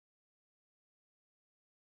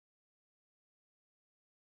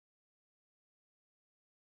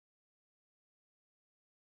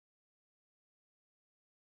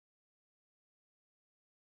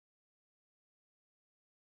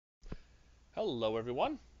Hello,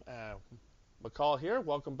 everyone. McCall here.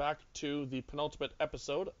 Welcome back to the penultimate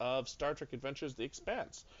episode of Star Trek Adventures: The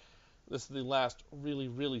Expanse. This is the last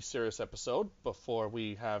really serious episode before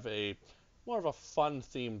we have a more of a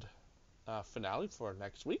fun-themed finale for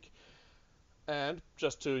next week. And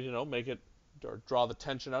just to make it or draw the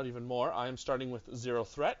tension out even more, I am starting with zero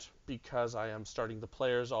threat because I am starting the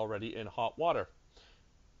players already in hot water.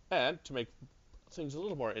 And to make things a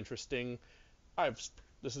little more interesting, I've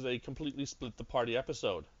this is a completely split the party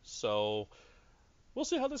episode, so we'll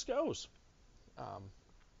see how this goes. Um,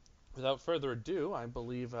 Without further ado, I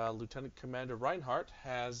believe Lieutenant Commander Reinhardt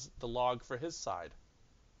has the log for his side.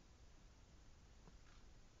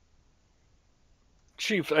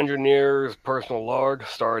 Chief Engineer's personal log,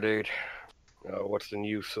 stardate. What's the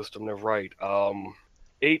new system to write?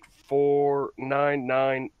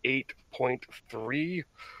 84998.3.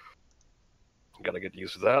 Gotta get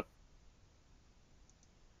used to that.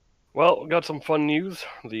 Well, got some fun news.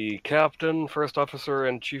 The captain, first officer,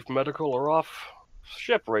 and chief medical are off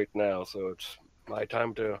ship right now, so it's my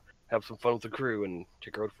time to have some fun with the crew and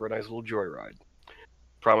take her out for a nice little joyride.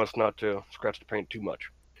 Promise not to scratch the paint too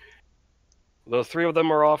much. The three of them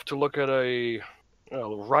are off to look at a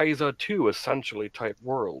Ryza 2 essentially type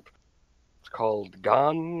world. It's called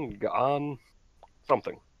Gaan,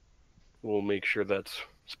 something. We'll make sure that's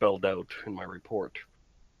spelled out in my report.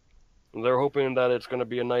 They're hoping that it's going to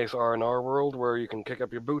be a nice R&R world where you can kick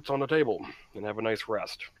up your boots on the table and have a nice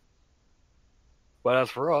rest. But as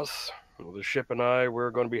for us, the ship and I,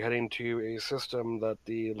 we're going to be heading to a system that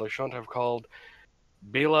the Lashant have called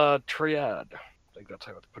Bela Triad. I think that's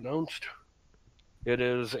how it's pronounced. It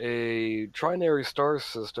is a trinary star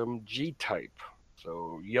system, G-type,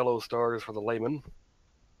 so yellow stars for the layman.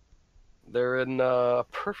 They're in a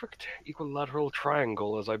perfect equilateral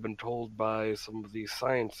triangle, as I've been told by some of the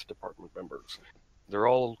science department members. They're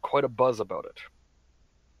all quite abuzz about it.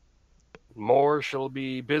 Moore shall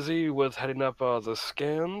be busy with heading up the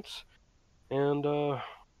scans, and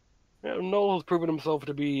Noel has proven himself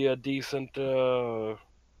to be a decent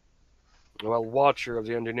watcher of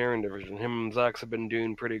the engineering division. Him and Zax have been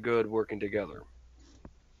doing pretty good working together.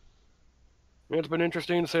 It's been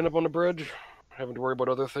interesting staying up on the bridge, having to worry about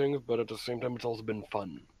other things, but at the same time it's also been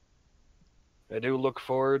fun. I do look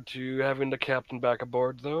forward to having the captain back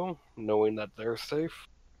aboard, though, knowing that they're safe.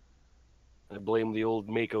 I blame the old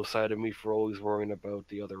Mako side of me for always worrying about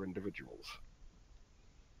the other individuals.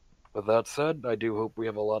 With that said, I do hope we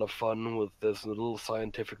have a lot of fun with this little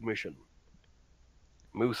scientific mission.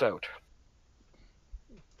 Moose out.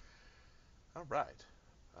 All right.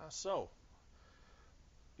 So,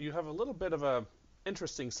 you have a little bit of a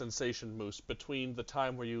interesting sensation, Moose, between the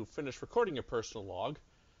time where you finish recording your personal log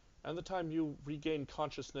and the time you regain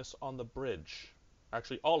consciousness on the bridge.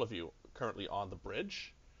 Actually, all of you currently on the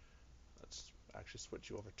bridge. Let's actually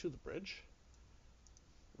switch you over to the bridge.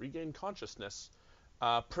 Regain consciousness.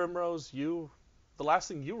 Primrose, the last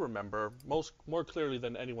thing you remember, more clearly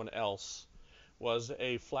than anyone else, was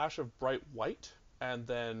a flash of bright white, and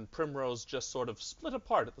then Primrose just sort of split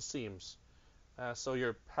apart at the seams. So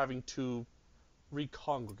you're having to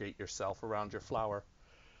recongregate yourself around your flower.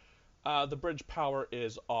 The bridge power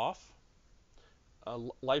is off.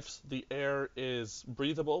 The air is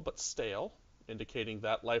breathable but stale, indicating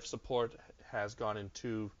that life support has gone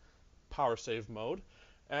into power save mode,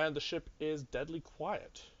 and the ship is deadly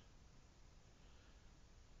quiet.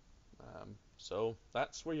 So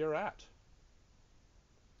that's where you're at.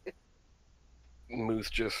 Moose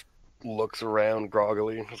just looks around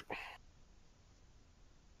groggily.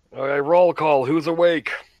 Okay, roll call. Who's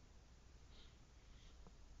awake?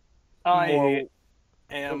 I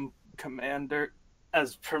am Commander,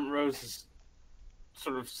 as Primrose is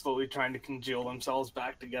sort of slowly trying to congeal themselves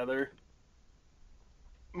back together.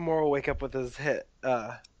 Moore will wake up with his hands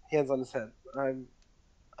on his head.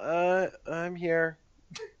 I'm here.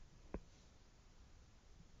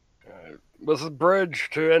 This is Bridge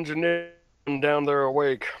to engineer down there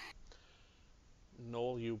awake.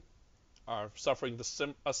 Noel, you are suffering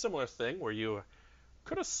a similar thing where you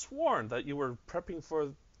could have sworn that you were prepping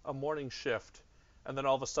for a morning shift, and then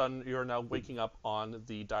all of a sudden you're now waking up on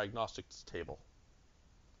the diagnostics table.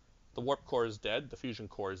 The warp core is dead, the fusion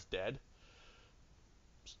core is dead.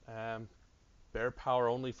 Bare power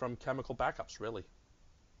only from chemical backups, really.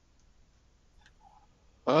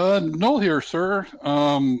 Null here, sir.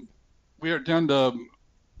 We are down to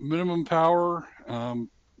minimum power.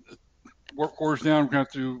 Warp core's down. We're going to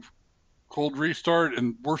have to cold restart,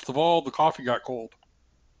 and worst of all, the coffee got cold.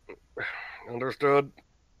 Understood.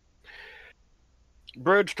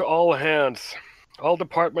 Bridge to all hands. All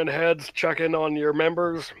department heads check in on your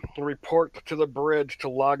members and report to the bridge to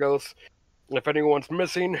Lagos If anyone's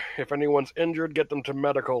missing, if anyone's injured, get them to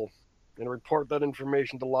medical. And report that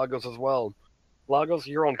information to Lagos as well. Lagos,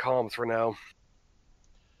 you're on comms for now.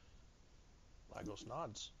 Lagos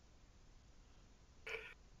nods.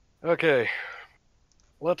 Okay.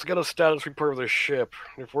 Let's get a status report of the ship.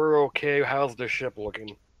 If we're okay, how's the ship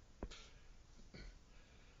looking?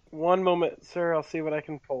 One moment, sir. I'll see what I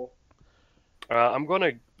can pull. I'm going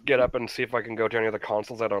to get up and see if I can go to any of the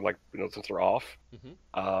consoles that are, since they're off. Mhm.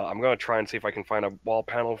 I'm going to try and see if I can find a wall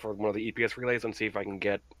panel for one of the EPS relays and see if I can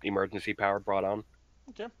get emergency power brought on.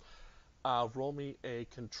 Okay. Roll me a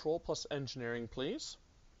control plus engineering, please.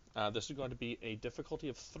 This is going to be a difficulty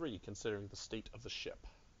of 3, considering the state of the ship.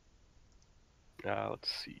 Let's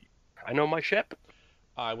see. I know my ship.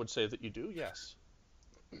 I would say that you do, yes.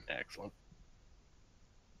 Excellent.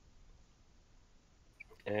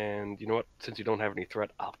 And you know what? Since you don't have any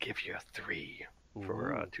threat, I'll give you a 3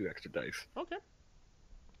 for Ooh. 2 extra dice. Okay.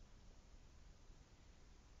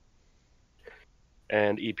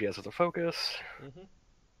 And EPS is a focus. Mm-hmm.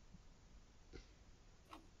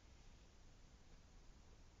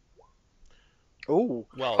 Oh.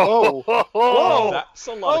 Well, Oh. that's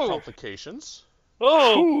a lot of Oh. complications.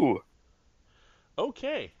 Oh. Ooh.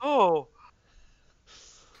 Okay. Oh.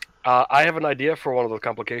 I have an idea for one of those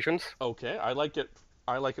complications. Okay. I like it.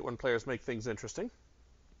 I like it when players make things interesting.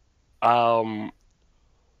 I'm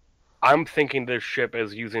thinking this ship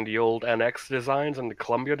is using the old NX designs and the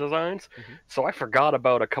Columbia designs, so I forgot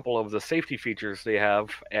about a couple of the safety features they have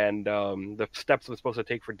and the steps I'm supposed to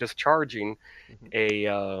take for discharging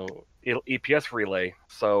a EPS relay.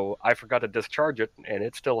 So I forgot to discharge it, and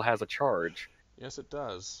it still has a charge. Yes, it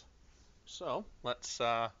does. So let's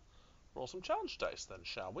roll some challenge dice then,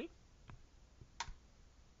 shall we?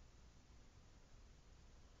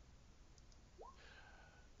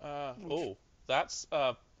 That's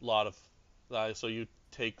a lot of. So you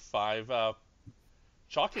take 5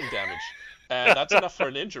 shocking damage, and that's enough for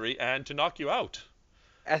an injury and to knock you out.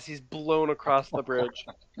 As he's blown across the bridge.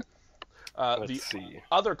 The Let's see.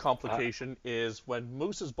 other complication is when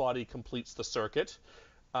Moose's body completes the circuit.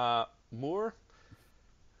 Moore,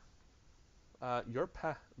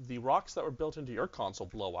 the rocks that were built into your console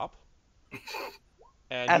blow up,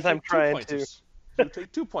 and As I'm trying to. You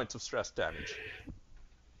take 2 points of stress damage.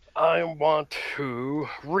 I want to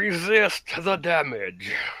resist the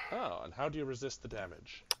damage. Oh, and how do you resist the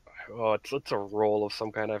damage? Oh, it's a roll of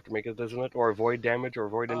some kind I have to make it, isn't it? Or avoid damage or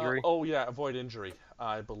avoid injury? Oh yeah, avoid injury.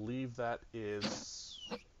 I believe that is.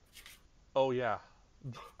 Oh yeah,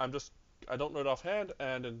 I don't know it offhand,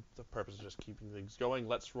 and in the purpose of just keeping things going,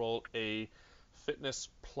 let's roll a fitness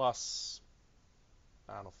plus.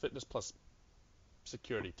 I don't know, fitness plus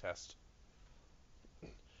security test.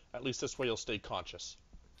 At least this way you'll stay conscious.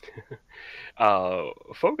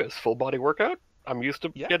 Focus, full body workout. I'm used to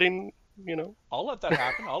getting, I'll let that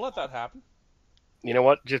happen. You know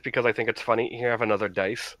what? Just because I think it's funny, here I have another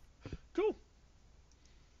dice. Cool.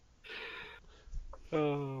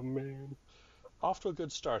 Oh, man. Off to a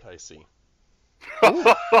good start, I see.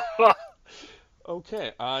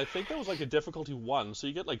 Okay, I think that was like a difficulty 1, so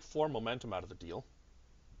you get like 4 momentum out of the deal.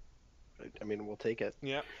 I mean, we'll take it.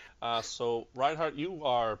 Yeah. So, Reinhardt, you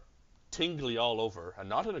are tingly all over, and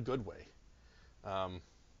not in a good way. I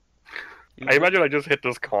imagine I just hit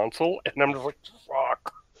this console, and I'm just like,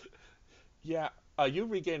 fuck. Yeah, you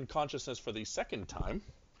regain consciousness for the second time,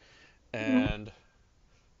 and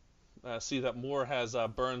see that Moore has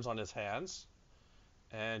burns on his hands,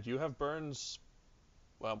 and you have burns,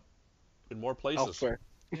 well, in more places. Elsewhere.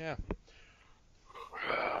 Yeah.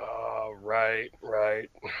 Right.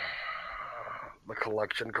 The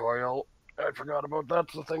collection coil. I forgot about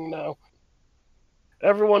that's the thing now.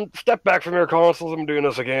 Everyone, step back from your consoles. I'm doing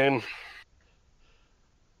this again.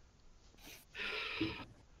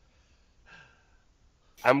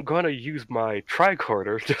 I'm going to use my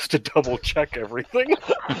tricorder just to double check everything.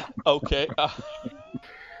 Okay.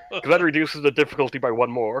 Because that reduces the difficulty by 1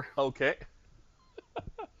 more. Okay.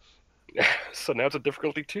 So now it's a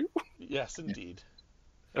difficulty 2? Yes, indeed.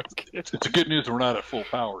 Okay. It's a good news we're not at full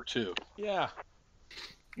power, too. Yeah.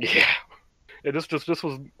 Yeah. This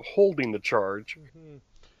was holding the charge.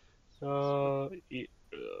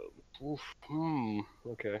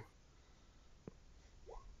 Okay.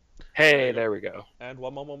 Hey, there we go. And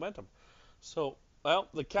 1 more momentum. So, well,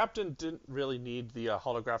 the captain didn't really need the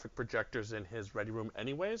holographic projectors in his ready room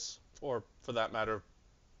anyways, or for that matter,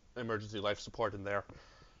 emergency life support in there.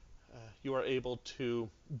 You are able to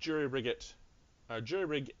jury-rig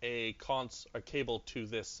a cable to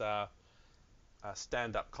this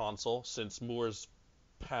stand-up console, since Moore's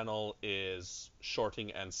panel is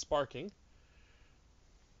shorting and sparking.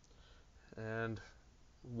 And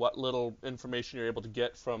what little information you're able to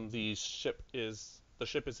get from the ship is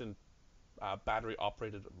in battery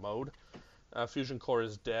operated mode. Fusion core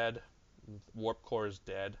is dead. Warp core is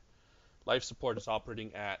dead. Life support is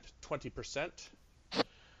operating at 20%.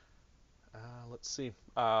 Let's see.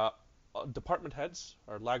 Department heads,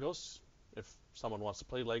 or Lagos, if someone wants to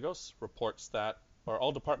play Lagos, reports that, or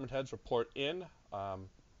all department heads report in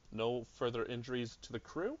no further injuries to the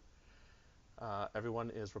crew.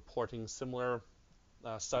 Everyone is reporting similar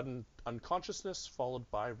sudden unconsciousness followed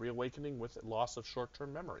by reawakening with loss of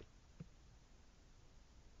short-term memory.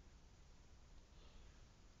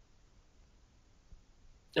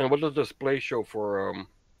 And what does the display show for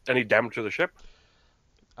any damage to the ship?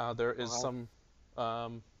 There is some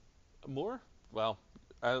more. Well,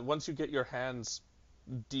 once you get your hands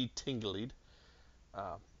detingled,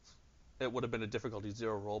 it would have been a difficulty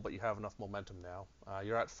 0 roll, but you have enough momentum now.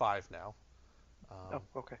 You're at 5 now. Oh,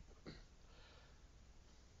 okay.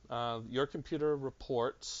 Your computer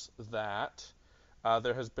reports that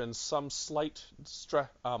there has been some slight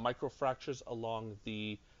microfractures along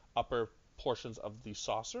the upper portions of the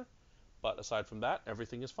saucer, but aside from that,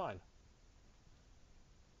 everything is fine.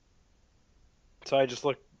 So I just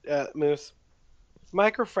looked at Moose.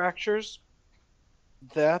 Microfractures.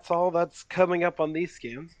 That's all that's coming up on these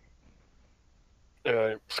scans.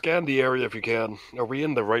 Scan the area if you can. Are we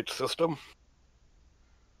in the right system?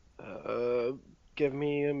 Give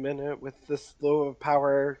me a minute with this low of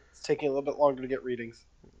power. It's taking a little bit longer to get readings.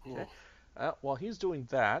 Okay. While he's doing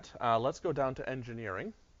that, let's go down to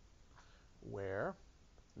engineering, where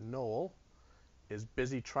Noel is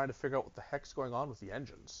busy trying to figure out what the heck's going on with the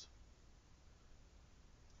engines.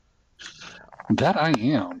 That I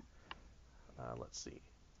am. Let's see.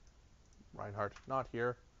 Reinhardt, not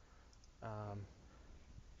here.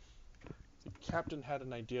 The captain had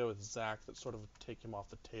an idea with Zach that sort of would take him off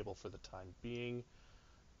the table for the time being.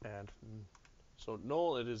 And so,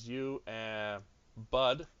 Noel, it is you and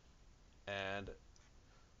Bud and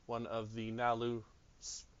one of the Nalu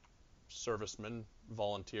servicemen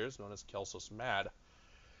volunteers known as Kelsos Mad.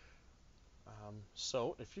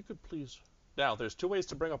 So, if you could please... Now, there's 2 ways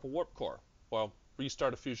to bring up a warp core. Well,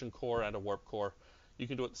 restart a fusion core and a warp core. You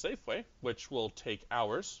can do it the safe way, which will take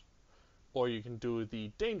hours, or you can do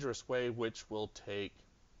the dangerous way, which will take,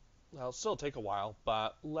 well, still take a while,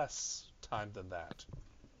 but less time than that.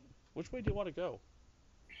 Which way do you want to go?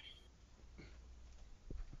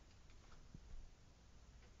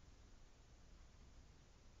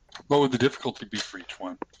 What would the difficulty be for each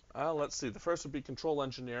one? Let's see. The first would be control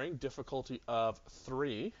engineering, difficulty of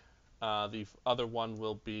 3. The other one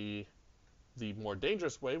will be, the more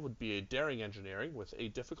dangerous way would be a daring engineering with a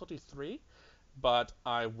difficulty 3, but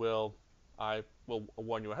I will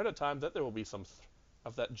warn you ahead of time that there will be some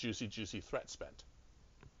of that juicy threat spent.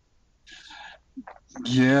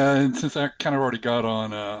 Yeah, and since I kind of already got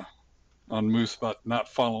on Moose about not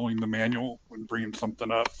following the manual when bringing something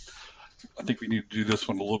up, I think we need to do this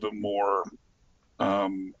one a little bit more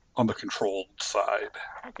on the controlled side.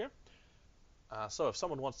 Okay. So if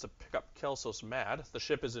someone wants to pick up Kelsos Mad, the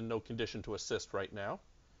ship is in no condition to assist right now.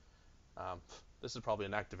 This is probably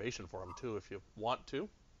an activation for him too, if you want to.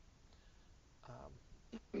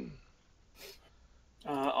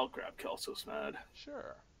 I'll grab Kelsos Mad.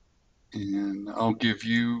 Sure. And I'll give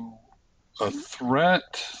you a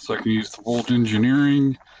threat, so I can use the Volt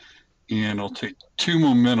Engineering, and I'll take 2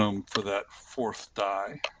 momentum for that 4th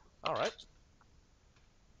die. All right.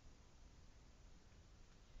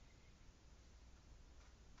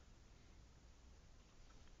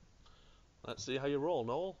 Let's see how you roll,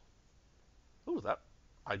 Noel. Ooh,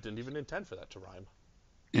 I didn't even intend for that to rhyme.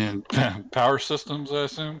 And power systems, I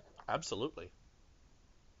assume? Absolutely.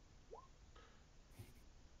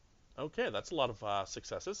 Okay, that's a lot of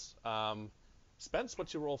successes. Spence,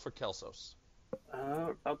 what's your roll for Kelsos?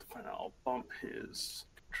 About to find out. I'll bump his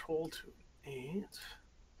control to 8.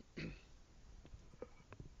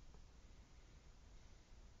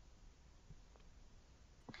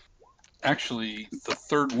 Actually, the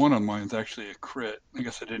 3rd one on mine is actually a crit. I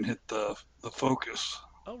guess I didn't hit the focus.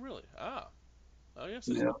 Oh, really? Oh, yes,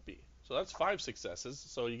 it would be. So that's 5 successes.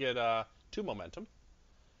 So you get 2 momentum.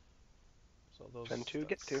 So those Spend 2,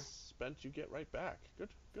 get 2. Spent, you get right back.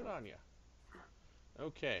 Good on you.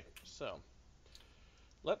 Okay, so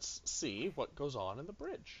let's see what goes on in the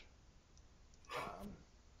bridge.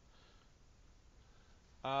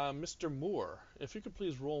 Mr. Moore, if you could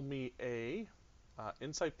please roll me a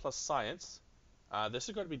Insight plus Science. This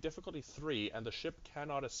is going to be difficulty 3, and the ship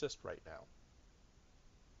cannot assist right now.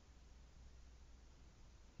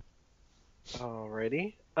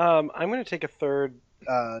 Alrighty. I'm going to take a 3rd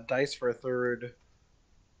dice for a 3rd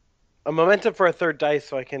a momentum for a third dice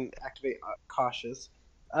so I can activate cautious.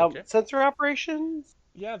 Okay. Sensor operations?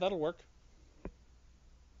 Yeah, that'll work.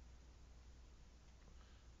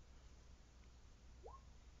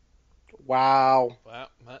 Wow. Well,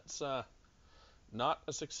 that's not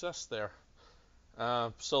a success there.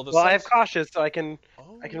 So the Well, I have sense. cautious, so I can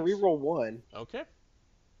Oh, yes. reroll 1. Okay.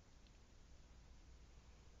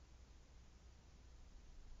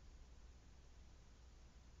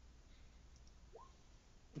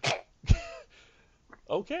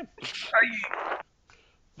 Okay.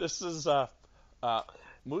 This is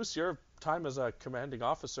Moose. Your time as a commanding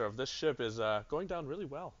officer of this ship is going down really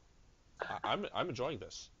well. I'm enjoying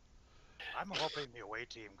this. I'm hoping the away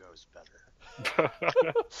team goes better.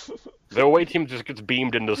 The away team just gets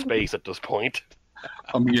beamed into space at this point.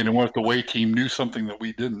 I'm beginning to want the away team knew something that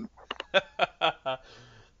we didn't.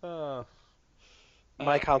 My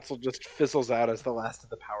console just fizzles out as the last of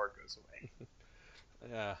the power goes away.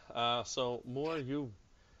 Yeah. So Moore,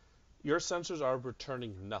 your sensors are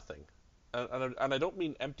returning nothing, and I don't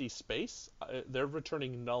mean empty space. They're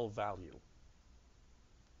returning null value.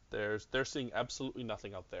 They're seeing absolutely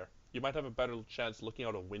nothing out there. You might have a better chance looking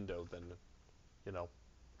out a window than,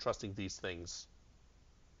 trusting these things.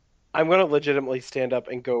 I'm going to legitimately stand up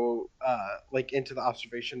and go into the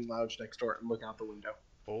observation lounge next door and look out the window.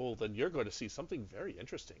 Oh, then you're going to see something very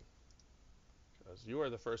interesting. Because you are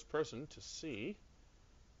the first person to see.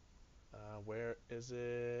 Where is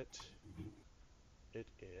it? It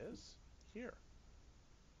is here.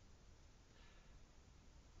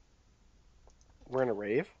 We're in a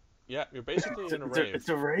rave? Yeah, you're basically in a rave. It's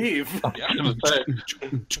a rave. Yeah.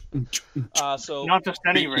 So Not just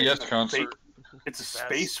any rave. BTS concert. It's a Best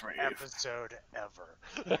space rave. episode ever.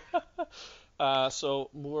 So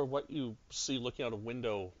Moore, what you see looking out a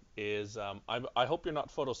window is I hope you're not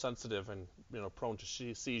photosensitive and prone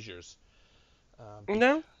to seizures.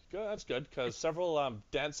 No. Good, that's good because several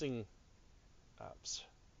dancing.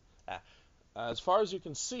 As far as you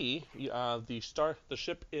can see, the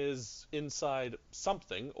ship is inside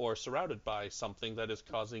something or surrounded by something that is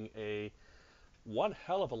causing one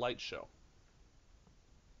hell of a light show.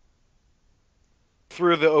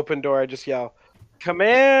 Through the open door, I just yell,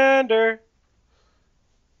 "Commander!"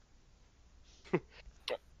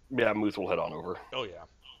 Yeah, Moose will head on over. Oh yeah.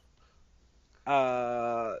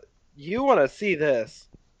 You want to see this?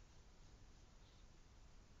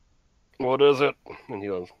 What is it? And he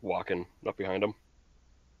was walking up behind him.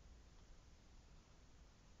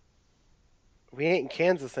 We ain't in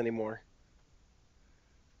Kansas anymore.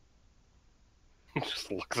 He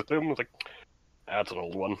just looks at him and is like, that's an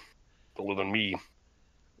old one. Older than me.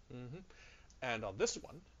 Mm-hmm. And on this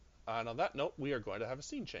one, and on that note, we are going to have a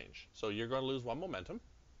scene change. So you're going to lose 1 momentum.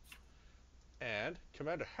 And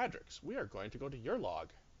Commander Hadrix, we are going to go to your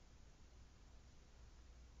log.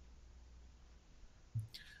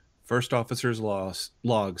 First Officer's log,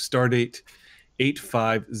 stardate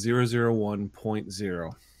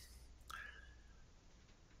 85001.0.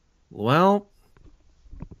 Well,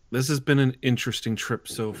 this has been an interesting trip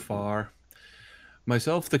so far.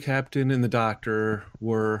 Myself, the captain, and the doctor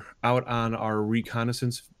were out on our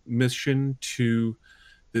reconnaissance mission to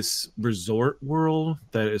this resort world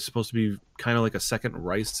that is supposed to be kind of like a second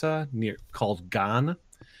Risa called Gan,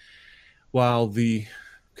 while the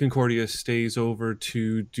Concordia stays over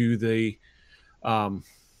to do the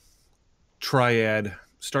triad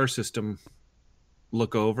star system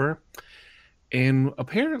look over. And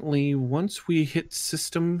apparently, once we hit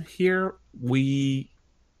system here, the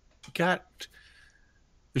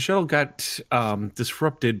shuttle got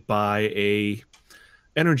disrupted by a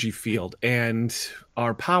energy field, and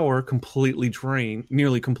our power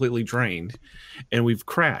nearly completely drained, and we've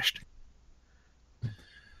crashed.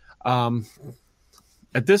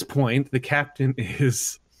 At this point, the captain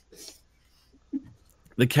is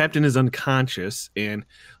unconscious and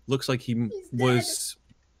looks like he's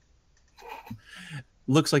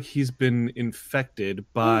been infected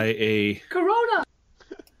by a Corona.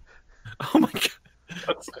 Oh my god.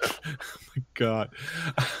 Oh my god.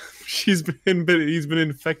 He's been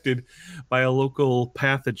infected by a local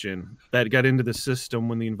pathogen that got into the system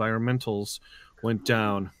when the environmentals went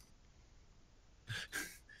down.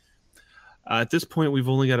 At this point, we've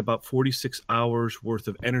only got about 46 hours worth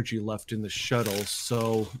of energy left in the shuttle,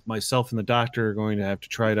 so myself and the doctor are going to have to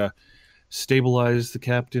try to stabilize the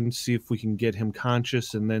captain, see if we can get him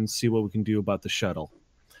conscious, and then see what we can do about the shuttle.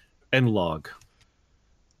 End log.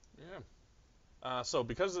 Yeah. So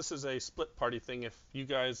because this is a split party thing, if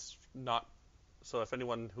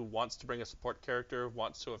anyone who wants to bring a support character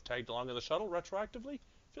wants to have tagged along in the shuttle retroactively,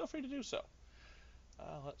 feel free to do so.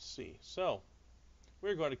 Let's see. So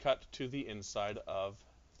we're going to cut to the inside of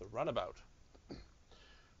the runabout,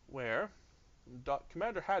 where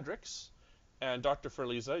Commander Hadrix and Dr.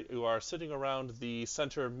 Ferliza, who are sitting around the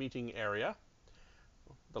center meeting area,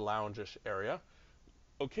 the lounge-ish area,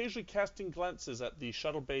 occasionally casting glances at the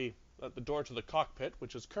shuttle bay, at the door to the cockpit,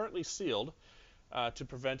 which is currently sealed to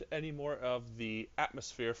prevent any more of the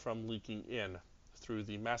atmosphere from leaking in through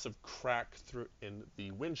the massive crack in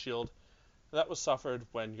the windshield that was suffered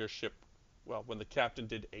when your ship, when the captain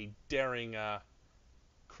did a daring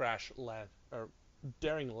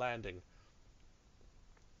daring landing,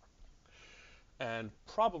 and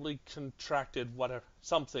probably contracted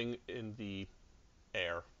something in the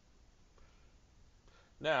air.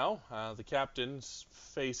 Now, the captain's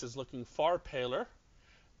face is looking far paler,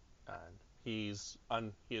 and he is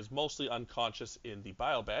mostly unconscious in the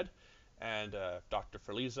biobed. And Dr.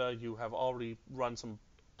 Ferliza, you have already run some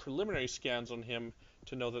preliminary scans on him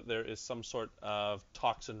to know that there is some sort of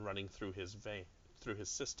toxin running through his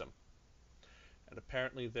system. And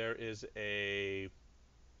apparently there is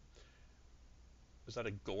is that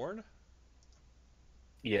a Gorn?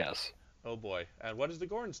 Yes. Oh boy. And what is the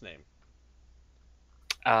Gorn's name?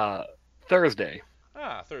 Thursday.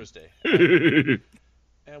 Ah, Thursday.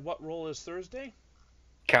 And what role is Thursday?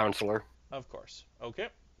 Counselor. Of course. Okay.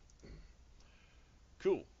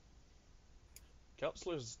 Cool.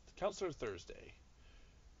 Counselor Thursday.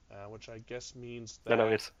 Which I guess means that... No,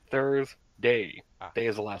 it's Thursday. Ah. Day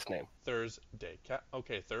is the last name. Thursday.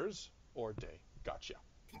 Okay, Thurs or Day. Gotcha.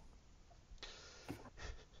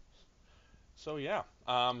 So yeah,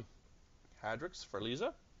 Hadrix,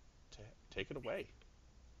 Ferliza, take it away.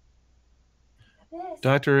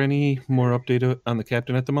 Doctor, any more update on the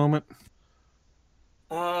captain at the moment?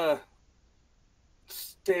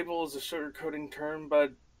 Stable is a sugarcoating term,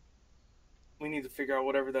 but we need to figure out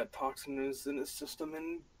whatever that toxin is in his system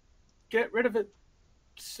and get rid of it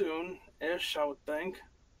soon-ish, I would think.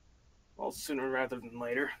 Well, sooner rather than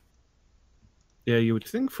later. Yeah, you would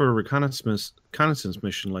think for a reconnaissance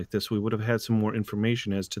mission like this, we would have had some more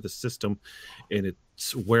information as to the system and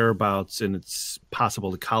its whereabouts and its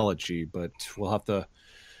possible ecology, but we'll have to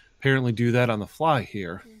apparently do that on the fly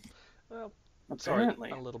here. Well, Apparently.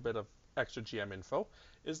 sorry, a little bit of extra GM info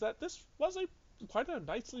is that this was quite a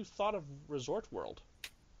nicely thought of resort world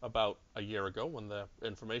about a year ago when the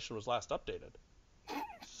information was last updated.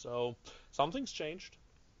 So something's changed.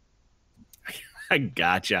 I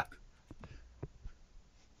gotcha.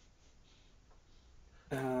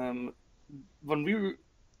 When we were...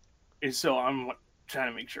 So I'm trying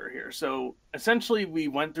to make sure here. So essentially we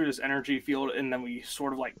went through this energy field and then we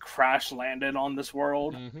sort of like crash landed on this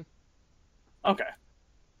world. Mm-hmm. Okay.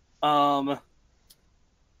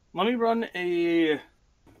 Let me run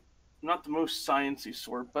not the most sciencey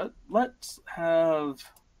sort, but let's have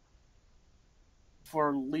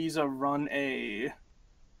for Lisa run a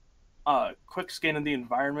quick scan of the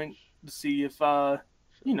environment to see if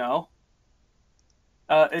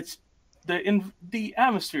it's the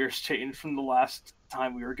atmosphere's changed from the last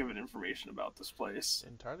time we were given information about this place.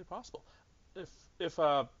 Entirely possible. If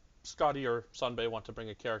Scotty or Sunbay want to bring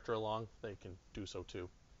a character along, they can do so too.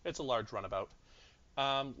 It's a large runabout.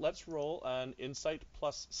 Let's roll an insight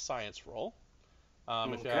plus science roll.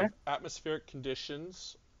 If you have atmospheric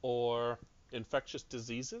conditions or infectious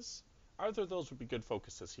diseases, either of those would be good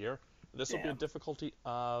focuses here. This will be a difficulty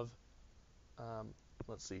of,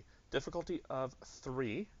 difficulty of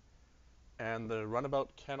 3, and the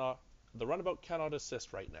runabout cannot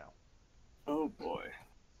assist right now. Oh boy.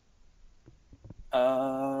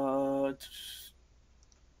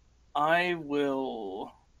 I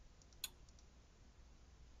will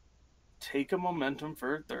take a momentum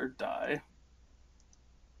for a third die.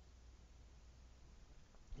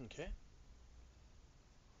 Okay.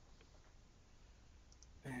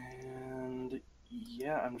 And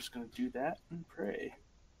yeah, I'm just going to do that and pray.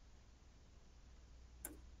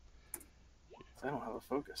 I don't have a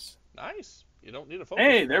focus. Nice. You don't need a focus.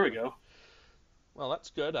 Hey, there we go. Well,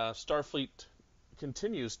 that's good. Starfleet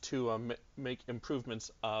continues to make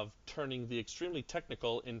improvements of turning the extremely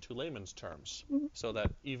technical into layman's terms, so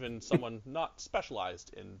that even someone not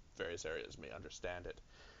specialized in various areas may understand it.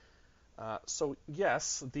 So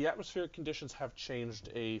yes, the atmospheric conditions have changed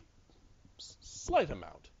a slight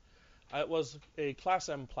amount. It was a Class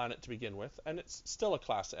M planet to begin with, and it's still a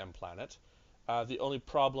Class M planet. The only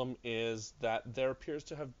problem is that there appears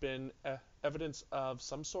to have been evidence of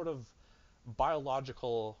some sort of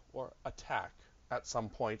biological or attack at some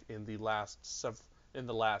point in the last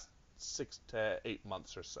 6 to 8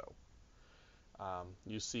 months or so.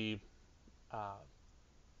 You see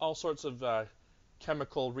all sorts of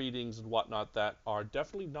chemical readings and whatnot that are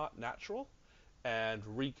definitely not natural and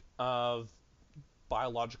reek of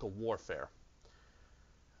biological warfare.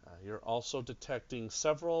 You're also detecting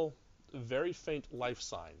several very faint life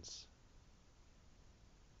signs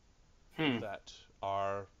that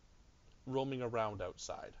are roaming around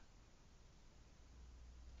outside.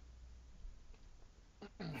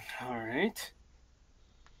 All right.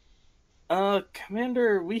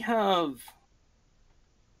 Commander, we have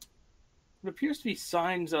what appears to be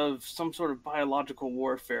signs of some sort of biological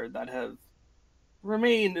warfare that have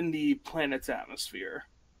remained in the planet's atmosphere.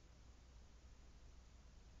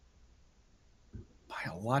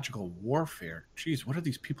 Biological warfare? Jeez, what are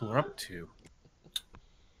these people up to?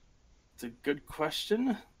 It's a good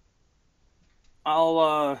question.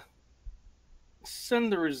 I'll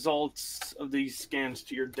send the results of these scans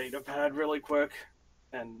to your data pad really quick,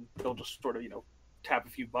 and they'll just sort of, tap a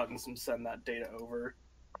few buttons and send that data over.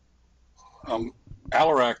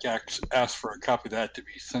 Alarak asked for a copy of that to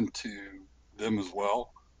be sent to them as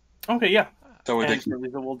well. Okay, yeah. That way they And can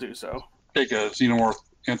Lisa will do so. take a xenomorph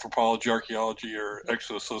anthropology, archaeology, or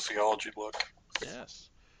exosociology look. Yes.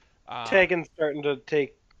 Tegan's starting to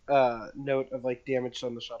take note of like damage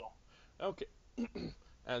on the shuttle. Okay.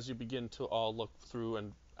 As you begin to all look through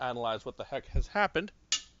and analyze what the heck has happened,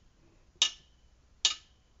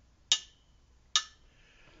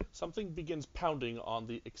 something begins pounding on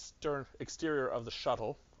the exterior of the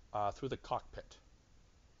shuttle through the cockpit.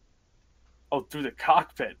 Oh, through the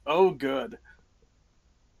cockpit. Oh, good.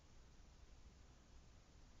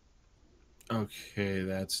 Okay,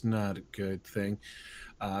 that's not a good thing.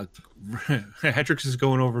 Hedrix is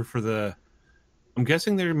going over for the... I'm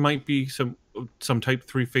guessing there might be some Type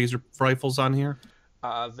 3 phaser rifles on here.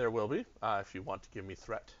 There will be. If you want to give me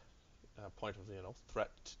threat, point of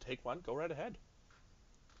threat to take one, go right ahead.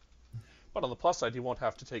 But on the plus side, you won't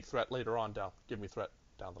have to take threat later on give me threat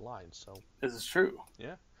down the line. So This is true.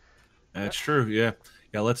 yeah, That's true. Yeah.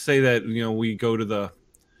 Let's say that we go to the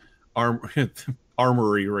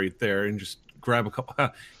armory right there and just grab a couple.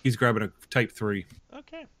 He's grabbing a Type 3.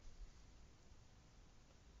 Okay.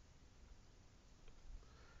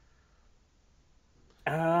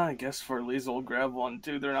 I guess for Lisa will grab one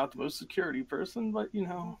too. They're not the most security person, but Yeah.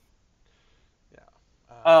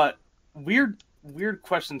 Weird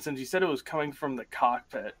question. Since you said it was coming from the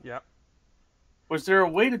cockpit, Yeah. was there a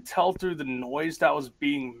way to tell through the noise that was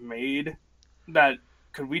being made?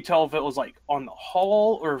 Could we tell if it was like on the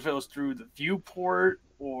hull or if it was through the viewport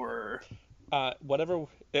or? Whatever.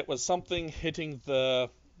 It was something hitting the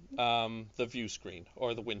view screen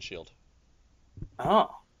or the windshield. Oh.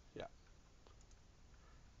 Yeah.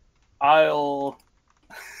 I'll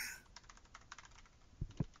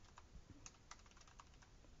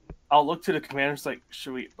look to the commanders like,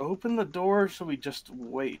 should we open the door or should we just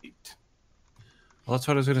wait? Well, that's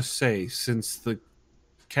what I was going to say. Since the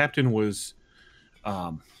captain was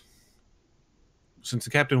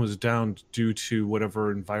down due to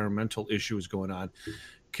whatever environmental issue is going on,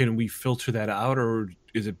 can we filter that out, or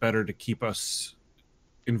is it better to keep us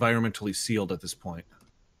environmentally sealed at this point?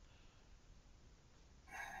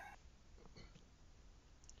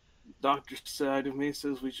 Doctor side of me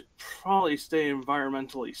says we should probably stay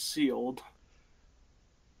environmentally sealed.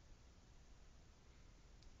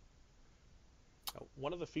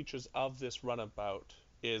 One of the features of this runabout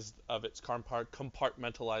is of its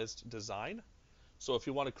compartmentalized design. So if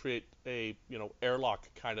you want to create a airlock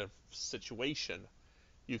kind of situation,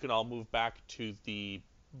 you can all move back to the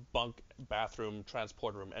bunk, bathroom,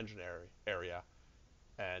 transport room, engine area,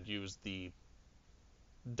 and use the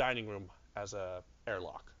dining room as a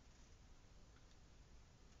airlock.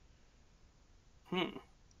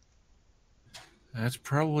 That's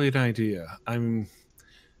probably an idea.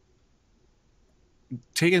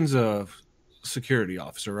 Tegan's a security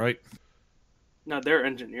officer, right? No, they're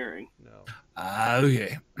engineering. No.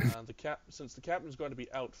 Okay. Since the captain's going to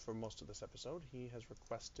be out for most of this episode, he has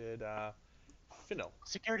requested Finno.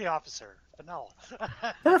 Security officer, Fennel.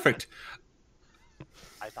 Perfect.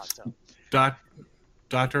 I thought so.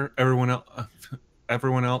 Doctor, everyone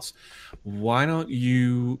else, why don't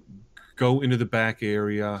you go into the back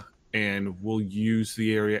area and we'll use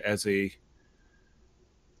the area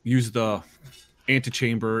use the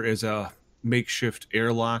antechamber as a makeshift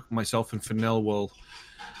airlock. Myself and Fennel will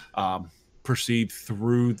proceed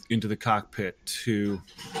through into the cockpit to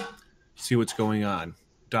see what's going on.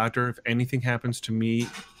 Doctor, if anything happens to me,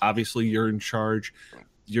 obviously you're in charge.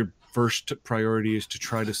 Your first priority is to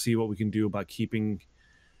try to see what we can do about keeping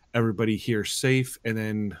everybody here safe, and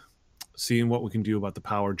then seeing what we can do about the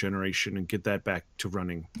power generation and get that back to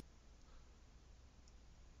running.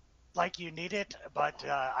 Like you need it, but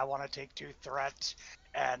I want to take 2 threat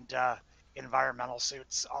and environmental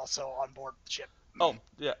suits also on board the ship. Oh,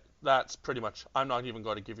 yeah. That's pretty much. I'm not even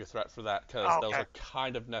going to give you a threat for that because those Okay. are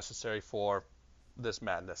kind of necessary for this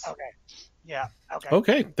madness. Okay. Yeah. Okay.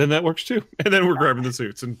 Okay, then that works too. And then we're grabbing the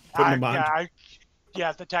suits and putting them on.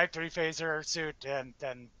 Yeah, the Type 3 phaser suit, and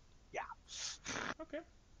then yeah. Okay.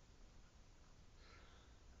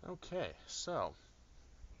 Okay, so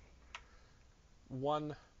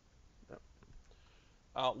one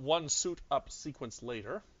suit up sequence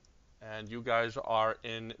later, and you guys are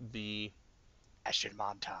in the Action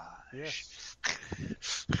montage. yes.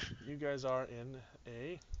 You guys are in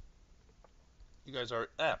a. You guys are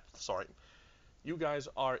sorry. You guys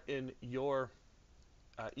are in your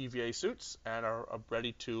EVA suits and are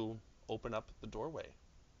ready to open up the doorway.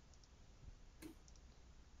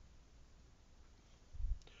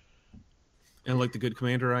 And like the good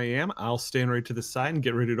commander I am, I'll stand right to the side and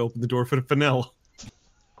get ready to open the door for the Fennel.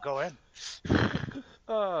 Go in.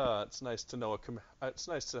 It's nice to know it's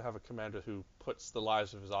nice to have a commander who puts the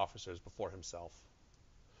lives of his officers before himself.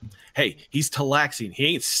 Hey, he's Talaxian. He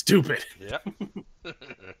ain't stupid. Yep.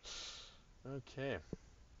 Okay.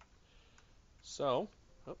 So,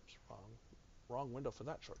 oops, wrong window for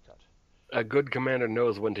that shortcut. A good commander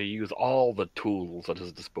knows when to use all the tools at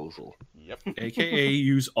his disposal. Yep. AKA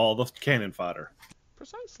use all the cannon fodder.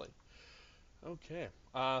 Precisely. Okay.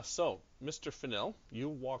 So, Mr. Fennel, you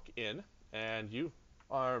walk in, and you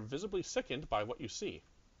are visibly sickened by what you see.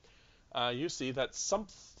 You see that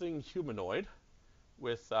something humanoid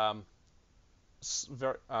with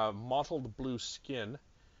mottled blue skin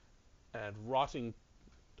and rotting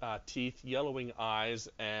teeth, yellowing eyes,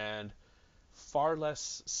 and far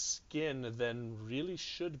less skin than really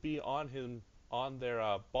should be on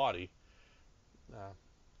their body.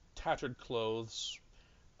 Tattered clothes,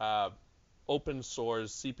 open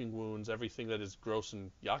sores, seeping wounds, everything that is gross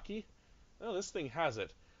and yucky. Well, this thing has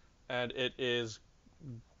it, and it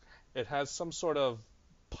has some sort of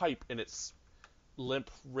pipe in its limp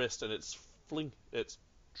wrist, and it's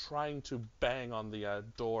trying to bang on the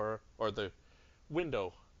door or the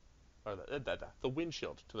window or the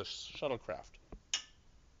windshield to the shuttlecraft.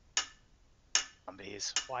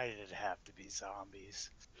 Zombies. Why did it have to be zombies?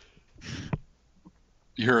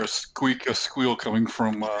 You hear a squeal coming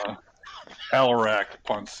from Alarak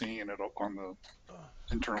upon seeing it up on the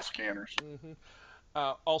internal scanners. Mm-hmm.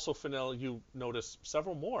 Also, Fennel, you notice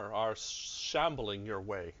several more are shambling your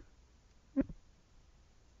way.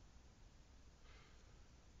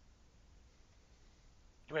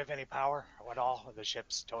 Do we have any power at all? The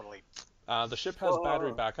ship's totally. The ship has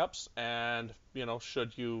battery backups, and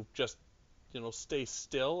should you just stay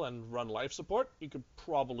still and run life support, you could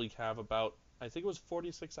probably have about, I think it was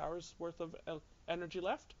 46 hours worth of energy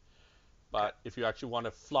left. But if you actually want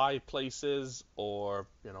to fly places or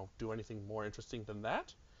do anything more interesting than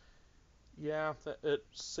that, yeah, it's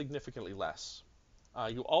significantly less.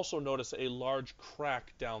 You also notice a large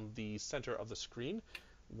crack down the center of the screen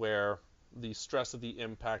where the stress of the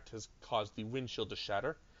impact has caused the windshield to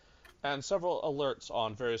shatter, and several alerts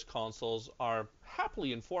on various consoles are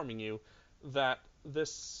happily informing you that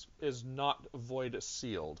this is not void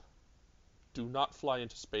sealed. Do not fly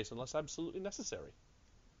into space unless absolutely necessary.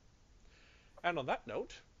 And on that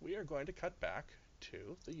note, we are going to cut back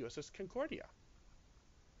to the USS Concordia.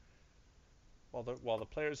 While the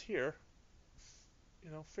players here,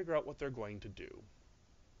 figure out what they're going to do.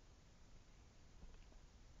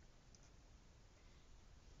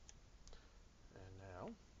 And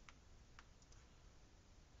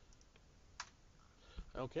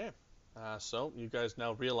now, okay. So you guys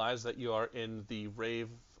now realize that you are in the rave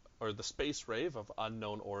or the space rave of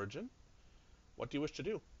unknown origin. What do you wish to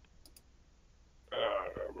do?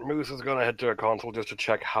 Moose is going to head to a console just to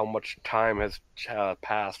check how much time has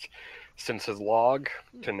passed since his log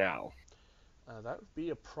to now. That would be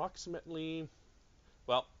approximately,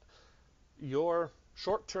 well, your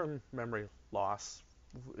short-term memory loss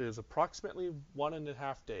is approximately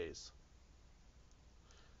 1.5 days.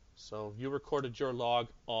 So you recorded your log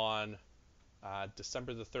on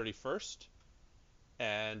December the 31st,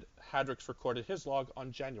 and Hadrick's recorded his log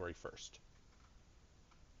on January 1st.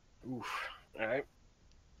 Oof. All right.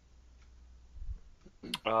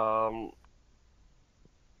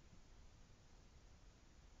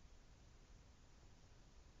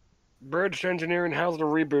 Bridge engineering, how's the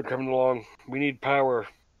reboot coming along? We need power.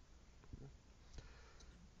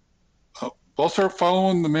 We'll start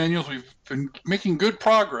following the manuals. We've been making good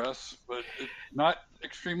progress, but not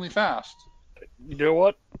extremely fast. You know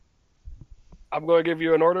what? I'm going to give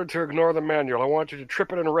you an order to ignore the manual. I want you to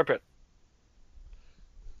trip it and rip it.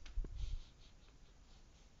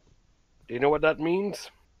 Do you know what that means?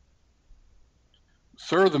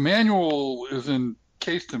 Sir, the manual is in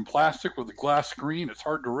cased in plastic with a glass screen. It's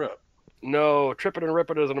hard to rip. No, Trip It and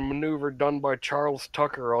Rip It is a maneuver done by Charles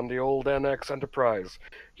Tucker on the old NX Enterprise.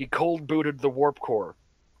 He cold-booted the warp core.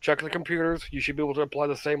 Check the computers. You should be able to apply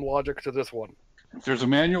the same logic to this one. If there's a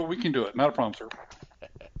manual, we can do it. Not a problem, sir.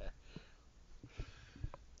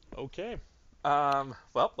 Okay.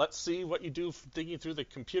 Well, let's see what you do digging through the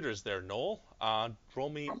computers there, Noel. Roll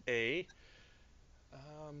me a...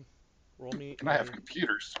 Can I have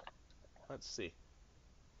computers? Let's see.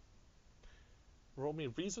 Roll me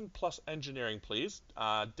reason plus engineering, please.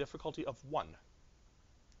 Difficulty of 1.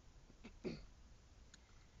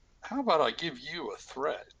 How about I give you a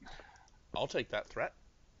threat? I'll take that threat.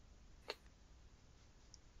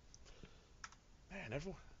 Man,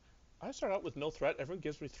 everyone... I start out with no threat. Everyone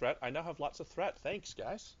gives me threat. I now have lots of threat. Thanks,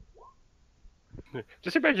 guys.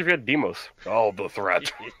 Just imagine if you had Demos. Oh, the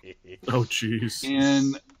threat. Oh, jeez.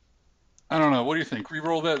 And I don't know. What do you think?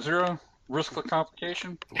 Reroll that 0? Risk the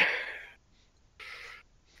complication?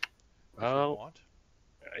 Well,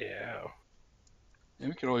 yeah.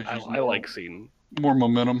 We could always use I like seeing. more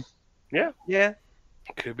momentum. Yeah. Yeah.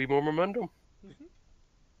 Could be more momentum.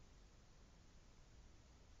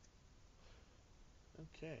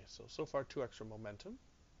 Okay, so far 2 extra momentum.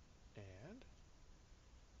 And...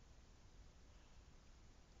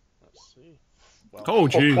 let's see. Well, Oh,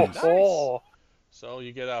 jeez. nice. So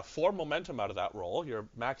you get 4 momentum out of that roll. You're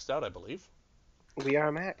maxed out, I believe. We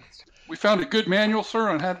are maxed. We found a good manual, sir,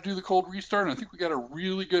 on how to do the cold restart, and I think we got a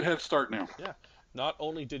really good head start now. Yeah. Not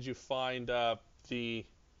only did you find the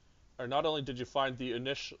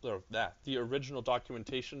initial the original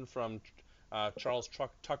documentation from Charles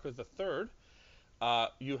Tucker III,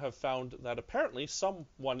 you have found that apparently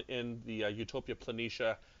someone in the Utopia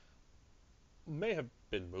Planitia may have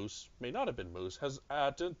been Moose, may not have been Moose, has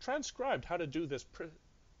transcribed how to do this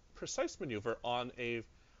precise maneuver on a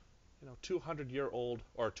 200-year-old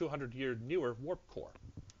or 200-year newer warp core.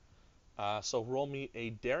 So roll me a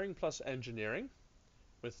daring plus engineering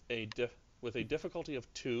with a difficulty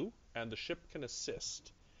of 2, and the ship can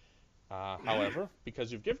assist. However,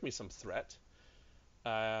 because you've given me some threat,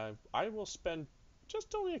 I will spend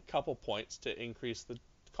just only a couple points to increase the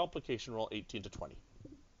complication roll 18 to 20.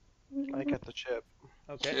 I get the chip.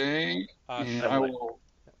 Okay. And I will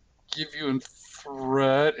give you a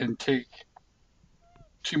threat and take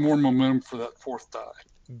 2 more momentum for that 4th die.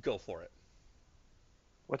 Go for it.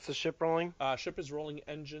 What's the ship rolling? Ship is rolling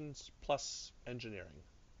engines plus engineering.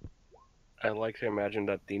 I like to imagine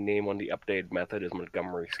that the name on the updated method is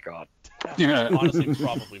Montgomery Scott. Yeah. Honestly,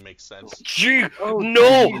 probably makes sense. Gee,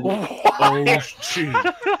 no! Oh, gee.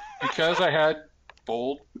 Because I had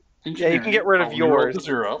bold Yeah, engineering, you can get rid of I'll reroll yours. the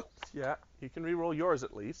 0. Yeah, you can re-roll yours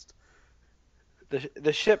at least.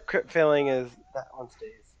 The ship crit failing is that one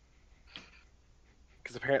stays.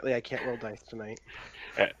 Because apparently I can't roll dice tonight.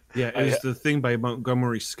 Yeah, it's the thing by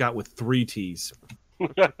Montgomery Scott with 3 T's.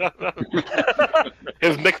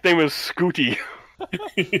 His nickname is Scooty.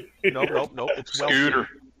 Nope. It's Welshie. Scooter.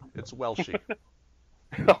 It's Welshie.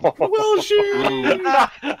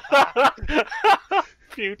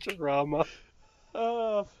 Futurama.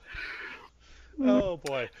 Oh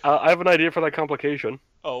boy. I have an idea for that complication.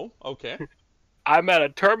 Oh, okay. I'm at a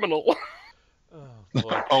terminal. Oh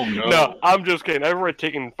boy. Oh no. No, I'm just kidding. I've already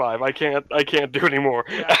taken 5. I can't do anymore.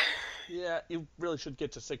 Yeah, you really should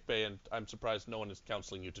get to sickbay, and I'm surprised no one is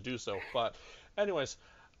counseling you to do so. But, anyways,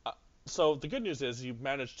 so the good news is you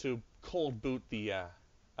managed to cold boot the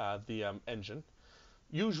engine.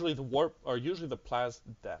 Usually the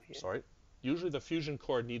fusion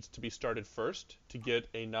core needs to be started first to get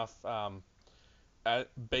enough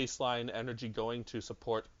baseline energy going to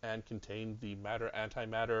support and contain the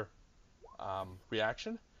matter-antimatter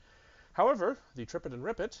reaction. However, the Trip It and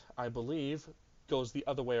Rip It, I believe, goes the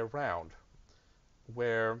other way around,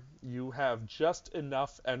 where you have just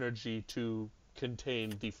enough energy to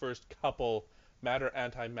contain the first couple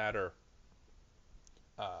matter-antimatter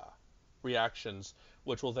reactions,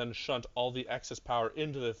 which will then shunt all the excess power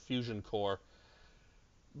into the fusion core,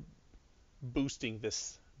 boosting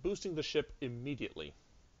the ship immediately.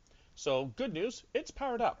 So good news, it's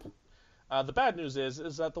powered up. The bad news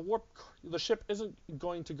is that the ship isn't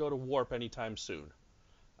going to go to warp anytime soon,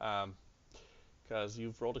 because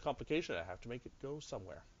you've rolled a complication. I have to make it go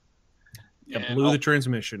somewhere. Yeah, blew the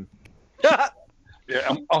transmission. Yeah,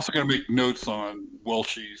 I'm also going to make notes on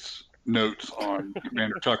Welshie's notes on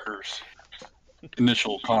Commander Tucker's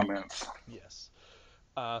initial comments. Yes.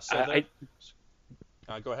 Go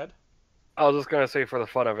ahead. I was just going to say, for the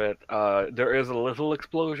fun of it, there is a little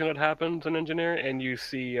explosion that happens in engineering, and you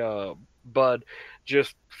see Bud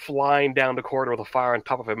just flying down the corridor with a fire on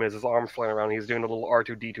top of him as his arms flying around. He's doing a little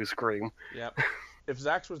R2-D2 scream. Yeah. If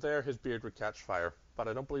Zach's was there, his beard would catch fire, but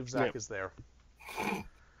I don't believe Zach is there.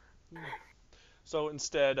 So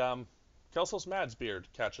instead, Kelsos Mad's beard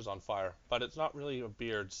catches on fire, but it's not really a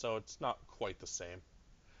beard, so it's not quite the same.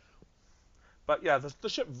 But yeah, the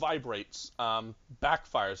ship vibrates,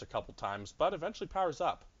 backfires a couple times, but eventually powers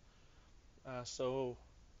up. So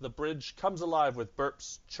the bridge comes alive with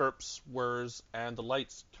burps, chirps, whirs, and the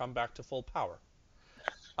lights come back to full power.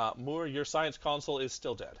 Moore, your science console is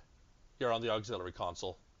still dead. You're on the auxiliary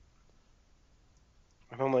console.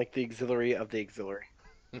 I'm like the auxiliary of the auxiliary.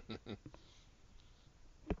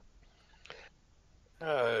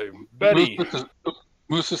 Betty.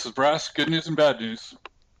 Moose, this is Brass. Good news and bad news.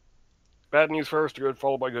 Bad news first, good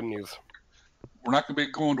followed by good news. We're not going to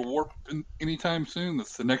be going to warp anytime soon.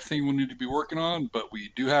 That's the next thing we'll need to be working on, but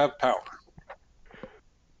we do have power.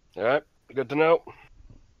 All right, good to know.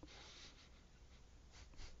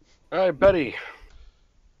 All right, Betty.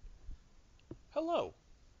 Hello.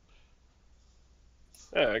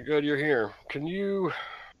 Yeah, good you're here. Can you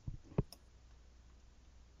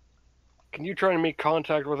try and make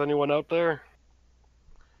contact with anyone out there?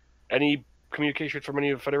 Any communication from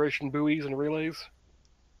any of the Federation buoys and relays?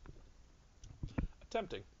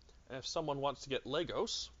 Attempting. And if someone wants to get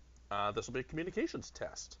Legos, this will be a communications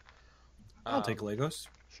test. I'll take Legos.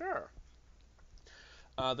 Sure.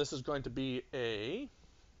 This is going to be a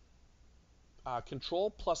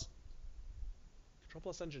control plus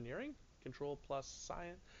engineering? Control plus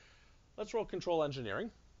science? Let's roll control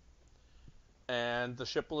engineering. And the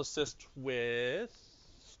ship will assist with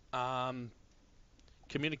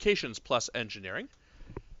communications plus engineering.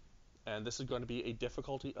 And this is going to be a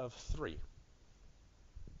difficulty of 3.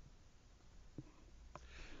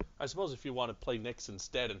 I suppose if you want to play Nyx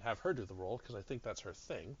instead and have her do the roll, because I think that's her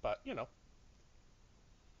thing, but, you know.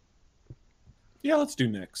 Yeah, let's do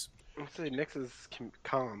Nyx. Let's say Nyx is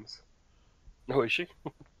comms. Oh, is she?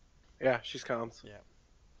 Yeah, she's comms. Yeah.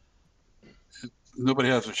 Nobody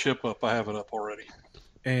has a ship up. I have it up already.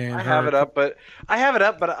 And I have it up, but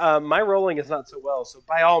my rolling is not so well. So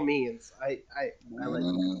by all means, I let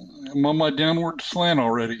you. I'm on my downward slant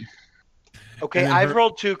already. Okay, And then I've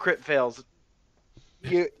rolled 2 crit fails.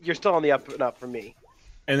 You're still on the up and up for me.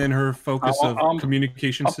 And then her focus of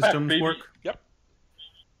communication I'm back, systems baby. work. Yep.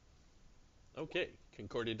 Okay.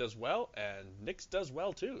 Concordia does well, and Nyx does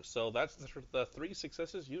well too. So that's the 3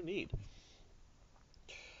 successes you need.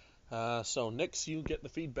 So Nyx, you get the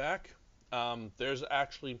feedback. There's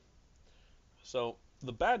actually, so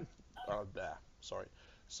the bad, sorry.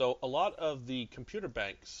 So a lot of the computer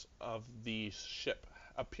banks of the ship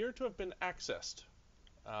appear to have been accessed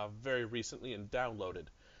very recently and downloaded.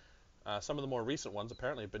 Some of the more recent ones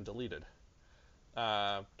apparently have been deleted.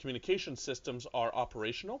 Communication systems are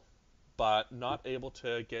operational, but not able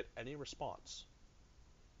to get any response.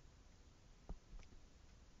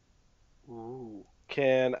 Ooh.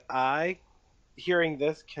 Hearing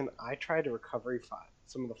this, can I try to recover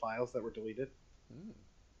some of the files that were deleted?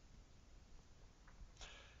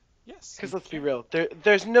 Yes. Because let's be real,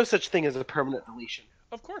 there's no such thing as a permanent deletion.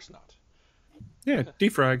 Of course not. Yeah,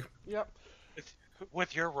 defrag. Yep.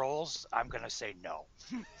 With your rolls, I'm gonna say no.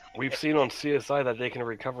 We've seen on CSI that they can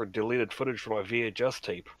recover deleted footage from a VHS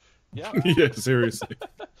tape. Yeah. Yeah, seriously.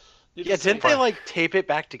 Yeah, didn't they like tape it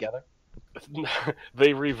back together?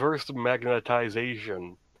 They reversed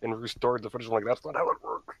magnetization and restored the footage. I'm like, that's not how it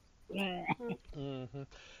works. Mm-hmm.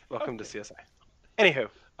 Welcome to CSI. Anywho,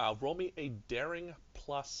 Roll me a daring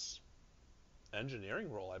plus engineering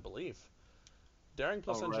roll, I believe. Daring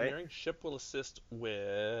plus All right. engineering. Ship will assist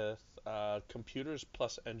with computers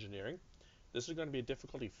plus engineering. This is going to be a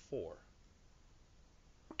difficulty 4.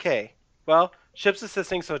 okay. Well, ship's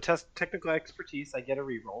assisting, so test technical expertise. I get a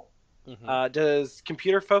reroll. Mm-hmm. Does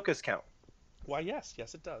computer focus count? Why, yes,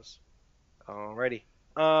 it does. Alrighty.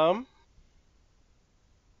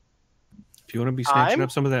 If you want to be snatching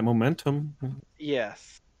up some of that momentum.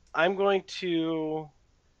 Yes. I'm going to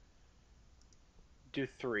do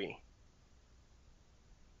 3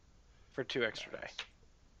 for 2 extra die.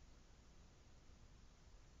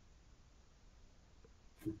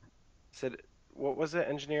 Said, what was it?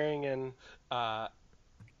 Engineering and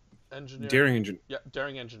Engineering. Daring engine. Yeah,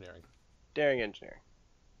 daring engineering. daring engineering.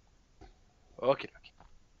 Okay.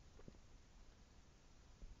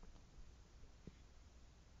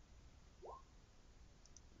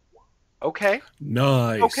 Okay.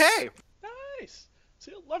 Nice. Okay. Nice.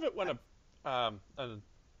 See, I love it when an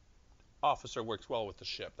officer works well with the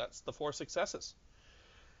ship. That's the 4 successes.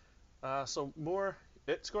 So more,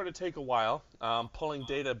 it's going to take a while pulling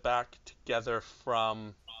data back together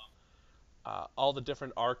from all the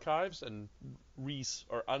different archives and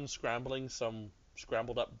unscrambling some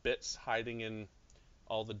scrambled up bits hiding in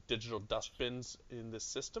all the digital dust bins in this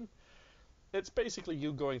system. It's basically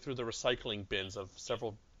you going through the recycling bins of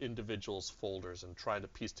several individuals' folders and trying to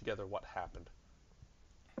piece together what happened.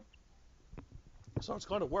 So it's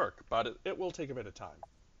going to work, but it will take a bit of time.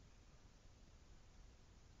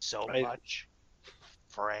 So I- much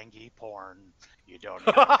Ferengi porn. You don't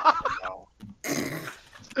even know.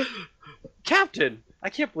 Captain, I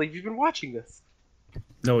can't believe you've been watching this.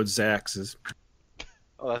 No, it's Zax's.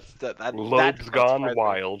 Oh, that Lobe's gone surprising.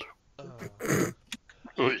 wild.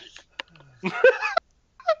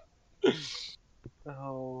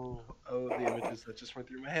 Oh, the images that just went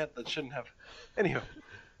through my head that shouldn't have. Anyhow,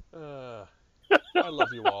 I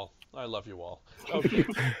love you all. I love you all. Okay.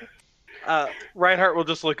 Reinhardt will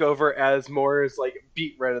just look over as Moore is like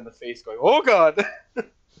beat red in the face, going, "Oh God!"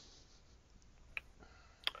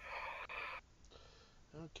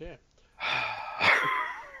 Okay.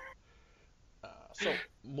 So,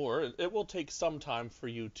 Moore, it will take some time for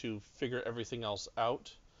you to figure everything else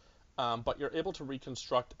out, but you're able to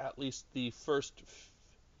reconstruct at least the first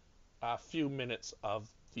few minutes of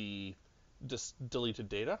the deleted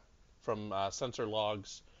data from sensor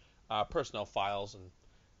logs, personnel files, and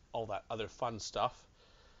all that other fun stuff.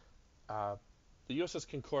 The USS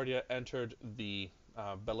Concordia entered the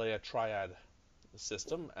Belea Triad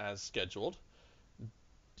system as scheduled.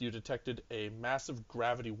 You detected a massive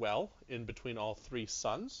gravity well in between all three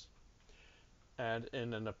suns, and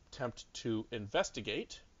in an attempt to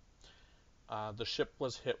investigate, the ship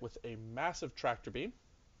was hit with a massive tractor beam,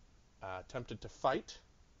 attempted to fight,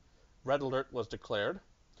 red alert was declared,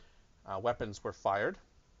 weapons were fired,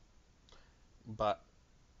 but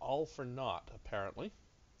all for naught, apparently.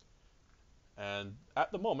 And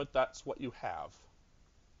at the moment, that's what you have.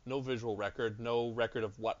 No visual record, no record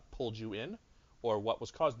of what pulled you in, or what was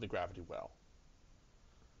causing the gravity well.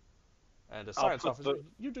 And as science officer,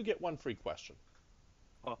 you do get one free question.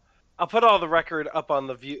 Well, I'll put all the record up on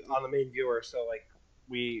the main viewer, so like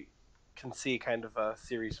we can see kind of a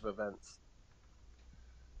series of events.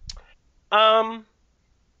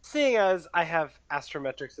 Seeing as I have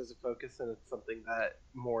astrometrics as a focus and it's something that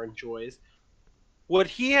Moore enjoys, would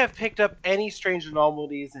he have picked up any strange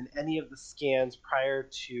anomalies in any of the scans prior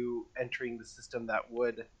to entering the system that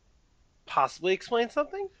would possibly explain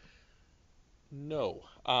something? No.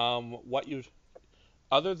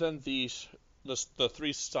 Other than the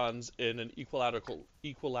three suns in an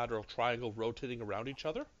equilateral triangle rotating around each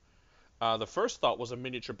other, the first thought was a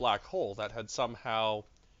miniature black hole that had somehow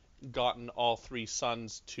gotten all three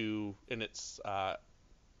suns to in its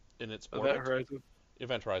orbit.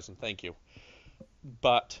 Event horizon. Thank you.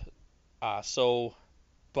 But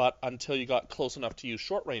until you got close enough to use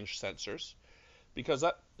short range sensors, because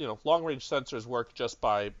that long range sensors work just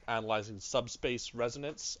by analyzing subspace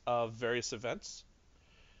resonance of various events,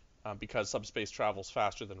 because subspace travels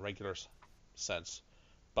faster than regular sense.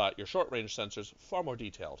 But your short range sensors far more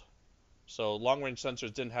detailed. So long range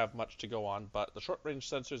sensors didn't have much to go on, but the short range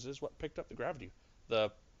sensors is what picked up the gravity,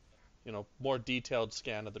 the more detailed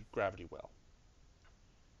scan of the gravity well.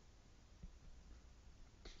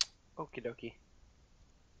 Okie dokie.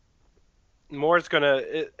 Moore's gonna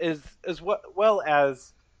well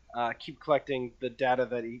as keep collecting the data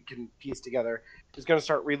that he can piece together. He's gonna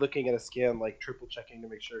start re-looking at a scan, like triple checking to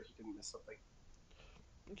make sure he didn't miss something.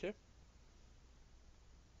 Okay.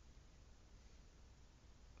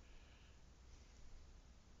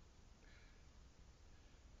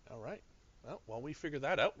 All right. Well, while we figure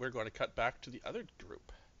that out, we're going to cut back to the other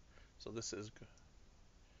group. So this is...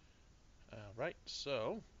 right,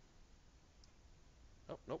 so...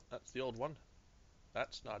 Oh, nope, that's the old one.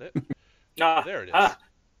 That's not it. There it is.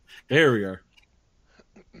 There we are.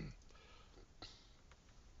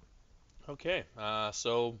 Okay,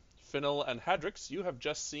 so Finnell and Hadrix, you have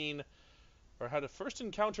just seen, or had a first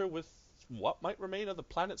encounter with what might remain of the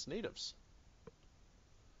planet's natives.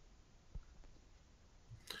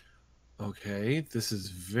 Okay, this is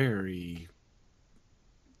very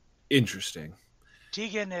interesting.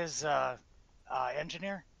 Tegan is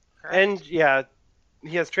engineer, correct? And yeah,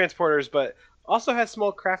 he has transporters, but also has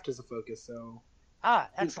small craft as a focus. So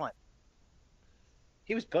excellent.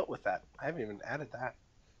 he was built with that. I haven't even added that.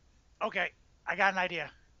 Okay, I got an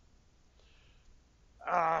idea.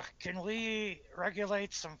 Can we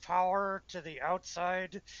regulate some power to the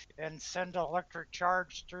outside and send electric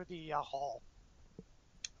charge through the hull?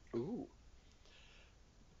 Ooh.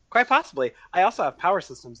 Quite possibly. I also have power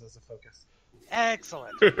systems as a focus.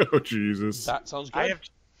 Excellent. Oh, Jesus. That sounds good.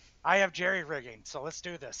 I have jerry rigging, so let's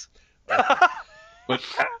do this. But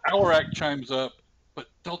Alarak chimes up, but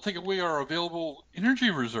they'll take away our available energy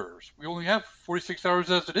reserves. We only have 46 hours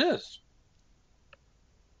as it is.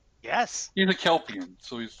 Yes. He's a Kelpian,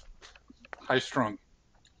 so he's high-strung.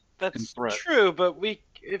 That's threat. true, but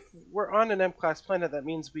if we're on an M-class planet, that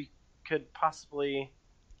means we could possibly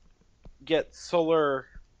get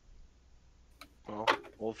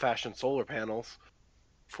old-fashioned solar panels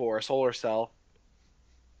for a solar cell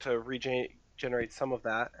to regenerate some of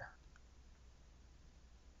that.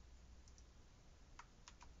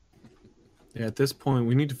 Yeah, at this point,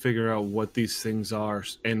 we need to figure out what these things are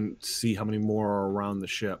and see how many more are around the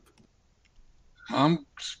ship. I'm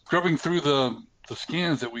scrubbing through the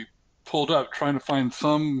scans that we pulled up, trying to find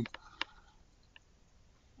some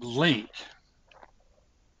link.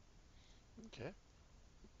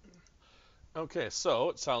 Okay, so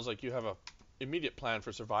it sounds like you have a immediate plan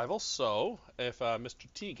for survival. So if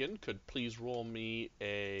Mr. Tegan could please roll me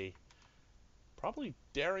a probably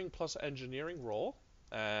daring plus engineering roll,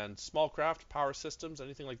 and small craft, power systems,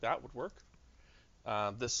 anything like that would work.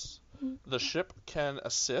 The ship can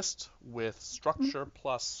assist with structure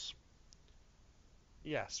plus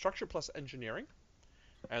engineering,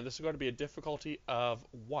 and this is going to be a difficulty of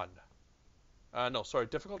 1.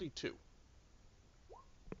 Difficulty 2.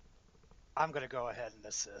 I'm going to go ahead and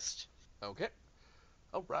assist. Okay.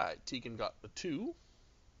 All right, Tegan got the 2.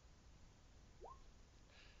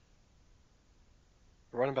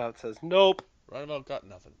 Runabout says nope. Runabout got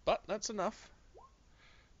nothing, but that's enough.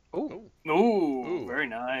 Ooh, very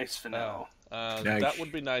nice, Fennel. That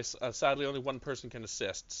would be nice. Sadly, only one person can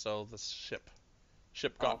assist, so the ship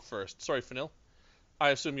got first. Sorry, Fennel.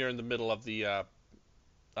 I assume you're in the middle of the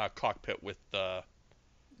cockpit with the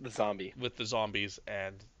zombies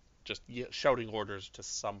and just shouting orders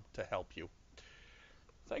to help you.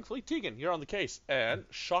 Thankfully, Tegan, you're on the case, and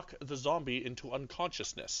shock the zombie into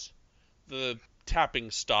unconsciousness. The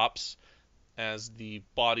tapping stops as the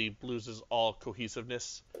body loses all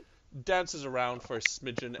cohesiveness, dances around for a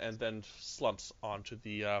smidgen, and then slumps onto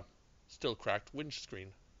the still cracked windscreen.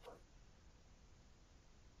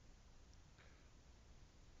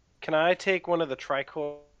 Can I take one of the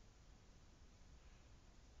tricorders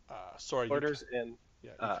and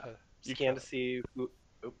scan to see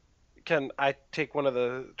can I take one of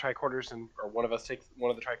the tricorders or one of us take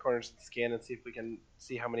one of the tricorders and scan and see if we can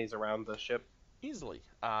see how many's around the ship? Easily.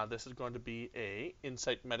 This is going to be a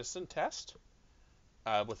insight medicine test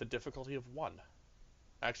with a difficulty of 1.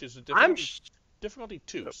 Actually, it's a difficulty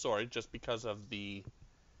 2. Sorry, just because of the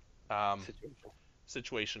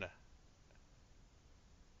situation.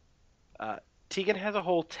 Tegan has a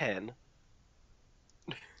whole 10.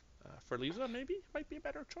 For Lisa, maybe might be a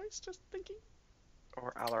better choice. Just thinking.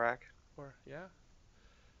 Or Alarak. Or yeah.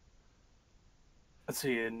 Let's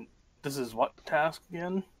see. And this is what task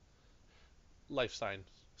again? Life sign.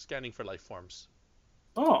 Scanning for life forms.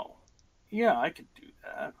 Oh, yeah, I could do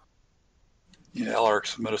that. Yeah,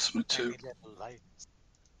 Alaric's a medicine of 2. I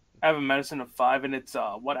have a medicine of 5, and it's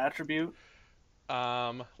what attribute?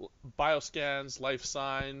 Bioscans, life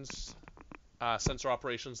signs, sensor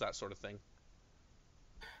operations, that sort of thing.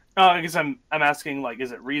 Oh, I guess I'm asking, like,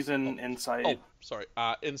 is it reason, insight? Oh, sorry.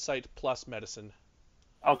 Insight plus medicine.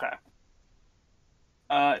 Okay.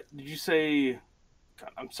 Did you say...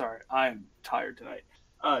 God, I'm sorry. I'm tired tonight.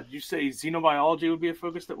 Did you say xenobiology would be a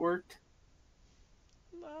focus that worked?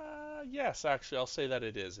 Yes, actually, I'll say that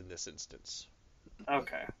it is in this instance.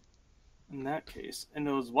 Okay. In that case. And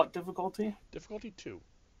it was what difficulty? Difficulty 2.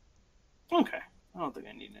 Okay. I don't think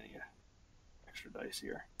I need any extra dice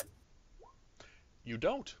here. You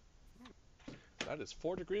don't. That is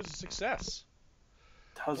 4 degrees of success.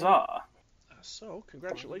 Huzzah. So,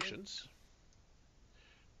 congratulations.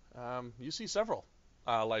 You see several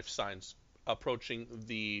life signs approaching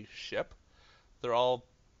the ship. They're all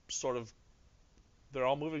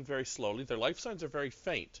moving very slowly. Their life signs are very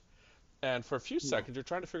faint. And for a few seconds, you're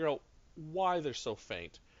trying to figure out why they're so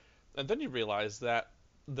faint. And then you realize that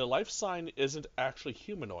the life sign isn't actually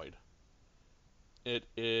humanoid. It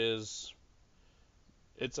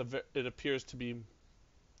appears to be...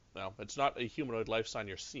 Well, it's not a humanoid life sign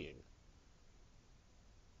you're seeing.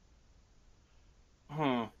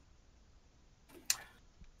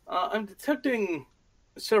 I'm detecting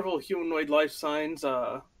several humanoid life signs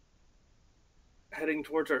heading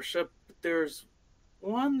towards our ship. There's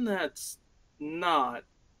one that's not,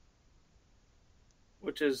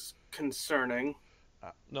 which is concerning.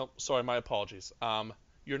 No, sorry, my apologies.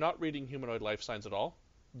 You're not reading humanoid life signs at all.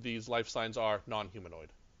 These life signs are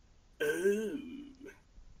non-humanoid. Ooh.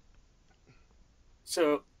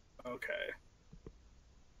 So, okay.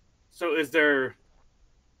 So is there...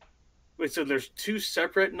 Wait, so there's 2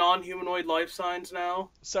 separate non-humanoid life signs now?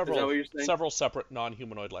 Several, is that what you're saying? Several separate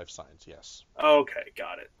non-humanoid life signs, yes. Okay,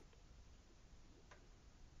 got it.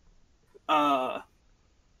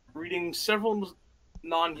 reading several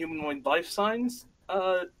non-humanoid life signs,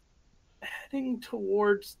 heading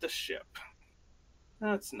towards the ship.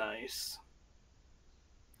 That's nice.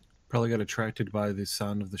 Probably got attracted by the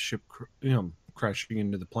sound of the ship, crashing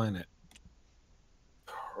into the planet.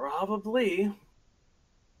 Probably.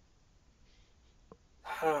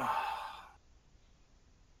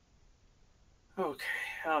 Okay,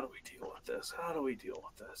 how do we deal with this?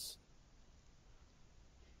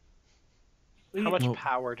 How much Well-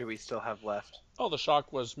 power do we still have left? Oh, the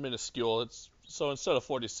shock was minuscule. So instead of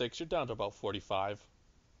 46, you're down to about 45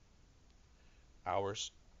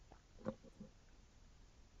 hours.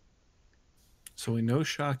 So we know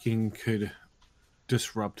shocking could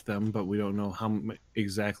disrupt them, but we don't know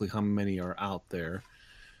exactly how many are out there.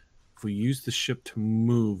 If we use the ship to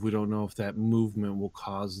move, we don't know if that movement will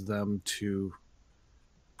cause them to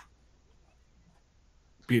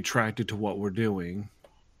be attracted to what we're doing.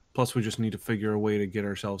 Plus, we just need to figure a way to get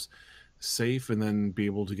ourselves safe and then be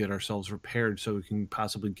able to get ourselves repaired so we can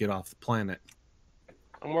possibly get off the planet.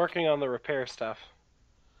 I'm working on the repair stuff.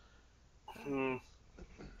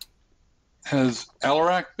 Has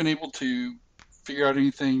Alarak been able to figure out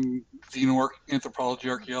anything xenoanthropology,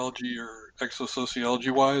 archaeology, or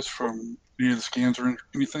exosociology-wise from any of the scans or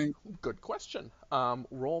anything? Good question.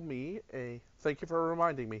 Roll me a. Thank you for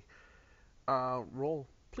reminding me.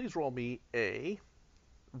 Please roll me a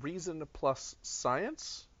reason plus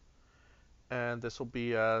science, and this will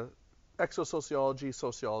be exosociology,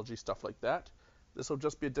 sociology, stuff like that. This will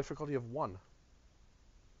just be a difficulty of 1.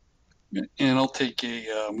 And I'll take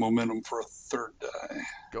a momentum for a third die.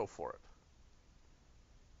 Go for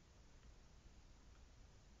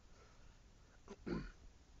it.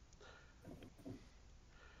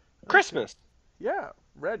 Christmas. Yeah,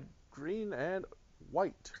 red, green, and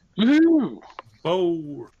white. Woohoo!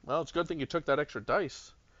 Oh, Well, it's a good thing you took that extra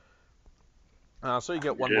dice. So you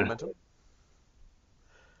get 1 Yeah. momentum.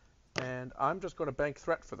 And I'm just going to bank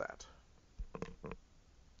threat for that.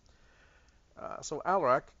 So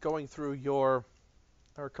Alarak, going through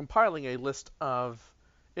compiling a list of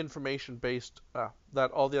information based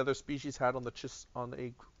that all the other species had on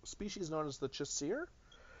a species known as the Chesir.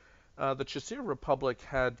 The Chesir Republic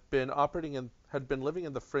had been living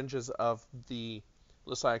in the fringes of the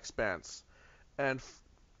Lisai Expanse, and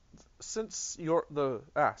since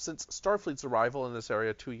Starfleet's arrival in this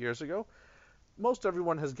area 2 years ago, most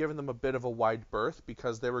everyone has given them a bit of a wide berth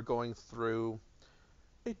because they were going through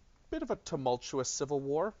a bit of a tumultuous civil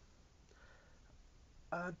war.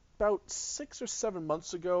 About 6 or 7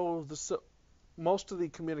 months ago, most of the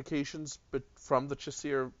communications from the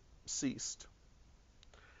Chesir ceased.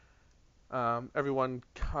 Everyone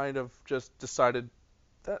kind of just decided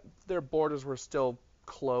that their borders were still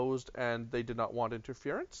closed and they did not want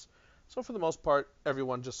interference. So for the most part,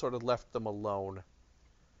 everyone just sort of left them alone.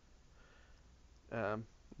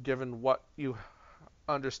 Given what you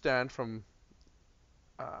understand from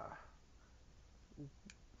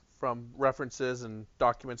references and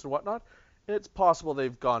documents and whatnot, it's possible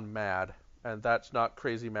they've gone mad. And that's not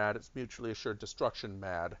crazy mad, it's mutually assured destruction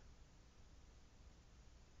mad.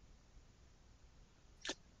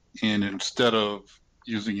 And instead of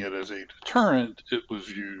using it as a deterrent, it was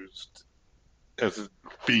used as it's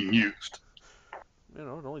being used. It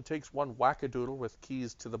only takes one wackadoodle with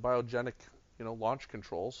keys to the biogenic, launch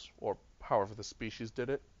controls, or however the species did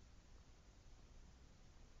it.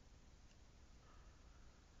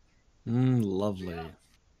 Lovely.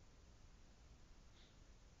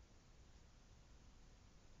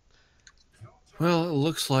 Well, it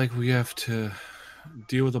looks like we have to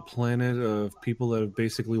deal with a planet of people that have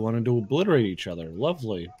basically wanted to obliterate each other.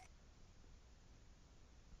 Lovely.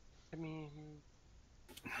 I mean,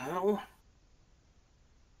 Well,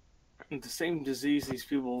 the same disease these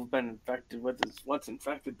people have been infected with is what's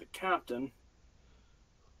infected the captain.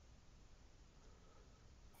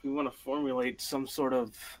 If we want to formulate some sort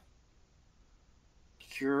of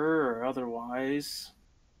cure or otherwise,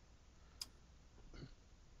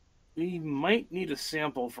 we might need a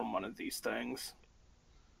sample from one of these things.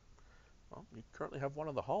 Well, you currently have one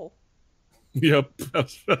in the hull. Yep, I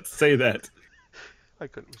was about to say that. I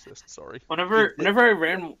couldn't resist, sorry. Whenever I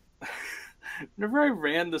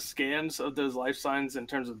ran the scans of those life signs in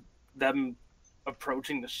terms of them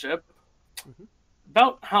approaching the ship,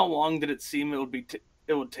 about how long did it seem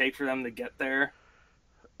it would take for them to get there?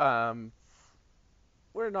 We're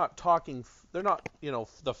not talking. They're not,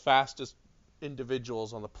 the fastest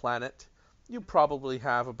individuals on the planet. You probably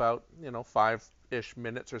have about, 5-ish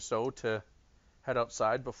minutes or so to head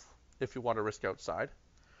outside if you want to risk outside.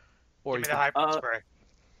 Or Give me you the can, hyper spray.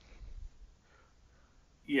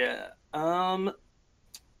 Yeah.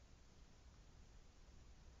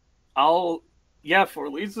 For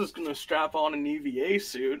Lisa's gonna strap on an EVA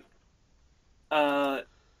suit,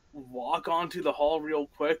 walk onto the hall real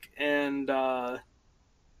quick, and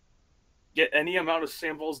get any amount of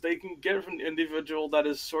samples they can get from the individual that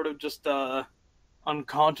is sort of just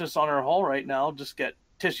unconscious on her hull right now. Just get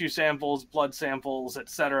tissue samples, blood samples,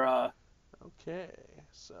 etc. Okay,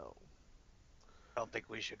 so I don't think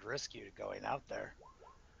we should risk you going out there.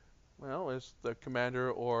 well, is the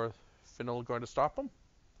commander or Fennel going to stop him?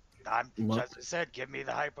 As I said, give me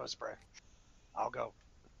the hypo spray. I'll go.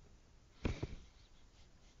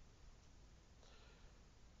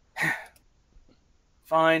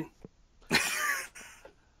 Fine.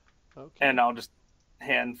 Okay. And I'll just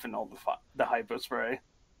hand Fennel the hypo spray.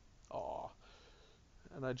 Aw.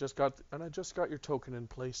 And I just got your token in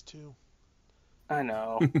place too. I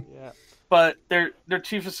know. Yeah. But they're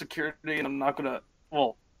chief of security, and I'm not gonna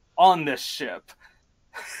on this ship.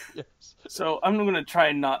 Yes. So I'm gonna try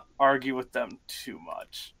and not argue with them too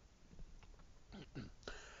much.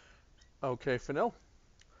 Okay, Fennel.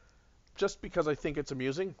 Just because I think it's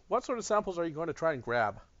amusing, what sort of samples are you going to try and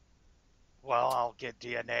grab? Well, I'll get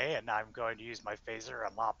DNA, and I'm going to use my phaser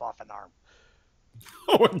and lop off an arm.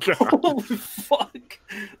 Oh my god. Holy fuck!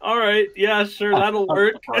 All right, yeah, sure, that'll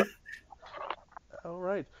work. All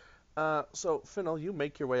right. So Fennel, you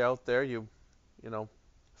make your way out there. You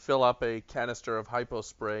fill up a canister of hypo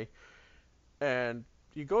spray, and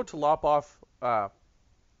you go to lop off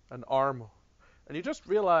an arm, and you just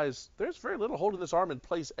realize there's very little holding this arm in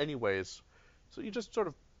place anyways. So you just sort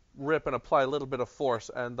of rip and apply a little bit of force,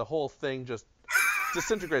 and the whole thing just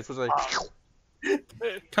disintegrates. Was like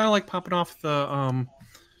Kind of like popping off the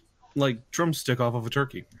like drumstick off of a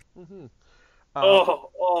turkey. mm-hmm.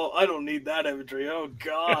 I don't need that imagery. Oh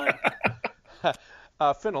god.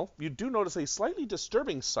 Fennel, you do notice a slightly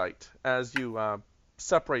disturbing sight as you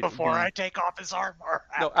separate. Before I take off his arm, or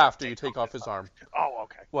after you take off his arm. Oh,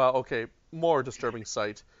 okay. Well, okay. More disturbing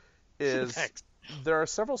sight is Thanks. there are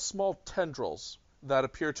several small tendrils that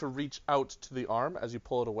appear to reach out to the arm as you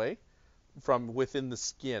pull it away from within the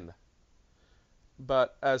skin.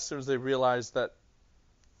 But as soon as they realize that,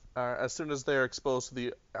 as soon as they're exposed to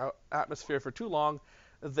the atmosphere for too long,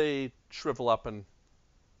 they shrivel up and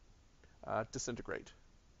disintegrate.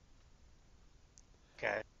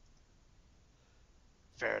 Okay.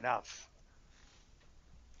 Fair enough.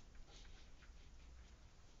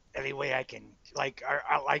 Any way I can,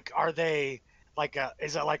 are they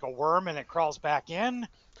is it like a worm and it crawls back in,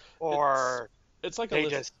 or it's like they a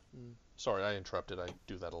just? Sorry, I interrupted. I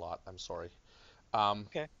do that a lot. I'm sorry.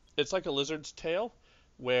 Okay. It's like a lizard's tail,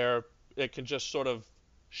 where it can just sort of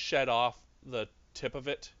shed off the tip of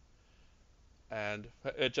it, and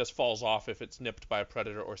it just falls off if it's nipped by a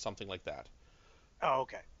predator or something like that. Oh,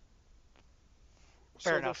 okay.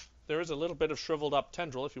 Fair enough. There is a little bit of shriveled up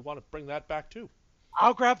tendril if you want to bring that back too.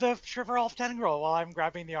 I'll grab the shrivel off tendril while I'm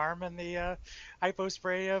grabbing the arm and the hypo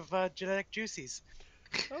spray of genetic juices.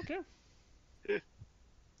 Okay.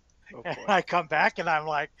 Oh, And boy. I come back and I'm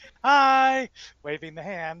like, "Hi," waving the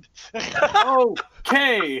hand.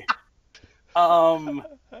 Okay. And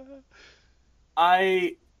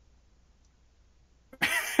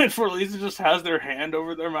for Lisa just has their hand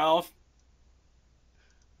over their mouth.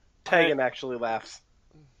 Tegan actually laughs.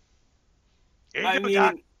 Here you I go, mean,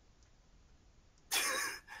 Doc.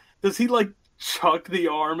 does he like chuck the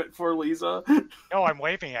arm at for Lisa? No, I'm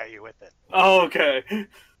waving at you with it. Oh, okay.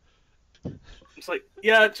 It's like,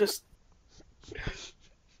 yeah, just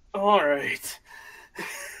all right.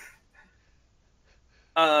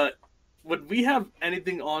 Would we have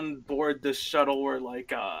anything on board this shuttle where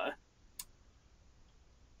like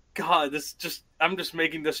God, this just I'm just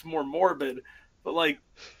making this more morbid, but like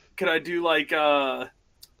could I do like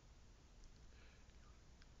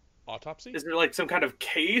Autopsy? is there like some kind of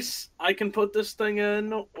case I can put this thing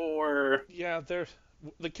in, or Yeah,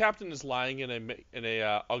 the captain is lying in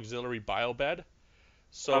a auxiliary biobed.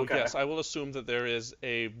 So Okay. yes, I will assume that there is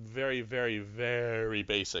a very, very, very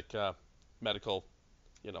basic medical,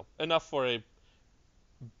 enough for a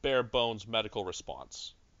bare bones medical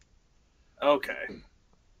response. okay.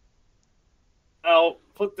 I'll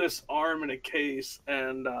put this arm in a case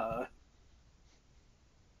and well,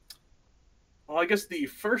 I guess the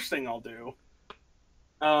first thing I'll do,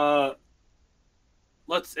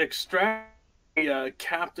 let's extract the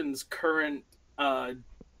captain's current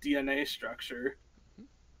DNA structure,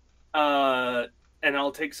 and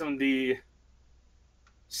I'll take some of the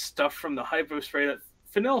stuff from the hypo spray that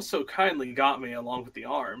Fennel so kindly got me along with the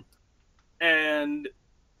arm, and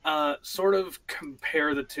sort of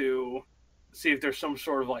compare the two, see if there's some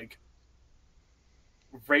sort of like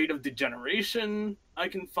rate of degeneration I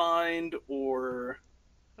can find, or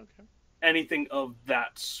Okay. anything of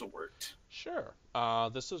that sort. Sure.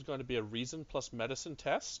 This is going to be a reason plus medicine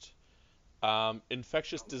test.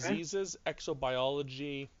 Infectious diseases,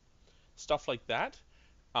 exobiology, stuff like that.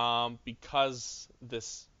 Because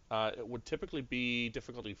this it would typically be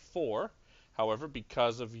difficulty 4. However,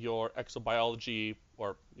 because of your exobiology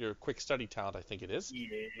or your quick study talent, I think it is,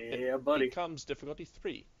 Yeah, buddy. becomes difficulty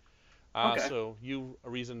 3. Okay. So you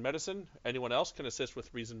reason medicine. Anyone else can assist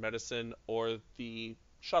with reason medicine, or the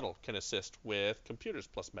shuttle can assist with computers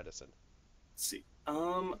plus medicine. Let's see.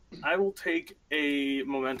 I will take a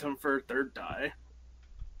momentum for third die.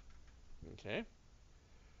 Okay.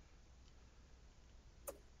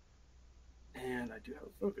 And I do have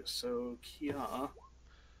a focus, so Kia.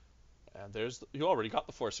 And you already got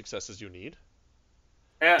the 4 successes you need.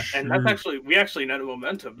 Yeah, and that's Sure. actually we actually net a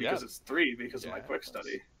momentum because Yeah. it's 3 because of my Yeah, quick it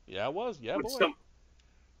study. Yeah, it was. Yeah, Would boy.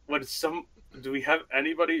 do we have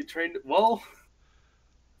anybody trained? Well,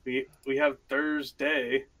 we have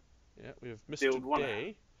Thursday. Yeah, we have They would Mr. wanna-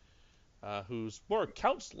 Day, who's more a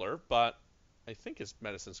counselor, but I think his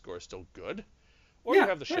medicine score is still good. Or yeah, you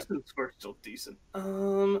have the ship. medicine score's still decent.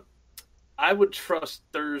 I would trust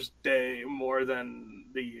Thursday more than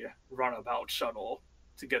the runabout shuttle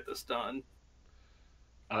to get this done.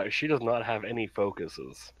 She does not have any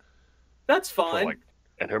focuses. That's for, fine.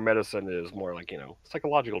 and her medicine is more like,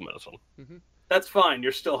 psychological medicine. That's fine.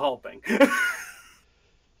 You're still helping.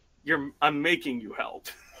 I'm making you help.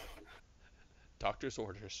 Doctor's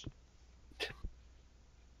orders.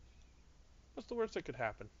 What's the worst that could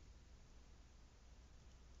happen?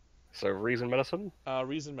 So reason medicine,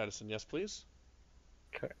 Reason medicine, yes, please.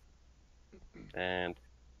 and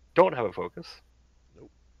don't have a focus.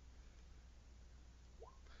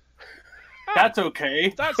 That's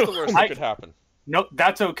okay. That's the worst that could happen. No,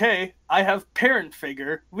 that's okay. I have parent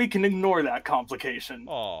figure. We can ignore that complication.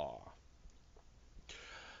 Aww.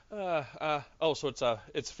 So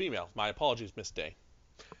it's female. My apologies, Miss Day.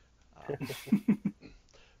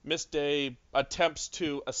 Miss Day attempts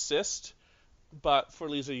to assist, but for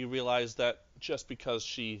Lisa, you realize that just because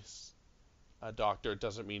she's a doctor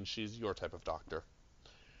doesn't mean she's your type of doctor.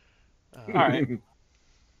 All right.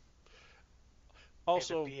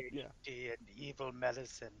 Also, It'll be yeah. an evil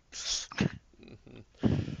medicine.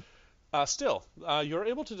 Still, you're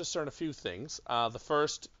able to discern a few things. The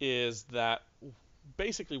first is that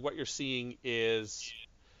basically what you're seeing is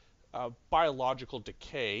biological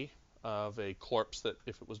decay of a corpse that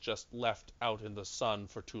if it was just left out in the sun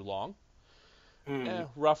for too long.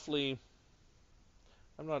 Roughly,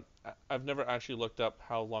 I've never actually looked up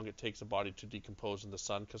how long it takes a body to decompose in the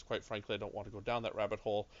sun, because quite frankly I don't want to go down that rabbit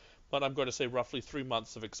hole, but I'm going to say roughly 3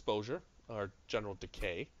 months of exposure, or general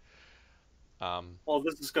decay. Well,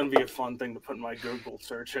 this is going to be a fun thing to put in my Google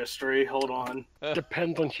search history. Hold on.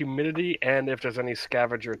 Depends on humidity and if there's any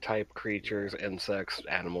scavenger type creatures, insects,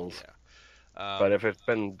 animals. Yeah. But if it's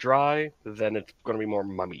been dry, then it's going to be more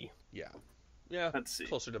mummy. Yeah. Yeah, Let's see.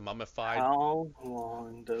 closer to mummified. How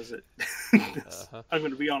long does it? Uh-huh. I'm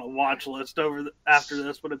going to be on a watch list after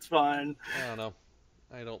this, but it's fine. I don't know.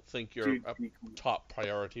 I don't think you're a top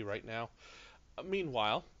priority right now.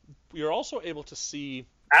 Meanwhile, you're also able to see...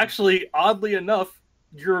 Actually, oddly enough,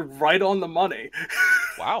 you're right on the money.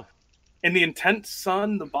 Wow. In the intense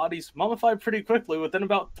sun, the body's mummified pretty quickly within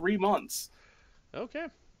about 3 months. Okay.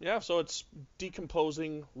 Yeah, so it's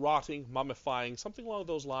decomposing, rotting, mummifying, something along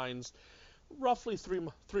those lines, roughly 3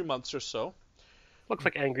 months or so. Looks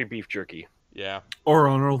like angry beef jerky. Yeah. Or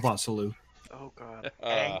Honor Vasalu. Oh god.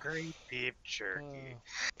 Angry beef jerky.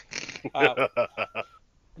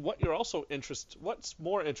 What's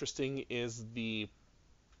more interesting is the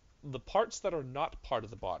parts that are not part of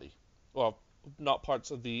the body. Well, not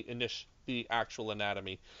parts of the actual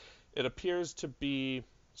anatomy. It appears to be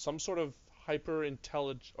some sort of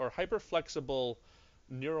hyper-intelligent or hyper-flexible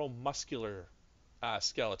neuromuscular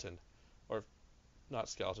skeleton, or not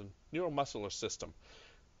skeleton, neuromuscular system.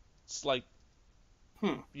 It's like,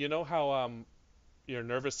 you know how your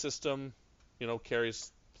nervous system,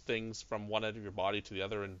 carries things from one end of your body to the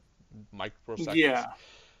other in microseconds. Yeah.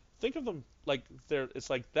 Think of them like it's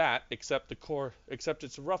like that, except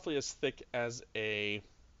it's roughly as thick as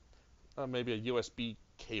maybe a USB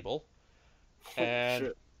cable, and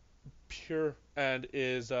Shit.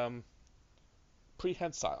 is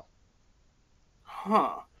prehensile.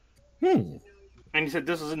 Huh. Hmm. And you said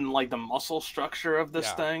this is in like the muscle structure of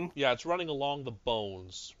this thing? Yeah, it's running along the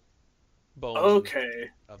bones. Okay.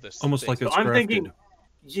 Of this Almost thing. like it's So I'm grafted. thinking,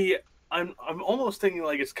 yeah, I'm almost thinking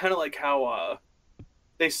like it's kind of like how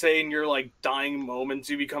they say in your like dying moments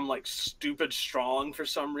you become like stupid strong for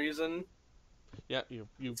some reason. Yeah, you.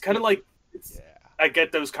 It's kind of like Yeah. I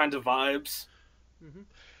get those kinds of vibes.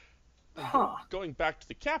 Huh. Going back to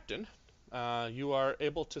the captain, you are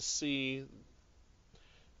able to see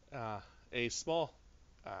a small.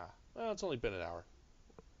 Well, it's only been an hour.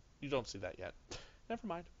 You don't see that yet. Never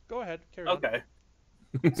mind. Go ahead. Carry on. Okay.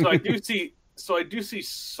 So I do see. So I do see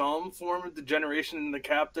some form of degeneration in the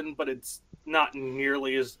captain, but it's not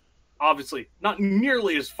nearly as obviously not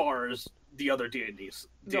nearly as far as the other DNA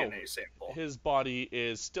sample. His body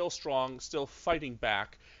is still strong, still fighting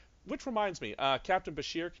back. Which reminds me, Captain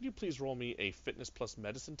Bashir, can you please roll me a fitness plus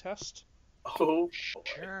medicine test? Oh,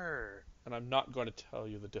 Sure. And I'm not going to tell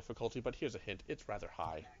you the difficulty, but here's a hint. It's rather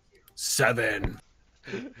high. 7.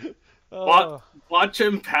 watch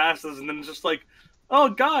him passes, and then just like, oh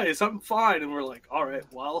guys, I'm fine, and we're like, all right,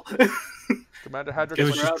 well. Commander Hadrick. It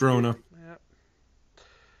was just Rona.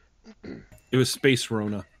 Yeah. It was Space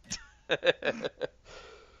Rona.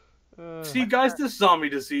 See, guys, this zombie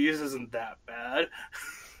disease isn't that bad.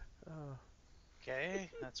 Okay,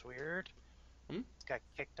 that's weird. Got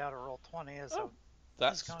kicked out of roll 20 as a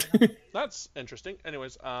That's going on? that's interesting.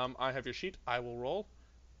 Anyways, I have your sheet. I will roll.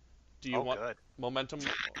 Do you want good. momentum? Do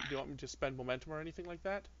you want me to spend momentum or anything like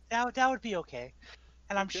that? That would be okay.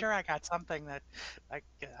 And I'm Okay. sure I got something that I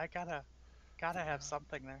gotta have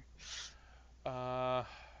something there.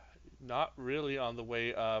 Not really on the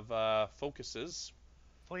way of focuses.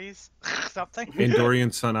 Please, something.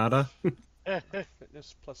 Andorian Sonata.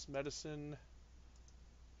 Fitness plus medicine.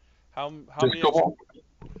 How many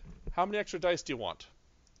extra dice do you want?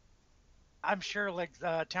 I'm sure like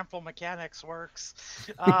temporal mechanics works.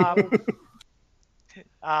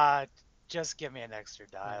 Just give me an extra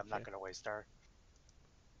die. I'm not Okay. gonna waste our.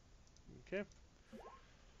 Okay.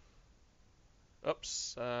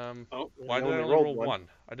 Oops. Oh, Why you did I only only rolled roll one. 1?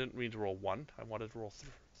 I didn't mean to roll 1. I wanted to roll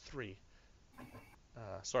 3.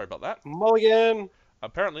 Sorry about that. Mulligan.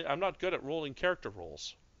 Apparently, I'm not good at rolling character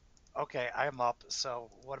rolls. Okay, I'm up. So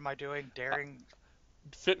what am I doing? Daring.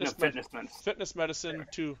 Fitness medicine. Fitness medicine.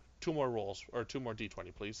 Two more rolls or 2 more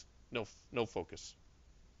d20, please. No focus.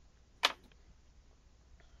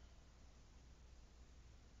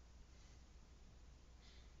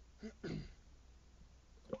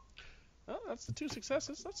 Well, that's the 2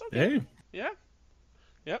 successes. That's okay. Hey. Yeah.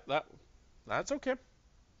 Yep. That's okay.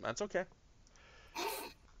 That's okay.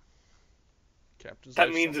 Captain's That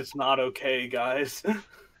life means it's not okay, guys.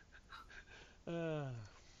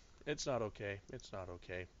 It's not okay. It's not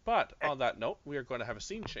okay. But on that note, we are going to have a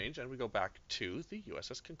scene change, and we go back to the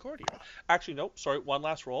USS Concordia. Actually, nope. Sorry. One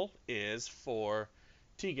last roll is for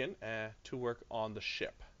Tegan to work on the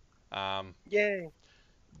ship. Yay.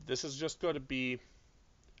 This is just going to be.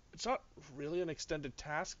 It's not really an extended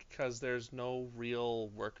task because there's no real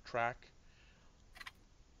work track.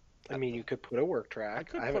 I mean, you could put a work track. I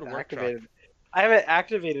could I put haven't a work activated. track. I haven't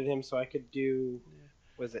activated him, so I could do.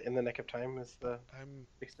 Was it in the nick of time? Is the I'm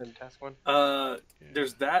extended task one?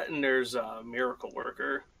 There's that, and there's Miracle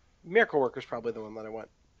Worker. Miracle Worker's probably the one that I want.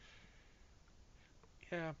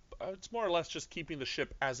 Yeah, it's more or less just keeping the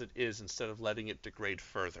ship as it is instead of letting it degrade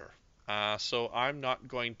further. So I'm not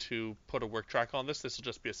going to put a work track on this. This will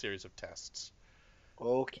just be a series of tests.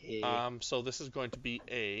 Okay. So this is going to be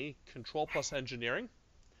a control plus engineering.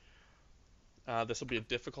 This will be a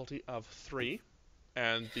difficulty of 3,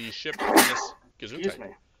 and the ship Excuse me.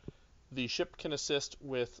 The ship can assist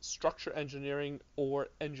with structure engineering or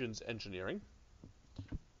engines engineering.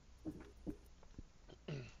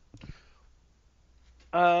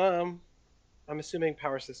 I'm assuming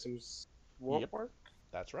power systems won't Yep. work.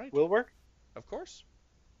 That's right. Will work. Of course.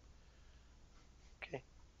 Okay.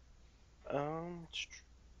 Then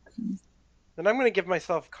I'm going to give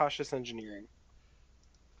myself cautious engineering,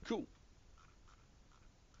 Cool.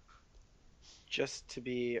 just to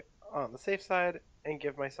be on the safe side, and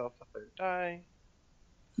give myself a 3rd die.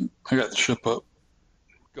 I got the ship up.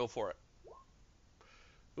 Go for it.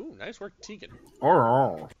 Ooh, nice work, Tegan.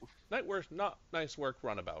 Not nice work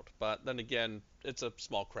runabout, but then again, it's a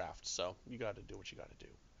small craft, so you got to do what you got to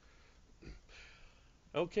do.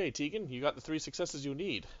 Okay, Tegan, you got the 3 successes you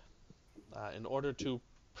need. In order to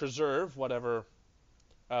preserve whatever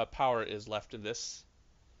power is left in this,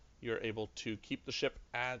 you're able to keep the ship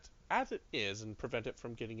as it is and prevent it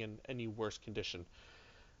from getting in any worse condition.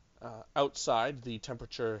 Outside, the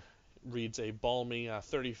temperature reads a balmy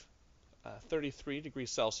 33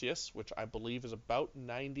 degrees Celsius, which I believe is about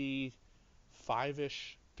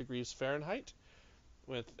 95-ish degrees Fahrenheit,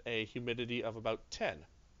 with a humidity of about 10.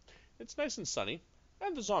 It's nice and sunny,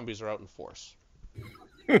 and the zombies are out in force.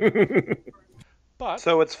 But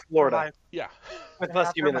So it's Florida. yeah, With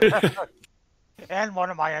less humidity. And one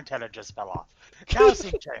of my antenna just fell off. Now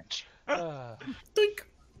scene change. Think.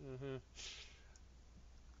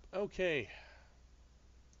 Okay.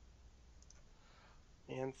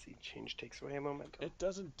 And seed change takes away momentum. It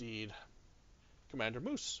does indeed. Commander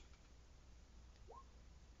Moose.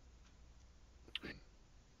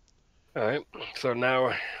 Alright, so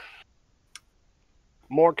now...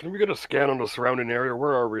 More, can we get a scan on the surrounding area?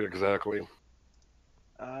 Where are we exactly?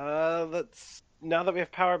 Let's... Now that we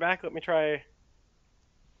have power back, let me try...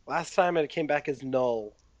 Last time it came back as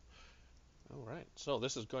null. All right, so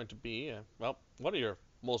this is going to be, well, one of your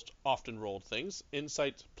most often rolled things.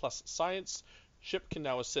 Insight plus science. Ship can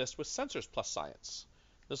now assist with sensors plus science.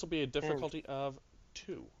 This will be a difficulty of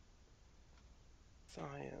 2.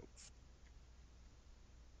 Science.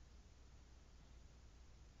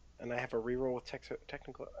 And I have a reroll with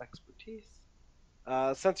technical expertise.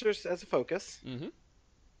 Sensors as a focus. Mm-hmm.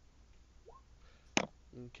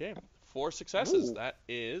 Okay, 4 successes. Ooh. That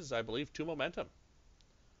is, I believe, 2 momentum.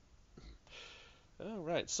 All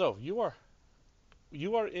right, so you are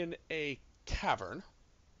in a cavern,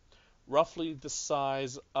 roughly the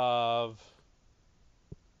size of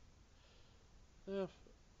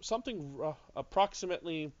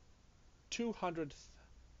approximately 200.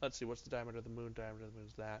 Let's see, what's the diameter of the moon? Diameter of the moon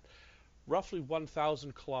is that. Roughly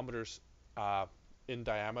 1,000 kilometers in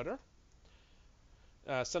diameter.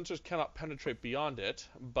 Sensors cannot penetrate beyond it,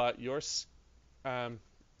 but your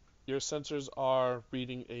sensors are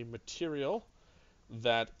reading a material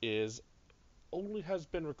that only has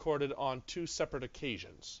been recorded on 2 separate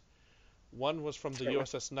occasions. One was from the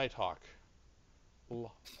USS Nighthawk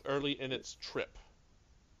early in its trip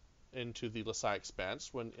into the Lasai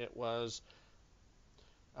Expanse when it was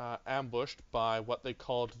ambushed by what they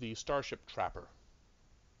called the Starship Trapper.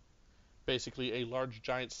 Basically a large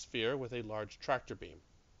giant sphere with a large tractor beam.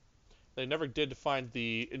 They never did find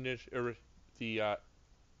the initial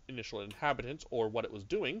inhabitants or what it was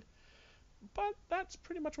doing, but that's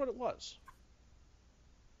pretty much what it was.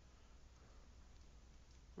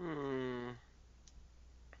 I'm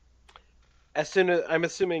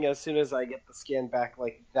assuming as soon as I get the scan back,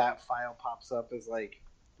 like that file pops up as like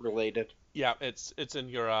related. Yeah, it's in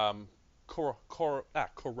your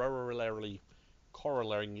correlating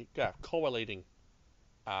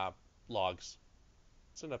logs.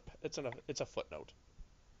 It's a footnote.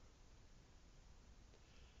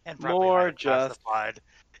 And probably More highly just classified,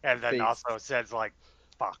 and then face. also says like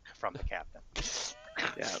 "fuck" from the captain.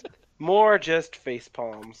 Yeah, more just face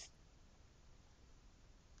palms.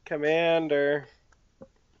 Commander,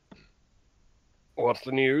 What's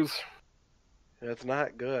the news? it's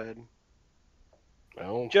not good.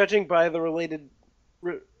 Well, Judging by the related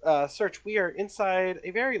search, we are inside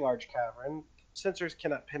a very large cavern. Sensors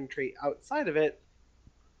cannot penetrate outside of it.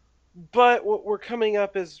 But what we're coming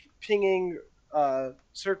up is pinging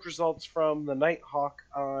search results from the Nighthawk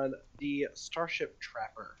on the Starship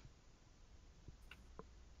Trapper.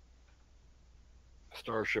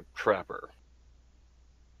 Starship Trapper.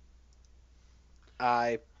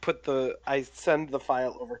 I send the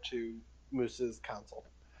file over to Moose's console.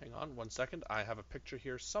 Hang on 1 second. I have a picture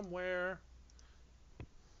here somewhere.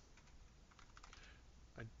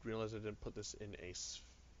 I realized I didn't put this in a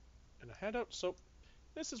handout, so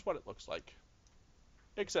this is what it looks like.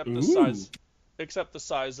 Except the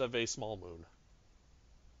size of a small moon.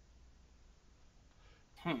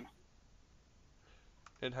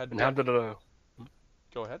 It had. And how did Go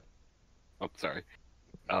ahead. Oh, sorry.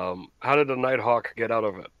 How did the Nighthawk get out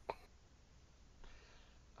of it?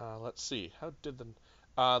 Let's see. How did the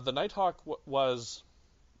Nighthawk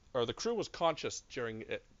the crew was conscious during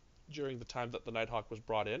the time that the Nighthawk was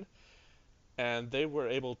brought in, and they were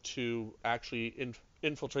able to actually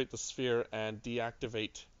infiltrate the sphere and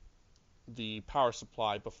deactivate the power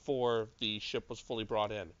supply before the ship was fully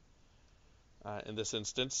brought in. In this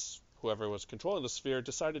instance, whoever was controlling the sphere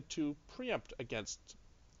decided to preempt against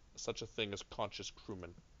such a thing as conscious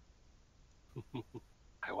crewmen.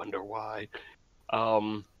 I wonder why.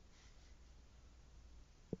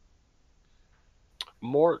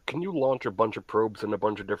 More, can you launch a bunch of probes in a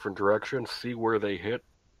bunch of different directions, see where they hit?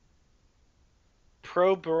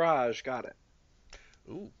 Probe barrage, got it.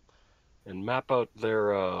 Ooh. And map out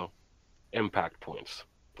their impact points.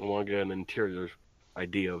 I want to get an interior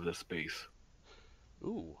idea of the space.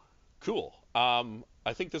 Ooh. Cool.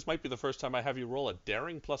 I think this might be the first time I have you roll a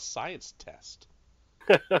daring plus science test.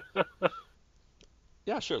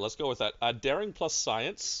 Yeah, sure. Let's go with that. Daring plus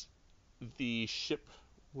science. The ship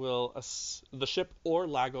or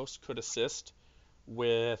Lagos could assist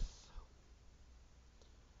with,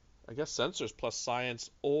 I guess, sensors plus science,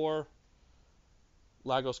 or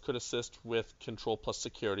Lagos could assist with control plus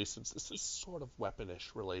security, since this is sort of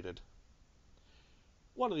weaponish related.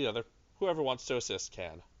 One or the other. Whoever wants to assist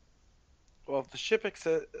can. Well, if the ship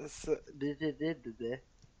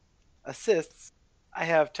assists, I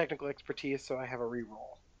have technical expertise, so I have a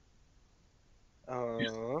reroll.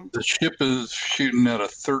 The ship is shooting at a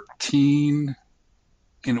 13,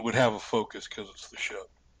 and it would have a focus because it's the ship.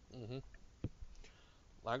 Mm-hmm.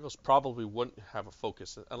 Lagos probably wouldn't have a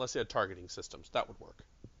focus unless he had targeting systems. That would work.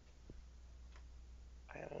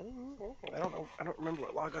 I don't know. I don't remember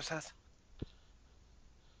what Lagos has.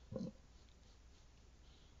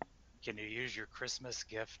 Can you use your Christmas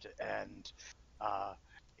gift and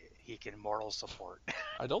he can moral support?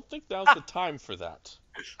 I don't think now's the time for that.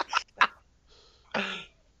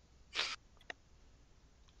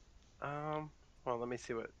 Well, let me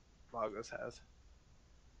see what Lagos has.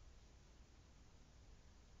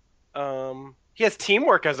 He has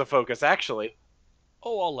teamwork as a focus, actually.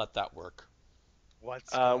 Oh, I'll let that work.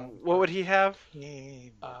 What's what would he have?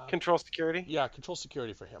 teamwork? Control security. Yeah, control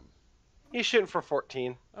security for him. He's shooting for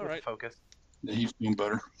 14 All with right. focus. Yeah, he's doing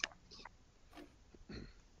better.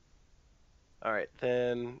 All right,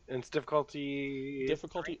 then it's difficulty.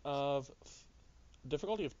 Difficulty of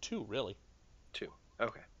 2, really. 2.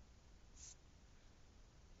 Okay.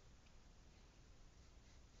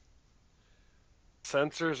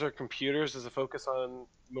 Sensors or computers as a focus on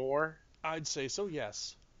more? I'd say so,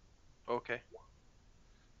 yes. Okay.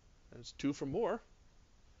 And it's 2 for more.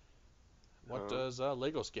 What does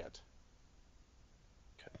Lagos get?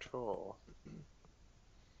 Control.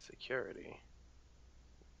 Security.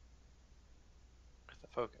 With the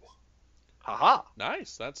focus. Haha!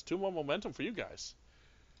 Nice. That's 2 more momentum for you guys.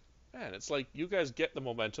 Man, it's like you guys get the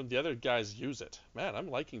momentum, the other guys use it. Man, I'm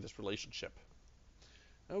liking this relationship.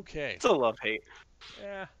 Okay. It's a love-hate.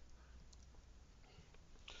 Yeah.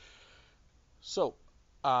 So,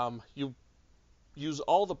 you use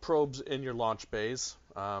all the probes in your launch bays.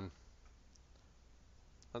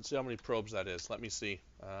 Let's see how many probes that is. Let me see.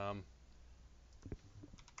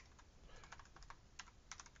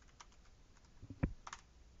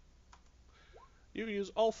 You use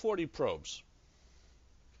all 40 probes.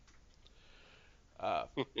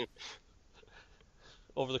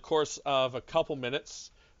 Over the course of a couple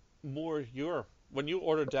minutes, when you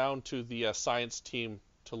order down to the science team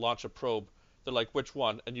to launch a probe, they're like, which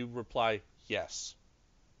one? And you reply, yes.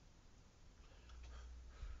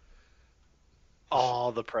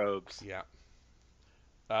 All the probes. Yeah.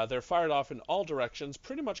 They're fired off in all directions,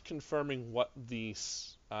 pretty much confirming what the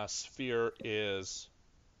sphere is,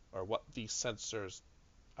 or what the sensors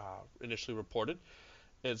initially reported.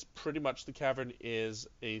 It's pretty much the cavern is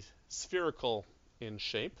a spherical in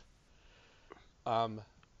shape.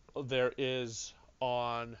 There is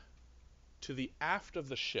to the aft of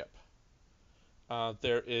the ship.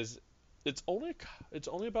 It's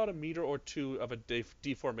only about a meter or 2 of a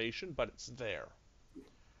deformation, but it's there.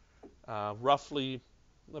 Roughly,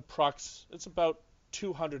 it's about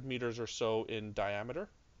 200 meters or so in diameter.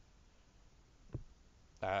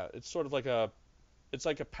 It's sort of like it's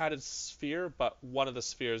like a padded sphere, but one of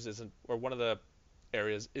the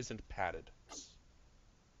areas isn't padded.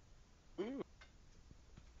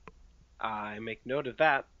 I make note of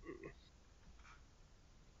that.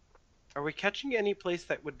 Are we catching any place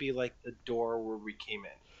that would be like the door where we came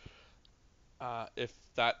in? If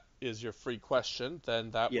that is your free question,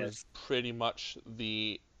 then that Yes. was pretty much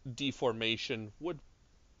the deformation would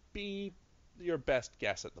be your best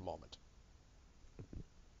guess at the moment.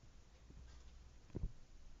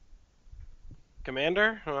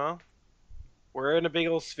 Commander, well, we're in a big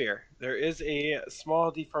old sphere. There is a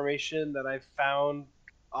small deformation that I found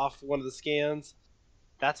off one of the scans.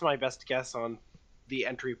 That's my best guess on the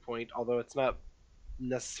entry point, although it's not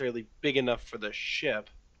necessarily big enough for the ship.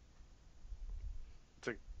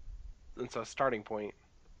 It's a starting point.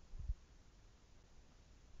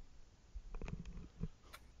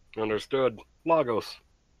 Understood. Lagos.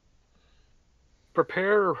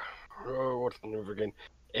 Prepare. What's the name again?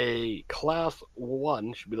 A class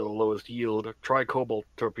 1 should be the lowest yield tri-cobalt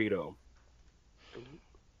torpedo.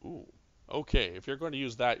 Ooh. Okay, if you're going to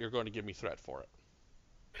use that, you're going to give me threat for it.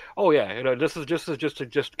 Oh yeah, this is just to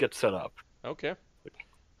get set up. Okay.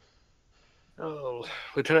 Oh,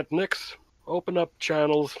 Lieutenant Nix, open up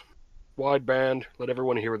channels, wideband, let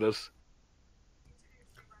everyone hear this.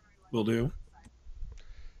 Will do.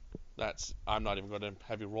 I'm not even going to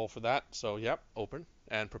have you roll for that. So, yep, open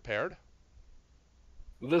and prepared.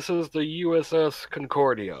 This is the USS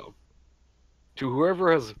Concordia. To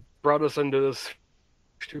whoever has brought us into this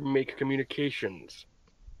to make communications,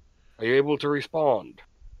 are you able to respond?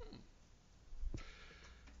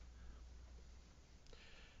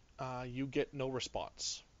 You get no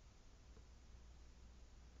response.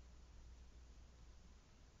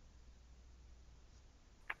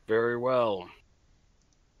 Very well.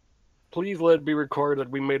 Please let it be recorded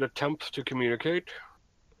that we made attempts to communicate.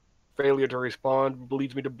 Failure to respond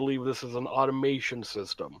leads me to believe this is an automation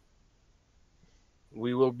system.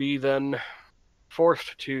 We will be then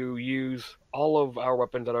forced to use all of our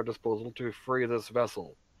weapons at our disposal to free this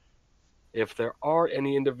vessel. If there are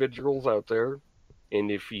any individuals out there,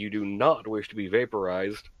 and if you do not wish to be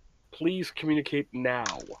vaporized, please communicate now.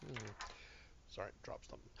 Sorry, drop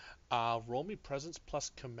something. Roll me presence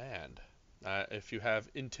plus command. If you have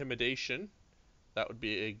intimidation, that would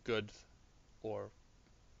be a good, or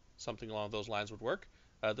something along those lines would work.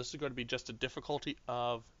 This is going to be just a difficulty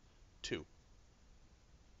of 2.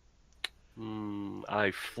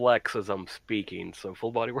 I flex as I'm speaking, so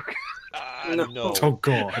full body work. No. Oh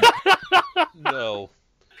God. No.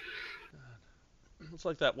 It's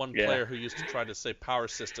like that one player who used to try to say power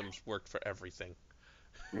systems worked for everything.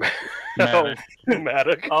 Matic.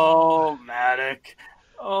 Matic. Oh, Matic.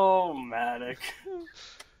 Oh, Matic.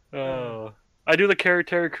 I do the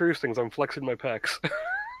Terry Crews things. I'm flexing my pecs.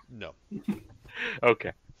 No.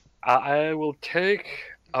 Okay. I will take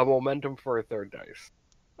a momentum for a third dice.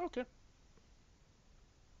 Okay.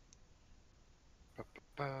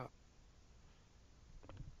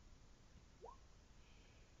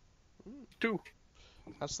 2.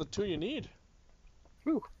 That's the 2 you need.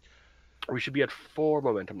 Woo. We should be at 4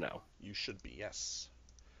 momentum now. You should be, yes.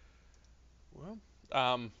 Well,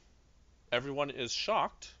 everyone is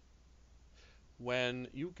shocked when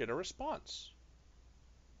you get a response.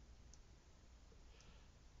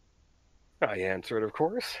 I answer it, of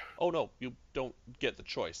course. Oh no, you don't get the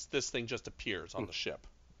choice. This thing just appears on the ship.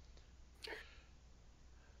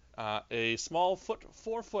 A small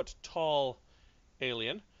 4 foot tall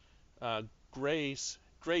alien, gray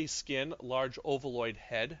skin, large ovaloid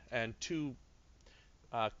head, and 2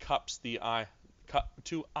 cups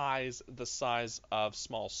two eyes the size of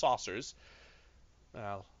small saucers,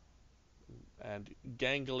 and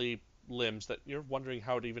gangly limbs that you're wondering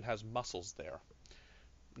how it even has muscles there.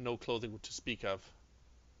 No clothing to speak of.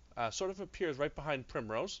 Sort of appears right behind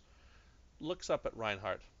Primrose, looks up at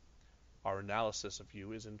Reinhardt. Our analysis of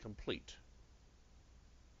you is incomplete.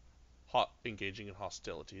 Engaging in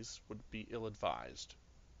hostilities would be ill-advised.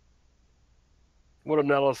 What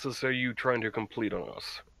analysis are you trying to complete on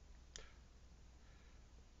us?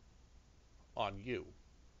 On you.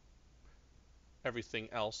 Everything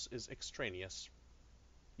else is extraneous.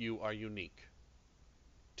 You are unique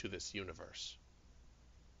to this universe.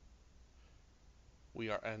 We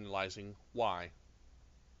are analyzing why.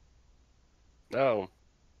 Oh.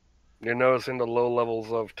 You're noticing the low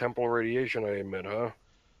levels of temporal radiation I emit, huh?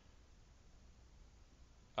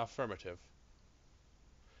 Affirmative.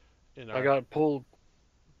 I got pulled.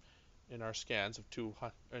 In our scans of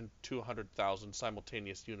 200,000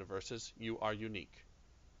 simultaneous universes, you are unique.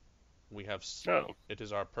 We have. It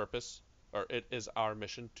is our purpose, or it is our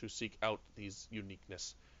mission to seek out these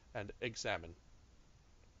uniqueness and examine.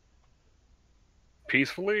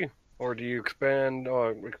 Peacefully? Or do you expand,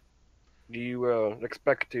 do you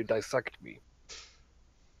expect to dissect me?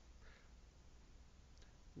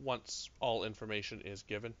 Once all information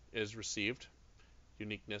is received,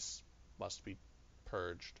 uniqueness must be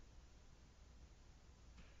purged.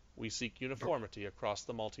 We seek uniformity across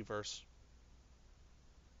the multiverse.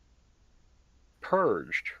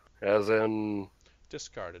 Purged? As in...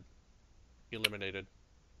 Discarded. Eliminated.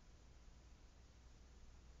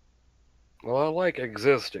 Well, I like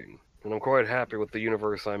existing, and I'm quite happy with the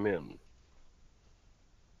universe I'm in.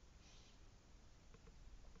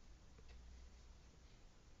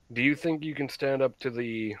 Do you think you can stand up to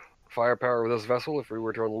the firepower of this vessel if we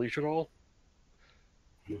were to unleash it all?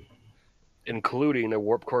 Including a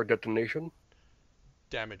warp core detonation?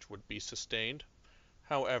 Damage would be sustained.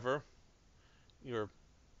 However, your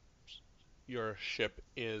ship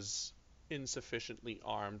is insufficiently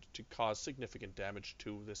armed to cause significant damage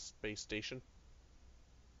to this space station.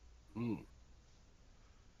 How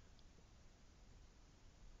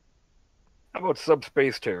about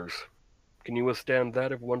subspace tears? Can you withstand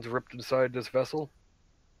that if one's ripped inside this vessel?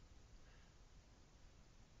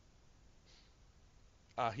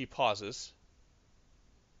 He pauses.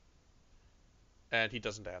 And he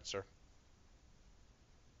doesn't answer.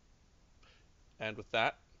 And with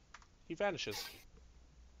that, he vanishes.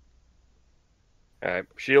 Alright,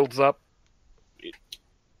 shields up.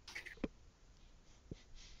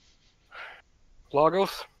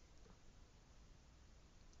 Lagos?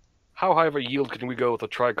 How high of a yield can we go with a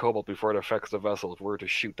tricobalt before it affects the vessel if we were to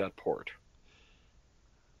shoot that port?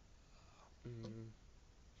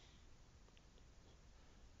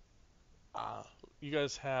 You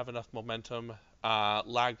guys have enough momentum.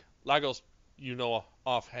 Lagos, you know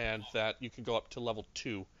offhand that you can go up to level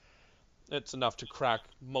 2. It's enough to crack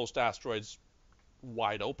most asteroids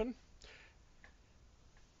wide open.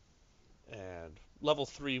 And level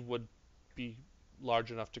 3 would be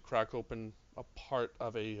large enough to crack open a part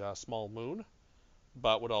of a small moon,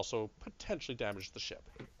 but would also potentially damage the ship.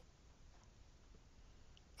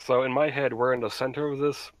 So in my head, we're in the center of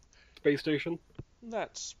this space station.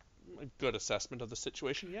 That's a good assessment of the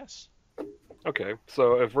situation, yes. Okay,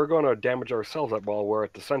 so if we're going to damage ourselves while we're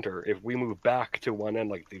at the center, if we move back to one end,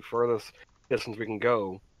 like the furthest distance we can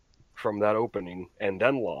go from that opening, and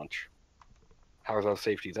then launch, how's our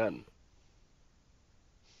safety then?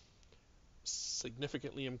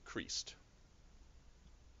 Significantly increased.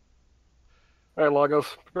 All right,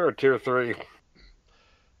 Lagos, prepare a tier 3.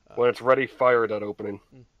 When it's ready, fire that opening.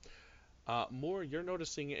 Moore, you're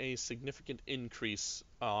noticing a significant increase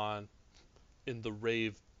in the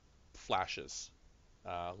rave flashes.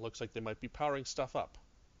 Looks like they might be powering stuff up.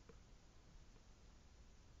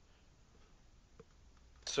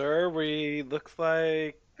 Sir, looks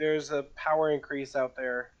like there's a power increase out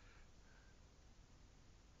there.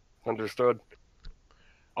 Understood.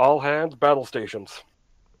 All hands, battle stations.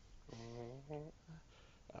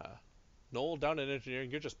 Noel, down in engineering,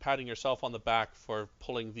 you're just patting yourself on the back for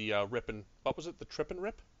pulling the rip and... What was it? The trip and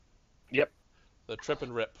rip? Yep. The trip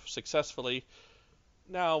and rip successfully.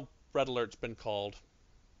 Now, red alert's been called.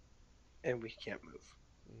 And we can't move.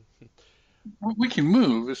 We can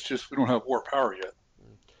move. It's just we don't have warp power yet.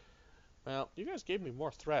 Well, you guys gave me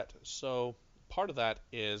more threat, so part of that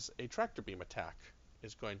is a tractor beam attack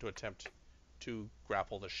is going to attempt to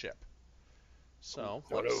grapple the ship. So,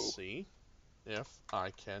 let's see if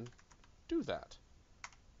I can do that.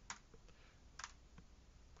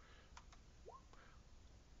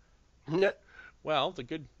 Well, the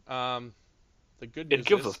good news It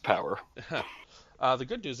gives us power. the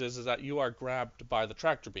good news is that you are grabbed by the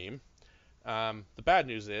tractor beam. The bad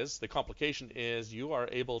news is, the complication is, you are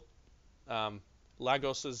able,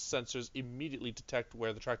 Lagos's sensors immediately detect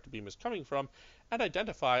where the tractor beam is coming from and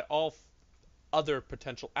identify all other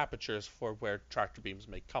potential apertures for where tractor beams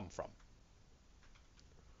may come from.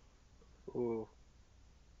 Ooh.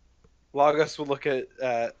 Lagos will look at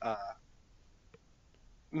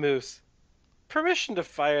Moose. Permission to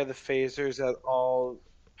fire the phasers at all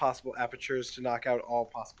possible apertures to knock out all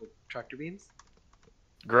possible tractor beams?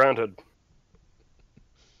 Granted.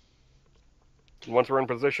 Once we're in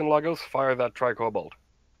position, Lagos, fire that tricobalt.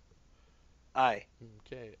 Aye.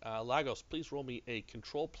 Okay, Lagos, please roll me a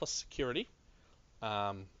control plus security.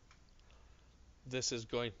 This is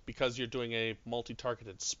going, because you're doing a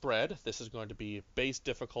multi-targeted spread, this is going to be base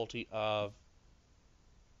difficulty of,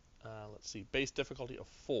 base difficulty of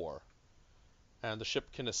 4. And the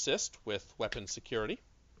ship can assist with weapon security.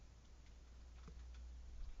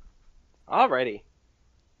 Alrighty.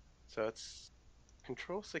 So it's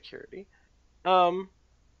control security.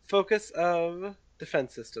 Focus of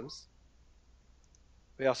defense systems.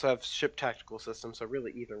 We also have ship tactical systems, so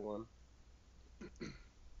really either one.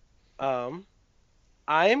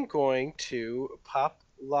 I'm going to pop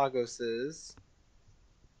Lagos's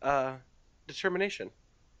determination.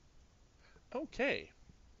 Okay.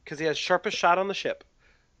 Because he has sharpest shot on the ship.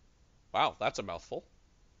 Wow, that's a mouthful.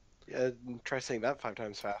 Try saying that 5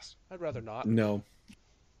 times fast. I'd rather not. No.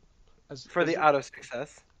 For the auto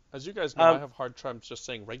success. As you guys know, I have hard times just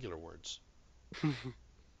saying regular words.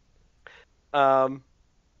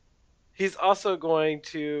 He's also going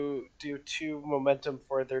to do 2 momentum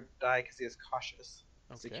for their die because he has cautious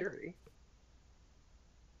security.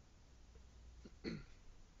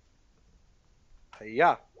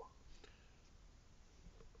 Yeah.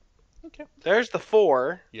 Okay. There's the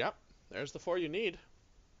 4. Yep. There's the 4 you need.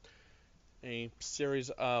 A series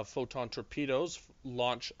of photon torpedoes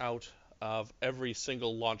launch out of every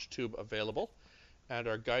single launch tube available and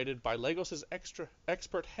are guided by Lagos's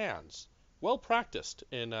expert hands. Well practiced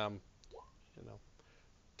in,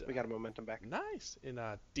 We got a momentum back. Nice. In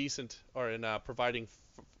providing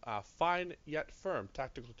fine yet firm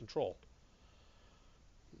tactical control.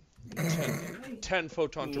 10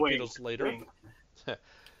 photon torpedoes later.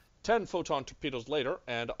 10 photon torpedoes later,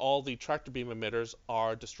 and all the tractor beam emitters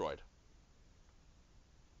are destroyed.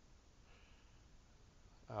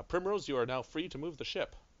 Primrose, you are now free to move the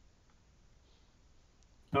ship.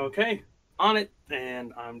 Okay, on it,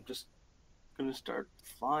 and I'm just gonna start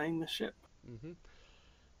flying the ship. Mm-hmm.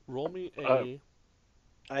 Roll me a.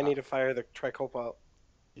 I need to fire the tricopalt.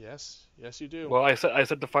 Yes, you do. Well, I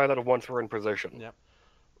said to fire that once we're in position. Yep.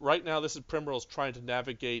 Right now, this is Primrose trying to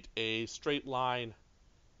navigate a straight line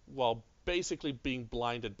while basically being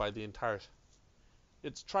blinded by the entire...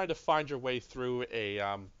 It's trying to find your way through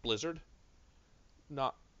a blizzard,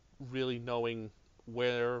 not really knowing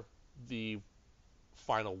where the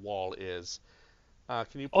final wall is.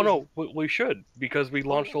 Can you? Oh Please... no, we should, because we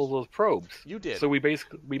launched all those probes. You did. So we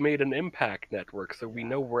made an impact network, so we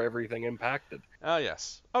know where everything impacted. Ah,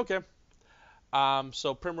 yes. Okay.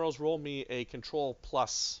 So Primrose, roll me a control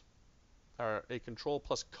plus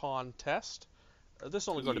con test. This is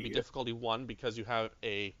only going to be difficulty 1 because you have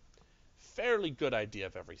a fairly good idea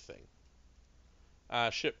of everything.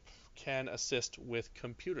 Ship can assist with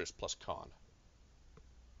computers plus con.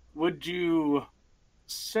 Would you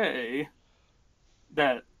say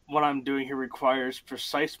that what I'm doing here requires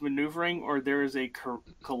precise maneuvering, or there is a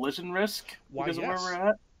collision risk because of where we're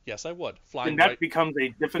at? Yes, I would. Then that becomes a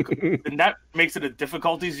difficult. Then that makes it a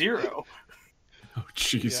difficulty 0. Oh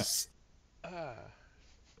Jesus! Yeah.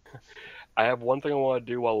 I have one thing I want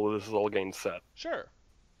to do while this is all getting set. Sure.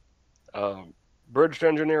 Bridge to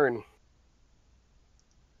engineering.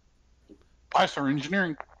 Aye, sir.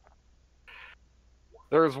 Engineering.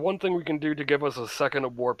 There's one thing we can do to give us a second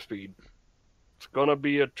of warp speed. It's gonna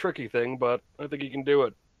be a tricky thing, but I think you can do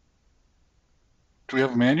it. Do we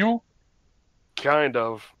have a manual? Kind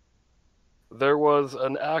of. There was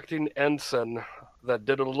an acting ensign that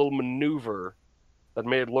did a little maneuver that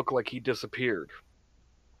made it look like he disappeared.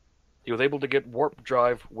 He was able to get warp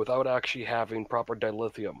drive without actually having proper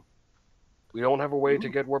dilithium. We don't have a way to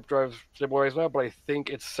get warp drive stabilized now, but I think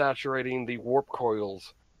it's saturating the warp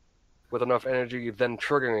coils with enough energy, then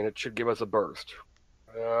triggering it should give us a burst.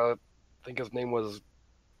 I think his name was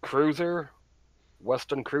Cruiser?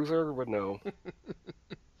 Weston Cruiser? But no.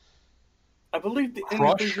 I believe the Crusher.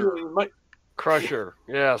 individual might. Crusher.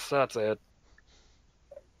 Yes, that's it.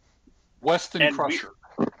 Weston And Crusher.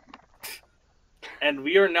 And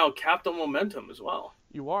we are now capped on momentum as well.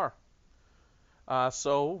 You are.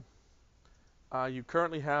 So you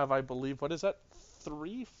currently have, I believe, what is that?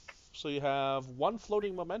 3? So you have 1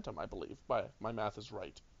 floating momentum, I believe. My math is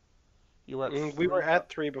right. You were at We were at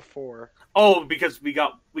 3 before. Oh, because we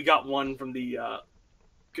got one from the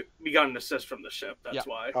we got an assist from the ship. That's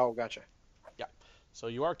why. Oh, gotcha. Yeah. So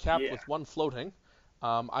you are capped with 1 floating.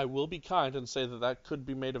 I will be kind and say that could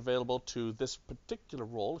be made available to this particular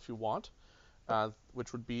role if you want,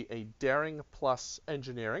 which would be a daring plus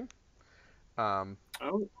engineering.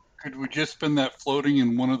 Could we just spend that floating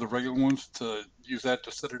in one of the regular ones to use that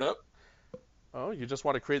to set it up? Oh, you just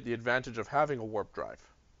want to create the advantage of having a warp drive.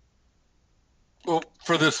 Well,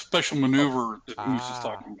 for this special maneuver that Moose is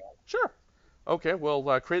talking about. Sure. Okay, we'll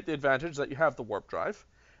create the advantage that you have the warp drive.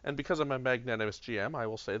 And because I'm a magnanimous GM, I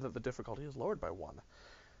will say that the difficulty is lowered by 1.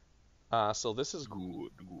 So this is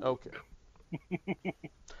Good. okay.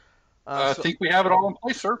 I think we have it all in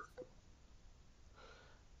place, sir.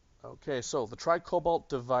 Okay, so the Tri-Cobalt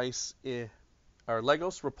device, or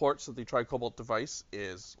Legos reports that the Tri-Cobalt device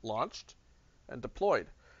is launched and deployed.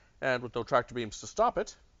 And with no tractor beams to stop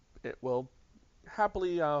it, it will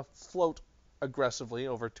happily float aggressively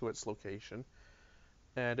over to its location,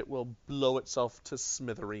 and it will blow itself to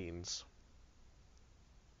smithereens.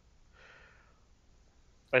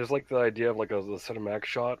 I just like the idea of like the cinematic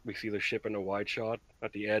shot. We see the ship in a wide shot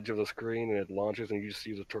at the edge of the screen, and it launches, and you just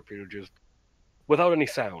see the torpedo just without any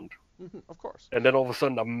sound. Of course. And then all of a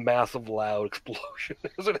sudden, a massive, loud explosion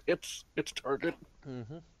as it hits its target.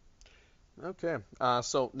 Okay,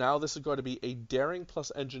 so now this is going to be a daring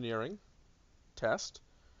plus engineering test.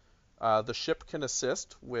 The ship can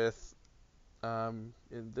assist with,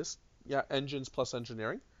 engines plus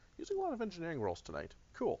engineering. Using a lot of engineering rolls tonight.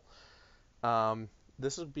 Cool.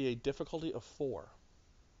 This would be a difficulty of 4.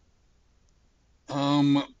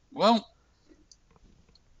 Well,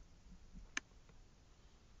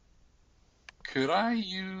 could I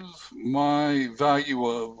use my value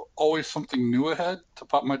of always something new ahead to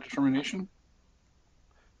pop my determination?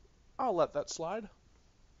 I'll let that slide.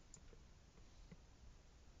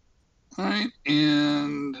 All right,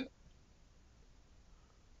 and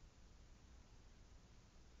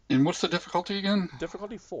what's the difficulty again?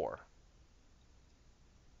 Difficulty 4.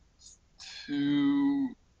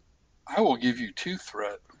 I will give you 2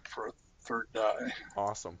 threat for a 3rd die.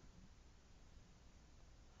 Awesome.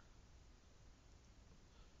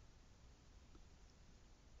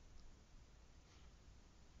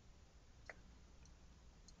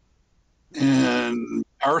 And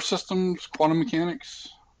power systems, quantum mechanics?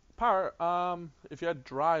 Power, if you had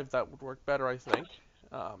drive, that would work better, I think.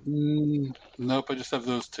 Nope, I just have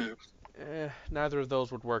those 2. Neither of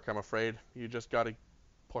those would work, I'm afraid. You just got to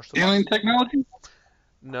push them. Alien technology?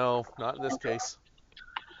 No, not in this case.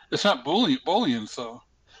 It's not Boolean, so.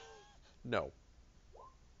 No.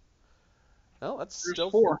 Well, that's There's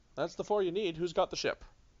still 4. That's the 4 you need. Who's got the ship?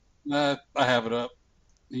 I have it up.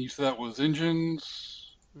 You said that was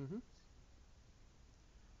engines.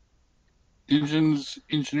 Engines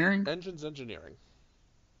engineering. Engines engineering.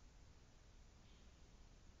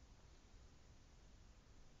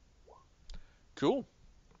 Cool.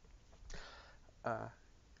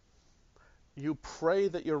 You pray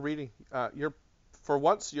that you're reading. For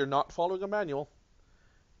once, you're not following a manual.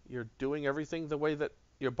 You're doing everything the way that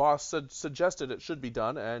your boss suggested it should be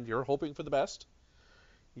done, and you're hoping for the best.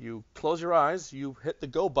 You close your eyes. You hit the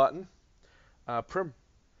go button.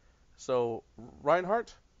 So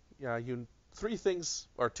Reinhardt, yeah, two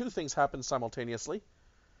things happen simultaneously.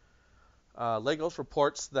 Legos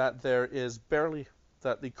reports that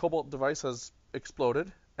that the Cobalt device has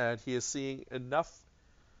exploded, and he is seeing enough,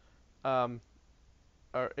 or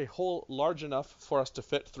a hole large enough for us to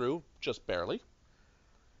fit through, just barely.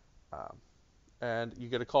 And you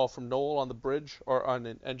get a call from Noel on the bridge or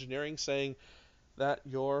on engineering saying that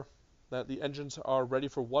the engines are ready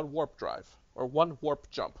for one warp drive or one warp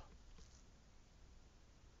jump.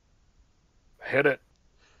 Hit it.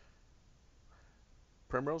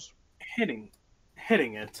 Primrose, Hitting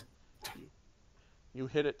it. you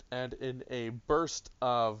hit it, and in a burst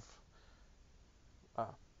of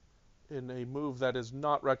in a move that is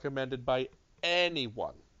not recommended by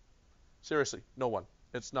anyone. Seriously, no one.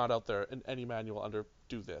 It's not out there in any manual under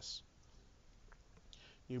do this.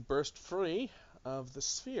 You burst free of the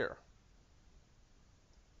sphere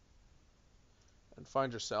and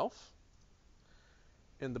find yourself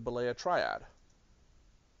in the Balea Triad.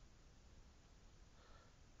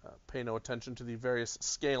 Pay no attention to the various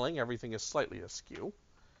scaling. Everything is slightly askew,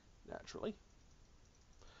 naturally.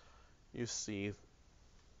 You see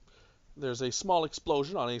there's a small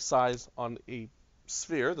explosion on a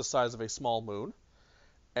sphere the size of a small moon,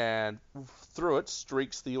 and through it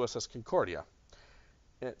streaks the USS Concordia.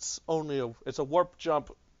 It's a warp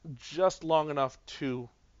jump just long enough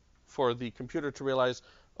for the computer to realize,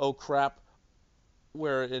 oh crap,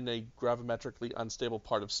 we're in a gravimetrically unstable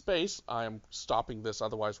part of space. I am stopping this,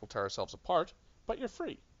 otherwise we'll tear ourselves apart. But you're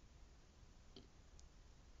free.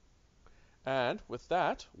 And with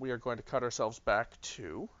that, we are going to cut ourselves back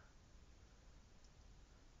to...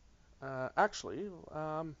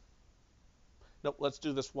 nope, let's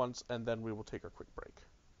do this once, and then we will take a quick break.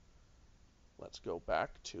 Let's go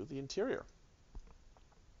back to the interior.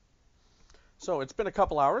 So it's been a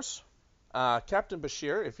couple hours. Captain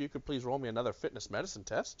Bashir, if you could please roll me another fitness medicine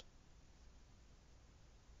test.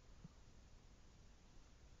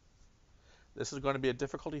 This is going to be a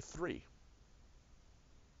difficulty 3.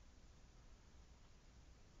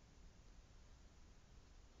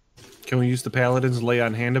 Can we use the paladin's lay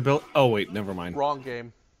on hand ability? Oh wait, never mind. Wrong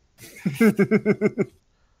game.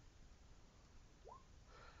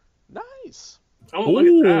 Nice. Oh,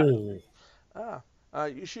 look at that.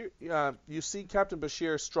 You see Captain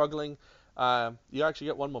Bashir struggling. You actually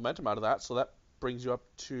get 1 momentum out of that, so that brings you up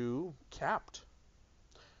to capped.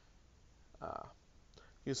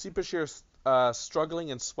 You see Bashir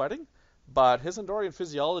struggling and sweating, but his Andorian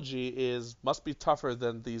physiology must be tougher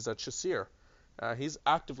than these Chassir. He's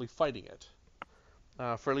actively fighting it.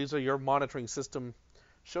 Ferliza, your monitoring system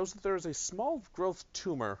shows that there is a small growth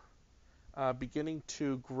tumor beginning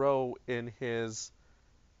to grow in his,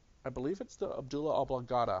 I believe it's the Abdullah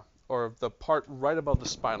oblongata, or the part right above the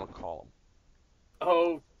spinal column.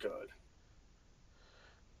 Oh, good.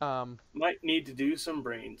 Um, Might need to do some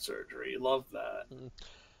brain surgery. Love that.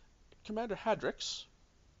 Commander Hadrix.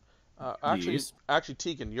 Yes. Actually,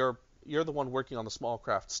 Tegan, you're the one working on the small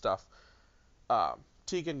craft stuff.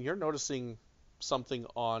 Tegan, you're noticing something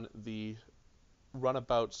on the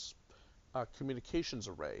runabout's communications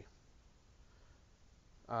array.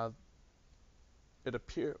 It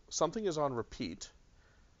appears something is on repeat.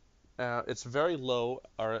 It's very low,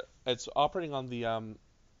 or it's operating on the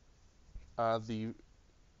I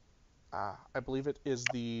believe it is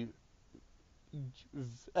the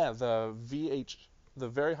VH, the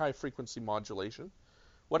very high frequency modulation.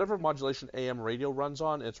 Whatever modulation AM radio runs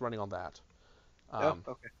on, it's running on that.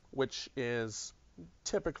 Okay. Which is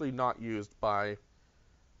typically not used by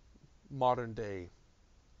modern day,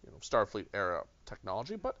 Starfleet era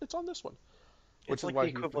technology, but it's on this one. It's like the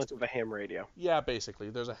equivalent of a ham radio. Yeah, basically,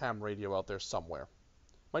 there's a ham radio out there somewhere.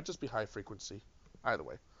 Might just be high frequency. Either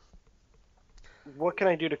way. What can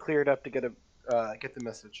I do to clear it up to get the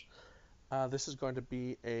message? This is going to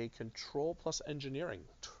be a control plus engineering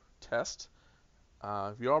test.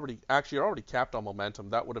 You're already capped on momentum.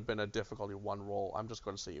 That would have been a difficulty 1 roll. I'm just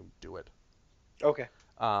going to say you do it. Okay.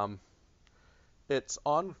 It's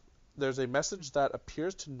on. There's a message that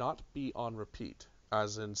appears to not be on repeat,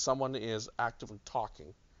 as in someone is actively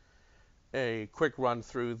talking. A quick run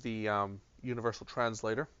through the universal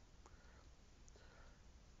translator.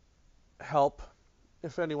 Help.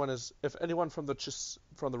 If anyone from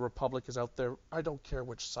the Republic is out there, I don't care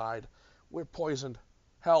which side. We're poisoned.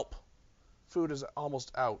 Help. Food is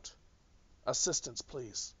almost out. Assistance,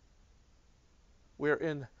 please. We're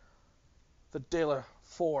in the Dela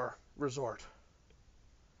 4 resort.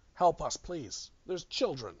 Help us, please. There's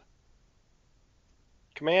children.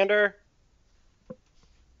 Commander,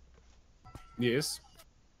 Yes.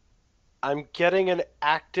 I'm getting an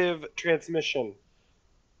active transmission.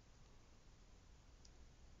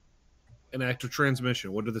 An active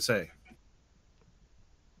transmission. What did they say?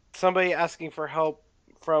 Somebody asking for help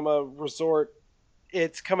from a resort.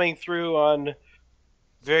 It's coming through on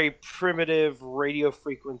very primitive radio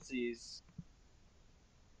frequencies.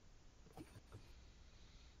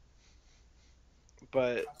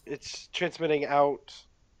 But it's transmitting out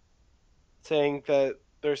saying that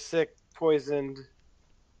they're sick, poisoned,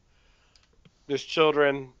 there's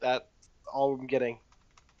children. That's all I'm getting.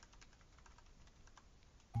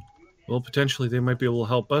 Well, potentially they might be able to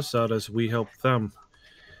help us out as we help them.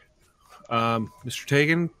 Mr.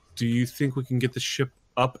 Tegan, do you think we can get the ship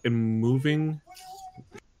up and moving?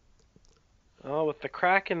 Oh, with the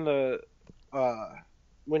crack in the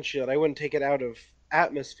windshield, I wouldn't take it out of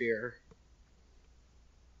atmosphere.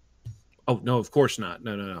 Oh no, of course not.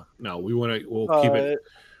 No. We want to. We'll keep it.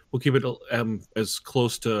 We'll keep it as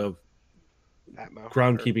close to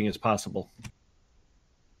groundkeeping as possible.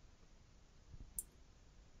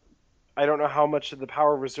 I don't know how much of the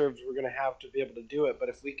power reserves we're going to have to be able to do it, but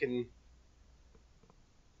if we can,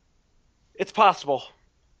 it's possible.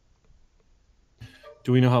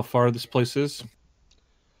 Do we know how far this place is?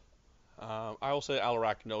 I will say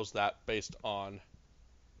Alarak knows that based on.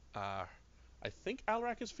 I think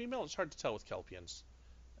Alarak is female. It's hard to tell with Kelpians,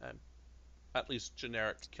 and at least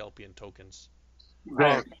generic Kelpian tokens.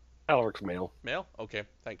 Right. Alaric's male. Male? Okay,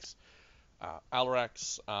 thanks.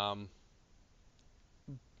 Alarak's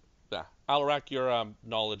Alarak, your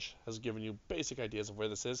knowledge has given you basic ideas of where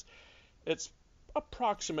this is. It's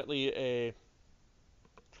approximately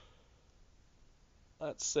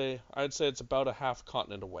I'd say it's about a half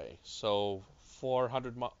continent away. So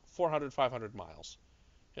 500 miles.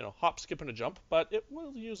 You know, hop, skip, and a jump, but it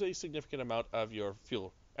will use a significant amount of your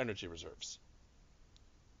fuel energy reserves.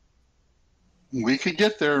 We could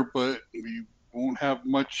get there, but we won't have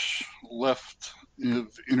much left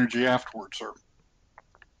of energy afterwards, sir.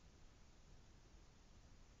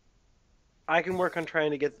 I can work on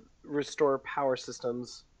trying to restore power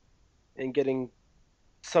systems and getting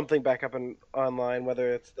something back up and online,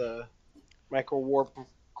 whether it's the micro warp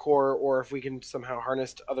core or if we can somehow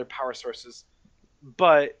harness other power sources.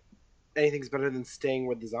 But anything's better than staying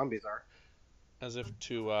where the zombies are. As if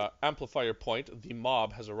to amplify your point, the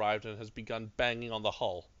mob has arrived and has begun banging on the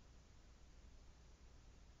hull.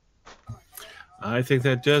 I think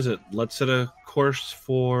that does it. Let's set a course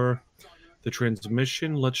for the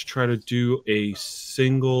transmission. Let's try to do a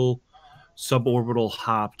single suborbital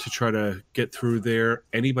hop to try to get through there.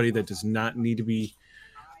 Anybody that does not need to be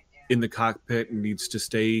in the cockpit needs to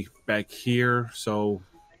stay back here. So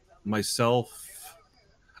myself,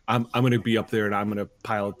 I'm going to be up there and I'm going to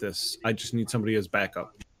pilot this. I just need somebody as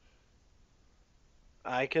backup.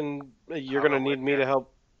 You're going to need me to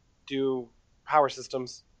help do power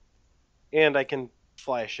systems. And I can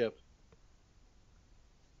fly a ship.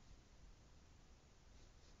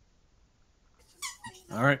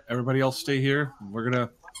 All right, everybody else stay here. We're going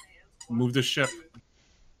to move the ship.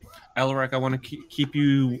 Alarak, I want to keep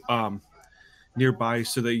you nearby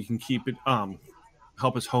so that you can keep it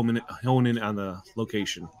help us hone in on the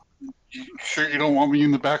location. You sure you don't want me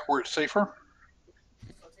in the back where it's safer?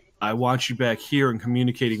 I want you back here and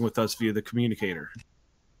communicating with us via the communicator.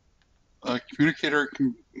 Communicator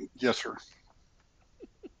can... Yes, sir.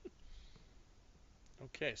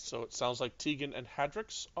 Okay, so it sounds like Tegan and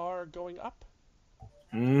Hadrix are going up.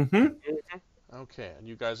 Mm-hmm. Okay, and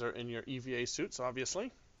you guys are in your EVA suits,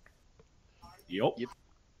 obviously. Yep.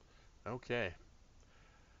 Okay.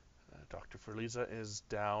 Dr. Ferliza is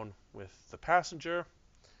down with the passenger.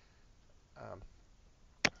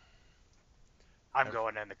 I'm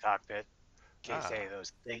going in the cockpit in case any of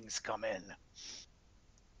those things come in.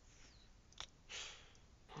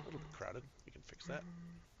 A little bit crowded. We can fix that.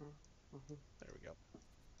 There we go.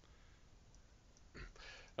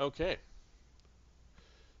 Okay.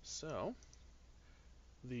 So,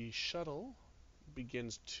 the shuttle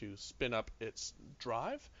begins to spin up its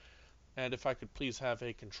drive. And if I could please have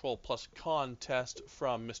a control plus con test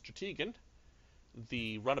from Mr. Tegan.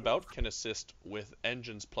 The runabout can assist with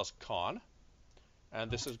engines plus con.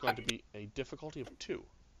 And this is going to be a difficulty of 2.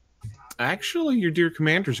 Actually, your dear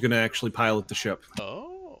commander is going to actually pilot the ship.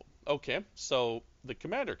 Oh, okay. So the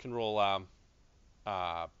commander can roll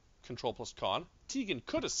control plus con. Tegan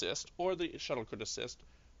could assist, or the shuttle could assist,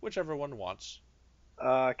 whichever one wants.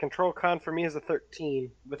 Control con for me is a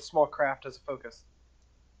 13 with small craft as a focus.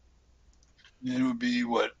 And it would be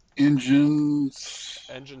what? Engines?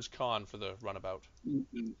 Engines con for the runabout.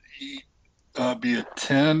 Heat be a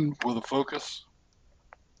 10 with a focus.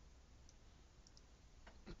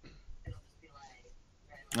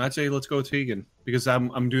 I'd say let's go with Tegan because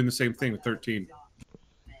I'm doing the same thing with 13.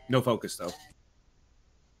 No focus though.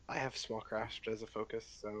 I have small craft as a focus,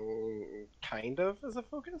 so kind of as a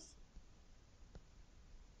focus.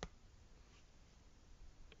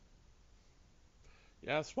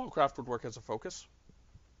 Yeah, small craft would work as a focus.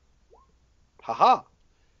 Haha.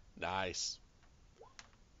 Nice.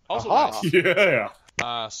 Also Aha. nice.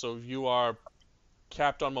 Yeah. So you are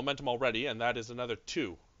capped on momentum already, and that is another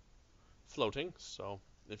 2 floating. So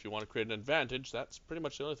if you want to create an advantage, that's pretty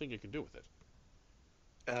much the only thing you can do with it.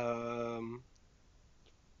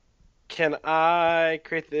 Can I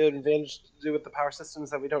create the advantage to do with the power systems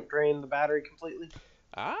that we don't drain the battery completely?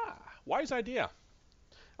 Wise idea.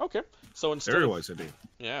 Okay, so instead Very of, wise idea.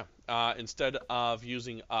 Yeah, instead of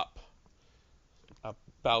using up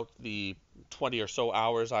about the 20 or so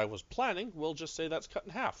hours I was planning, we'll just say that's cut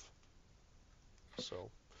in half. So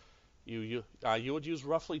you would use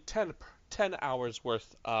roughly 10 hours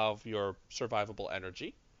worth of your survivable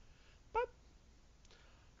energy, but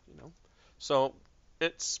so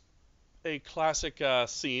it's a classic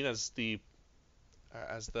scene as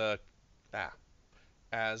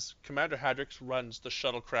Commander Hadrix runs the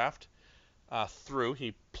shuttlecraft through.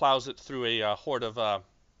 He plows it through a horde of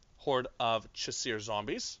Chassir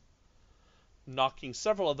zombies, knocking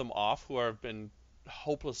several of them off who have been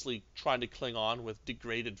hopelessly trying to cling on with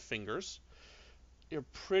degraded fingers. You're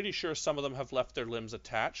pretty sure some of them have left their limbs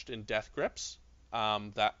attached in death grips.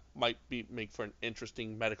 That might make for an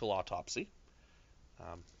interesting medical autopsy.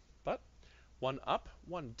 But one up,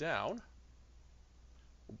 one down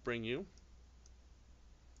will bring you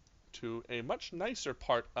to a much nicer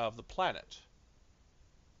part of the planet.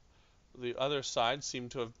 The other side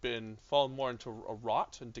seemed to have fallen more into a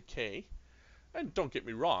rot and decay. And don't get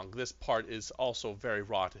me wrong, this part is also very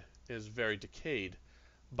rot, is very decayed,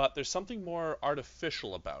 but there's something more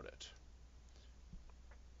artificial about it.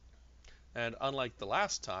 And unlike the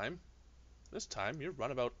last time, this time your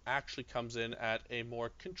runabout actually comes in at a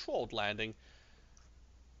more controlled landing.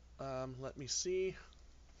 Let me see.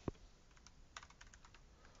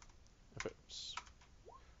 If it's...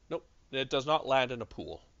 Nope, it does not land in a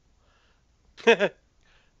pool.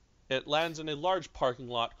 It lands in a large parking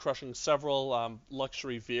lot, crushing several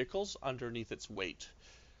luxury vehicles underneath its weight.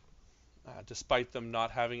 Despite them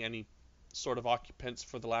not having any sort of occupants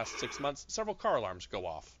for the last 6 months, several car alarms go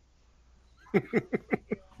off.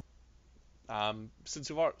 Since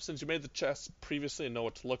you made the chest previously and know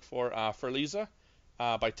what to look for Lisa,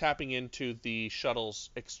 by tapping into the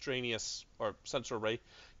shuttle's extraneous or sensor array,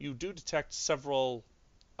 you do detect several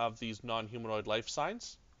of these non-humanoid life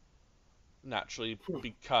signs. Naturally,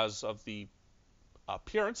 because of the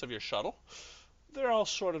appearance of your shuttle, they're all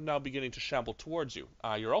sort of now beginning to shamble towards you.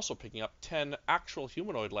 You're also picking up 10 actual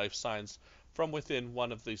humanoid life signs from within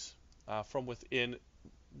one of these, from within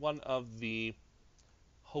one of the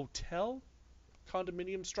hotel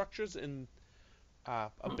condominium structures in a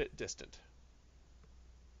bit distant.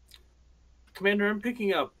 Commander, I'm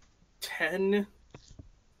picking up 10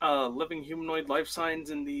 living humanoid life signs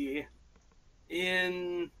in the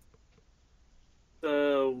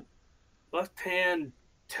left-hand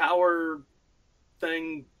tower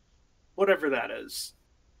thing, whatever that is.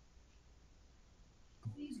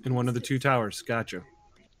 In one of the 2 towers. Gotcha.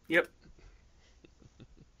 Yep.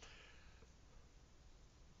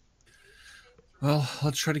 Well,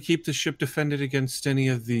 let's try to keep the ship defended against any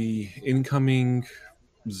of the incoming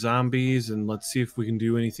zombies, and let's see if we can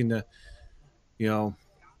do anything to,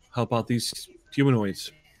 help out these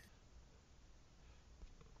humanoids.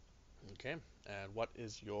 Okay, and what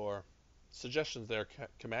is your suggestions there,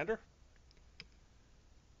 Commander?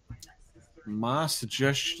 My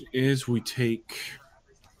suggestion is we take...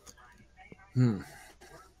 We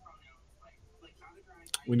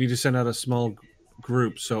need to send out a small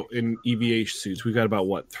group, so in EVA suits. We got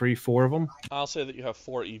about, 3, 4 of them? I'll say that you have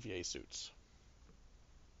 4 EVA suits.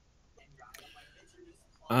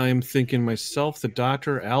 I'm thinking myself, the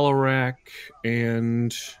Doctor, Alarak,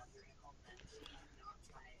 and...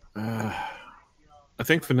 I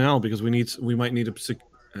think Fennel, because we might need a...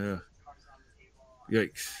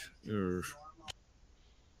 yikes.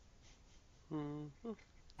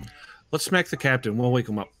 Let's smack the captain. We'll wake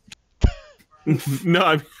him up.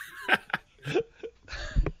 No,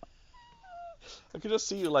 I could just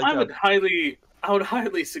see you like... I would highly I would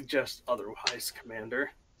highly suggest otherwise,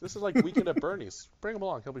 Commander. This is like Weekend at Bernie's. Bring him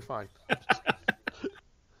along. He'll be fine.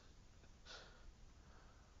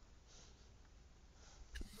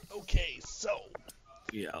 Okay, so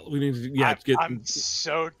Yeah, we need to I'm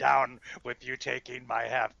so down with you taking my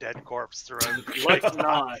half-dead corpse through Like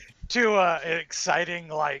not. to an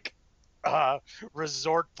exciting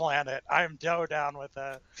resort planet. I'm so down with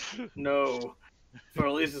that. No. Or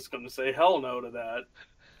at least it's going to say hell no to that.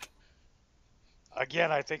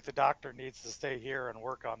 Again, I think the doctor needs to stay here and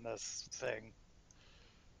work on this thing.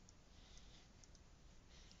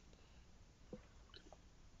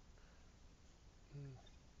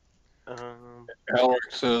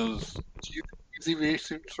 Alex says, "Do you think these EVA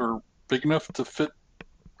suits are big enough to fit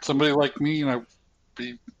somebody like me, and I'd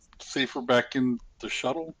be safer back in the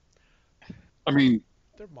shuttle?" I mean,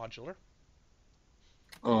 they're modular.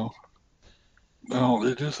 oh, well,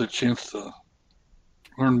 it is a chance to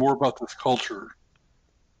learn more about this culture.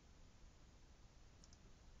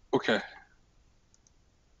 Okay.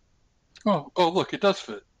 Oh, look, it does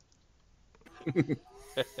fit.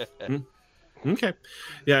 Okay.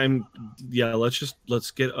 Yeah,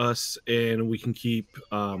 let's get us, and we can keep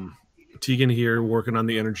Tegan here working on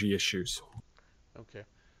the energy issues. Okay.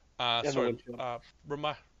 And the Sorry. windshield.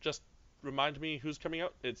 Just remind me who's coming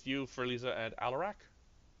out. It's you, Ferliza, and Alarak.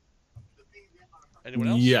 Anyone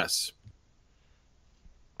else? Yes.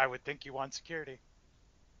 I would think you want security,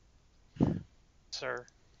 sir.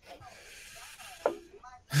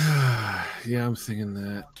 Yeah, I'm thinking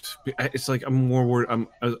that. It's like I'm more worried. I'm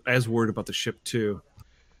as worried about the ship too.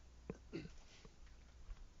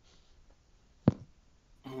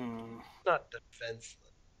 Not defenseless.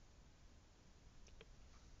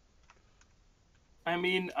 I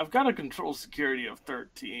mean, I've got a control security of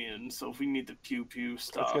 13, so if we need the pew-pew I was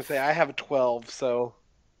stuff... gonna say I have a 12, so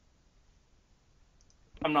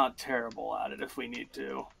I'm not terrible at it if we need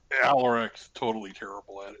to. Alarak's totally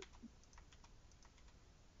terrible at it.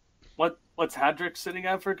 What's Hadrick sitting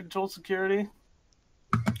at for control security?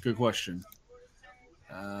 Good question.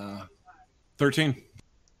 13.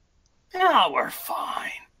 Yeah, we're fine.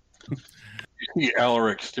 You see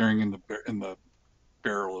Alarak staring in the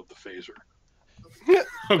barrel of the phaser.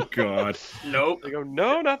 Oh God. Nope. they go,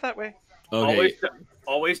 no, not that way. Okay.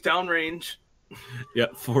 Always downrange. Yeah,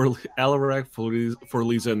 for Alarak, for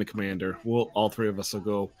Lisa, and the commander, all three of us will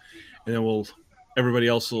go, and then everybody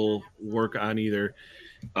else will work on either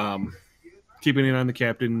keeping it on the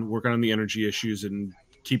captain, working on the energy issues, and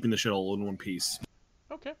keeping the shuttle in one piece.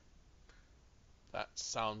 Okay. That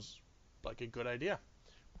sounds like a good idea.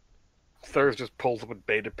 Thurs just pulls up a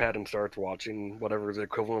beta pad and starts watching whatever the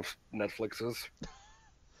equivalent of Netflix is.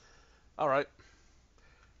 All right.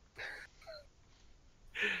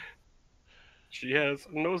 She has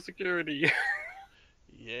no security.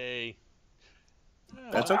 Yay.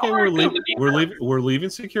 That's okay. We're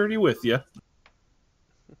leaving security with you.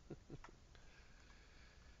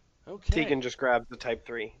 Okay. Tegan just grabs the Type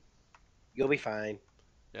 3. You'll be fine.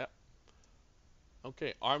 Yeah.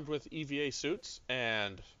 Okay. Armed with EVA suits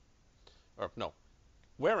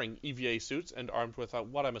wearing EVA suits and armed with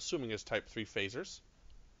what I'm assuming is Type 3 phasers,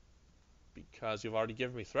 because you've already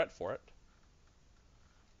given me threat for it.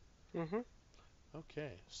 Mm-hmm.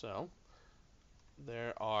 Okay, so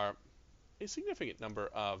there are a significant number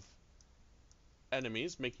of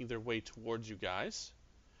enemies making their way towards you guys,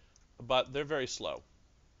 but they're very slow.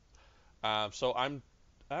 So I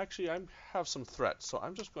have some threats, so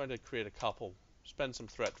I'm just going to spend some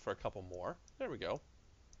threat for a couple more. There we go.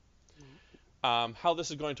 How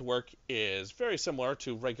this is going to work is very similar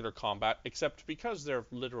to regular combat, except because they're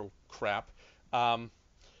literal crap.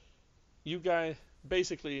 You guys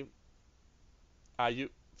basically,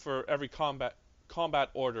 for every combat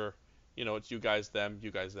order, it's you guys, them,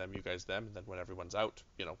 you guys, them, you guys, them, and then when everyone's out,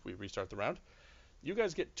 we restart the round. You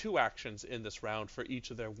guys get 2 actions in this round for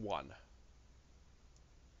each of their 1.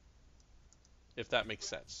 If that makes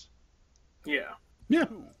sense. Yeah. Yeah.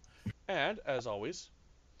 And, as always,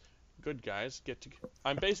 good guys get to...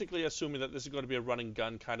 I'm basically assuming that this is going to be a running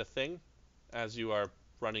gun kind of thing, as you are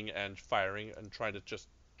running and firing and trying to just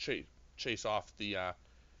chase off the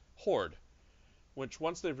horde. Which,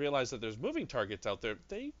 once they realize that there's moving targets out there,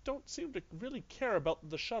 they don't seem to really care about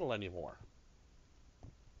the shuttle anymore.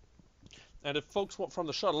 And if folks from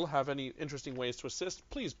the shuttle have any interesting ways to assist,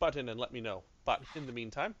 please butt in and let me know. But in the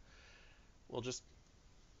meantime, we'll just...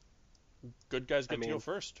 Good guys get to go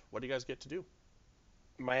first. What do you guys get to do?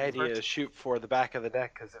 My idea is shoot for the back of the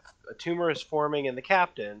deck, because if a tumor is forming in the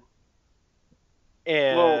captain,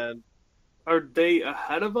 and... Are they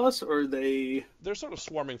ahead of us, or are they... They're sort of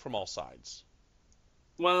swarming from all sides.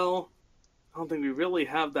 Well, I don't think we really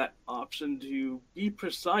have that option to be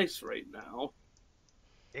precise right now.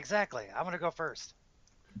 Exactly. I'm gonna go first.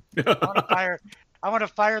 I want to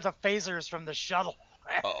fire the phasers from the shuttle.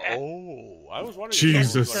 Oh, I was wondering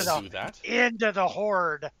Jesus. if someone was going to do that. Into the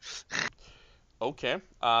horde. Okay,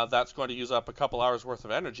 that's going to use up a couple hours worth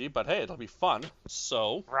of energy, but hey, it'll be fun.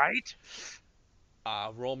 So, Right?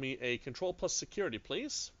 roll me a control plus security,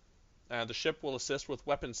 please. And the ship will assist with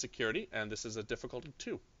weapons security, and this is a difficulty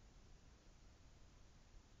 2.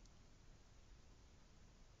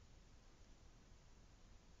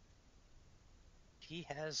 He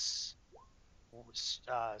has.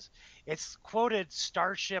 It's quoted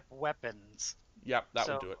Starship weapons. Yep, that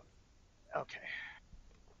So- would do it. Okay.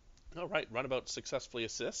 All right, runabout successfully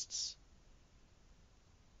assists,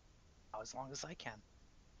 As long as I can.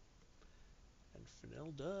 and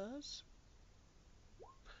Fennel does.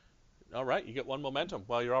 All right, you get 1 momentum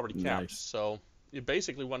while you're already capped. Nice. So you're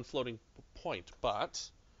basically 1 floating point, but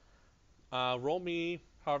roll me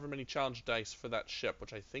however many challenge dice for that ship,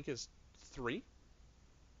 which I think is 3.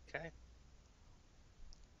 Okay.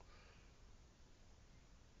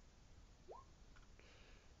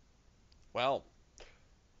 Well,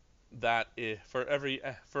 that is, for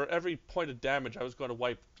every point of damage, I was going to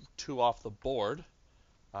wipe 2 off the board.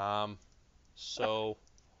 So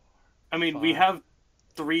I mean, we 5. have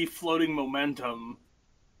 3 floating momentum.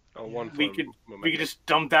 Oh, one We for could momentum. just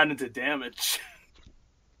dump that into damage.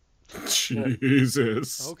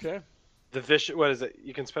 Jesus. Okay. The vicious. What is it?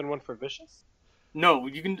 You can spend 1 for vicious. No,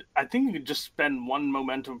 you can. I think you could just spend 1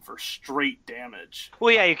 momentum for straight damage.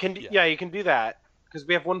 Well, yeah, you can. Yeah. Yeah, you can do that because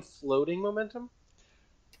we have 1 floating momentum.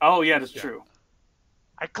 Oh yeah, that's Yeah. true.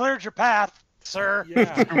 I cleared your path, sir.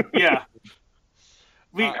 Yeah. Yeah.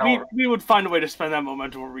 We Uh, would find a way to spend that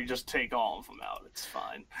momentum where we just take all of them out. It's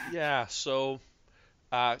fine. Yeah, so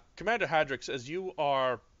Commander Hadrix, as you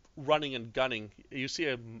are running and gunning, you see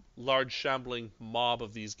a large shambling mob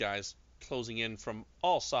of these guys closing in from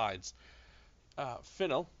all sides.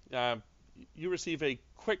 Fennel, you receive a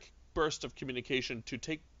quick burst of communication to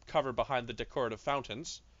take cover behind the decorative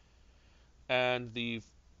fountains, and the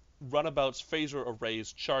runabout's phaser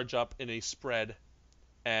arrays charge up in a spread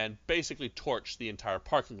and basically torch the entire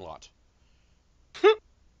parking lot.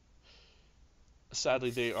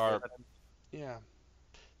 Sadly, they are... Yeah.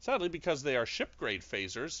 Sadly, because they are ship-grade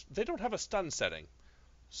phasers, they don't have a stun setting.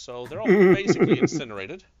 So they're all basically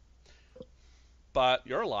incinerated. But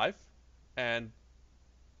you're alive, and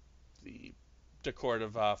the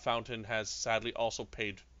decorative fountain has sadly also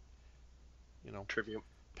paid Tribute.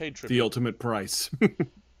 tribute. The ultimate price.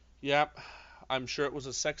 Yeah, I'm sure it was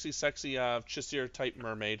a sexy Chesir-type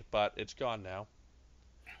mermaid, but it's gone now.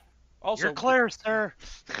 Also, You're clear, sir.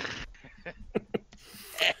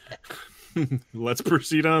 Let's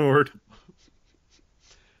proceed onward.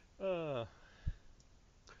 Uh,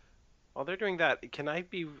 While they're doing that, can I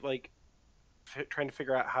be trying to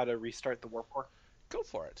figure out how to restart the warp core? go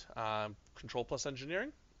for it. Control plus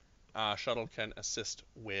engineering. Shuttle can assist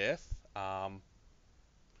with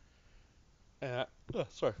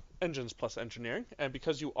engines plus engineering, and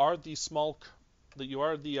because you are the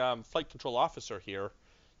flight control officer here,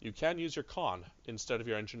 you can use your con instead of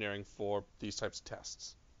your engineering for these types of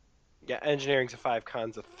tests. Yeah, engineering's a 5,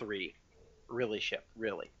 con's a 3. Really, ship.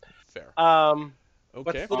 Really. Fair. Okay. Okay.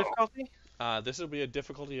 What's the difficulty? This will be a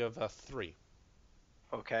difficulty of 3.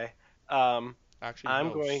 Okay. Actually, I'm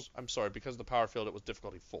no, going- I'm sorry, because of the power field, it was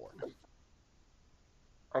difficulty 4.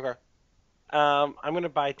 Okay. I'm going to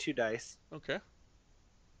buy 2 dice Okay.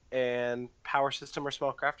 and power system or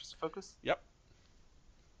small craft as a focus. Yep.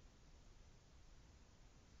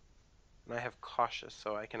 And I have cautious,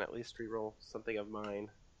 so I can at least reroll something of mine.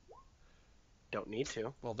 Don't need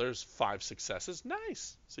to. Well, there's 5 successes.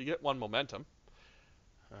 Nice. So you get 1 momentum.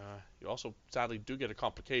 You also sadly do get a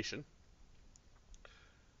complication.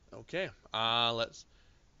 Okay.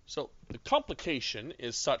 So the complication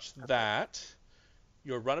is such that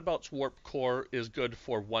your runabout's warp core is good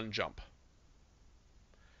for 1 jump.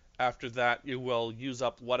 After that, you will use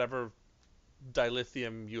up whatever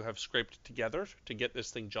dilithium you have scraped together to get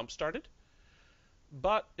this thing jump started.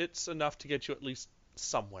 But it's enough to get you at least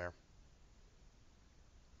somewhere.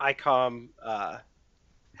 ICOM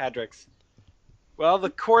Hadrix. Well, the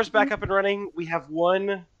core's back up and running. We have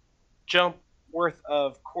 1 jump worth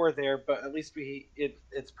of core there, but at least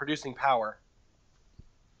it's producing power.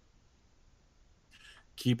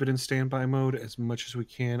 Keep it in standby mode as much as we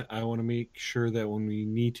can. I want to make sure that when we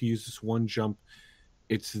need to use this 1 jump,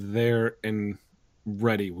 it's there and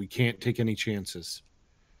ready. We can't take any chances.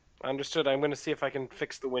 Understood. I'm going to see if I can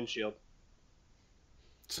fix the windshield.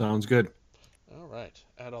 Sounds good. All right.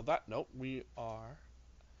 And on that note, we are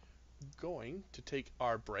going to take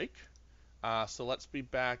our break. So let's be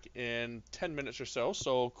back in 10 minutes or so,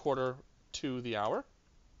 so quarter to the hour.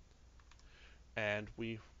 And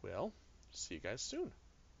we will see you guys soon.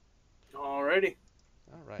 Alrighty.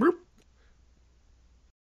 All right. Boop.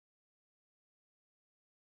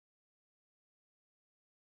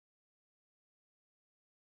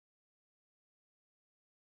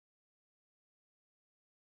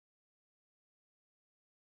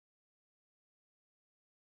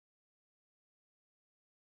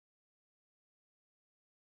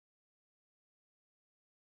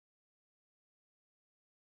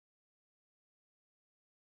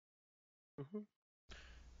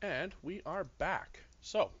 And we are back.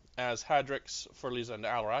 So, as Hadrix, Furliza, and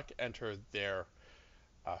Alarak enter their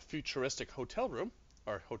futuristic hotel room,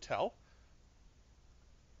 or hotel,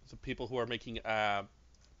 the people who are making an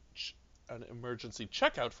emergency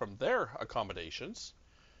checkout from their accommodations.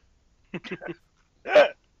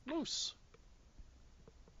 Moose.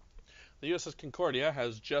 The USS Concordia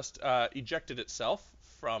has just ejected itself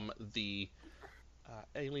from the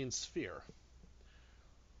alien sphere.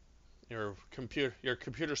 Your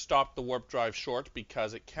computer stopped the warp drive short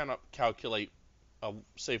because it cannot calculate a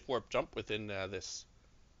safe warp jump within this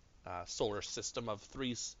solar system of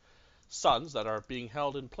three suns that are being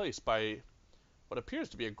held in place by what appears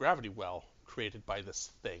to be a gravity well created by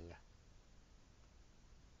this thing.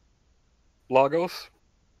 Lagos,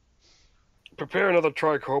 prepare another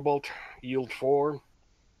tricobalt, yield 4.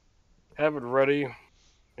 Have it ready,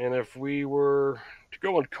 and if we were to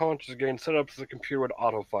go unconscious again, set up so the computer would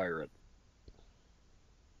auto-fire it.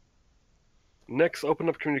 Next, open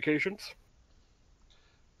up communications.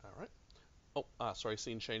 All right. Oh, sorry,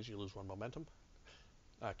 scene change. You lose 1 momentum.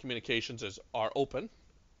 Communications are open.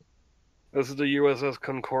 This is the USS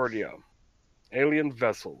Concordia, alien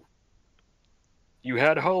vessel. You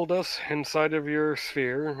had held us inside of your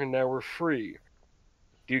sphere, and now we're free.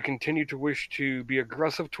 Do you continue to wish to be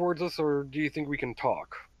aggressive towards us, or do you think we can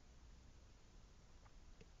talk?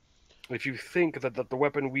 If you think that the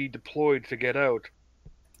weapon we deployed to get out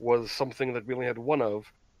was something that we only had one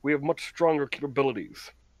of, we have much stronger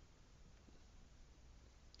capabilities.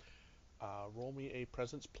 Roll me a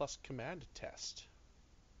presence plus command test.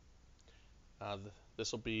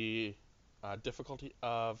 This will be a difficulty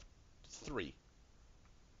of 3.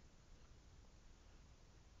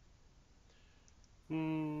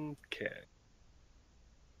 Okay.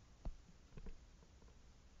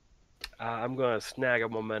 I'm going to snag a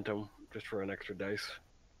momentum just for an extra dice.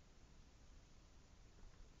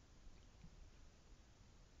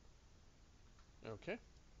 Okay.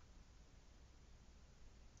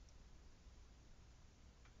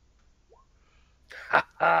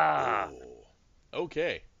 Ha! Oh.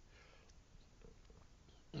 Okay.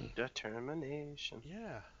 Determination.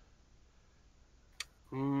 Yeah.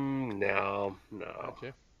 No.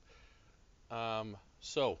 Okay.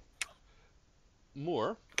 So,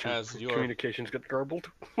 Moore, as your communications get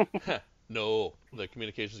garbled. no, the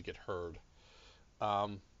communications get heard.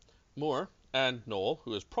 Moore and Noel,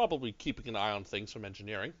 who is probably keeping an eye on things from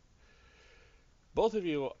engineering, both of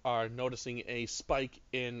you are noticing a spike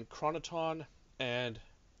in chronoton and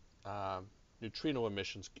neutrino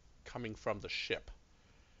emissions coming from the ship.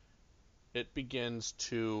 It begins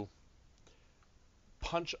to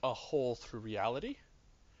punch a hole through reality,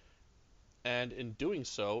 and in doing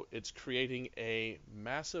so, it's creating a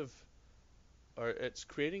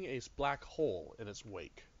black hole in its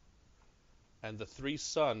wake. And the 3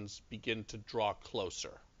 suns begin to draw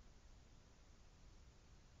closer.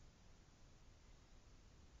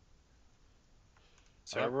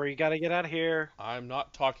 Server, you gotta get out of here. I'm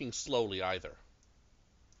not talking slowly either.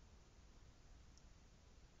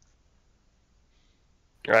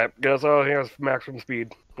 Alright, get us out here at maximum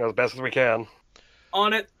speed, as best as we can.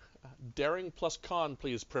 On it. Daring plus con,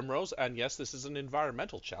 please, Primrose. And yes, this is an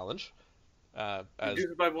environmental challenge.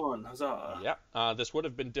 Reduced by 1. Huzzah. Yeah. This would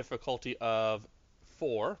have been difficulty of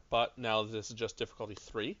 4, but now this is just difficulty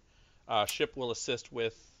 3. Ship will assist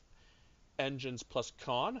with engines plus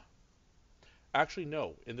con. Actually,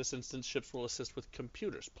 no. In this instance, ships will assist with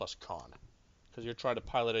computers plus con, because you're trying to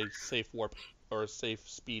pilot a safe warp or a safe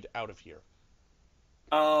speed out of here.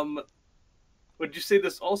 Would you say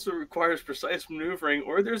this also requires precise maneuvering,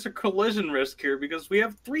 or there's a collision risk here because we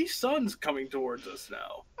have 3 suns coming towards us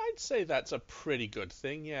now? I'd say that's a pretty good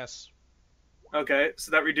thing, yes. Okay,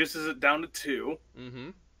 so that reduces it down to 2. Mm-hmm.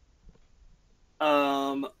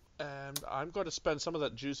 And I'm going to spend some of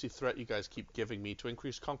that juicy threat you guys keep giving me to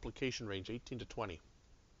increase complication range 18 to 20.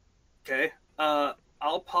 Okay,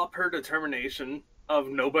 I'll pop her determination of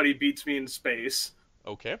nobody beats me in space.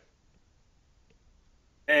 Okay.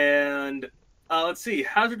 And Let's see.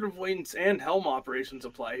 Hazard avoidance and helm operations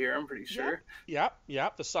apply here, I'm pretty sure. Yep.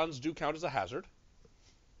 The suns do count as a hazard.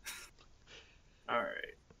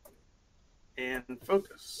 Alright. And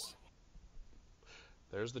focus.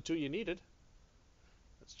 There's the 2 you needed.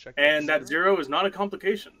 Let's check. And that 0 is not a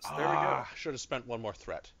complication. So there we go. Should have spent one more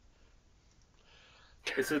threat.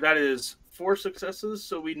 Okay, so that is 4 successes,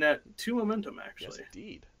 so we net 2 momentum, actually. Yes,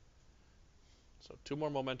 indeed. So 2 more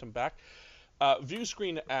momentum back. View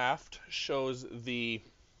screen aft shows the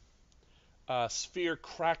sphere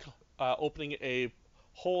crack opening a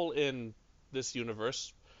hole in this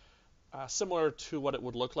universe, similar to what it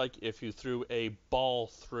would look like if you threw a ball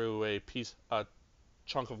through a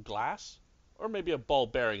chunk of glass, or maybe a ball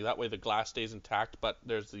bearing. That way the glass stays intact, but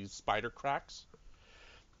there's these spider cracks.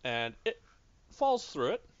 And it falls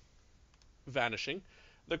through it, vanishing.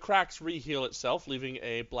 The cracks reheal itself, leaving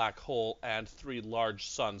a black hole and 3 large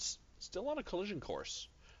suns still on a collision course.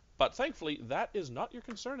 But thankfully, that is not your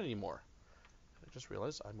concern anymore. I just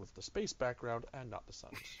realized I moved the space background and not the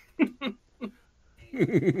suns.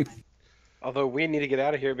 Although we need to get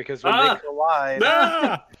out of here because when they collide...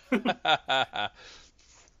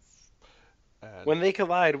 When they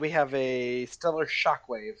collide, we have a stellar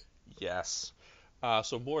shockwave. Yes.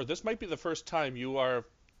 So, Moore, this might be the first time you are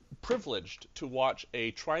privileged to watch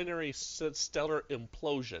a trinary stellar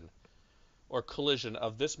implosion or collision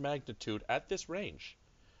of this magnitude at this range.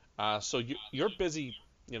 So you're busy,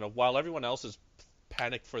 while everyone else is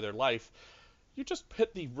panicked for their life, you just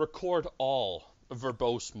hit the record all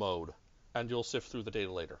verbose mode, and you'll sift through the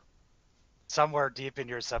data later. Somewhere deep in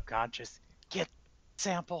your subconscious, get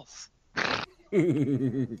samples.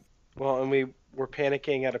 Well, and we were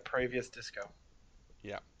panicking at a previous disco.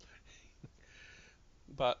 Yeah.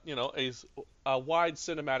 But, a wide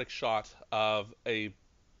cinematic shot of a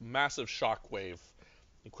massive shockwave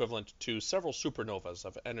equivalent to several supernovas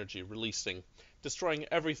of energy releasing, destroying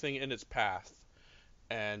everything in its path,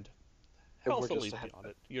 and healthily beyond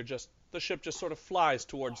it. The ship just sort of flies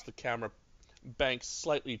towards the camera, banks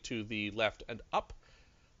slightly to the left and up,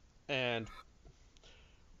 and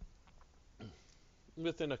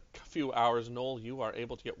within a few hours, Noel, you are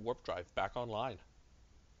able to get warp drive back online.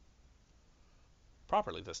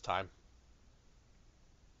 Properly this time.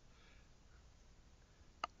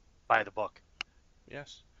 By the book.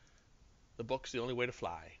 Yes. The book's the only way to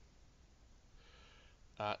fly.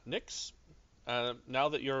 Nix, now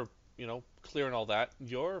that you're, clearing all that,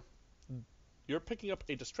 you're picking up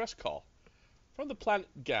a distress call from the planet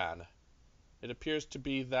Gan. It appears to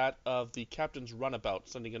be that of the captain's runabout,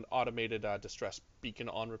 sending an automated distress beacon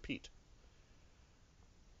on repeat.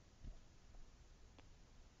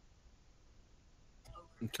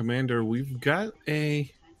 Commander, we've got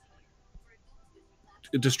a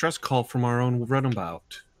distress call from our own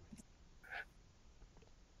runabout.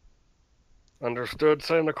 Understood.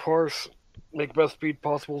 Set the course. Make best speed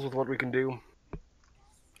possible with what we can do.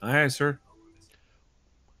 Aye, sir.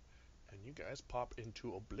 And you guys pop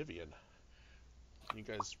into oblivion. You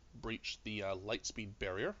guys breach the light speed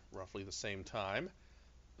barrier roughly the same time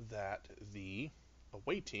that the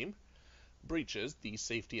away team breaches the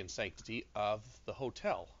safety and sanctity of the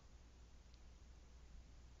hotel.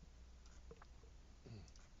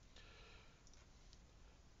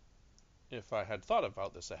 If I had thought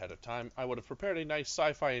about this ahead of time, I would have prepared a nice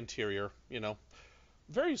sci-fi interior,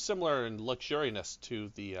 very similar in luxuriousness to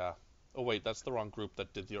the... oh wait, that's the wrong group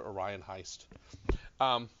that did the Orion heist.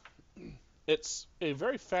 It's a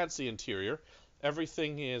very fancy interior.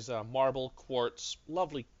 Everything is marble, quartz,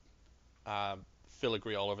 lovely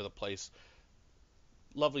filigree all over the place.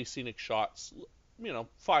 Lovely scenic shots,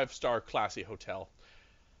 5-star classy hotel.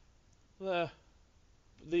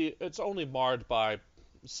 It's only marred by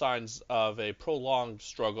signs of a prolonged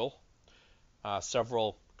struggle.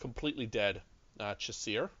 Several completely dead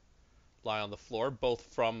Chassir lie on the floor, both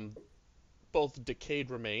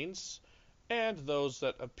decayed remains and those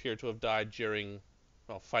that appear to have died during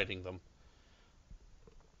fighting them.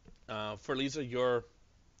 For Lisa, your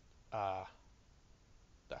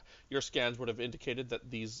scans would have indicated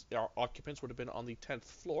that these occupants would have been on the 10th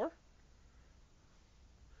floor.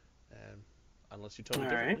 And unless you tell me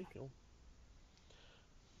differently,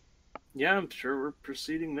 Yeah, I'm sure we're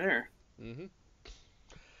proceeding there. Mm-hmm.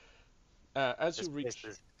 As you reach...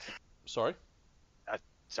 Sorry?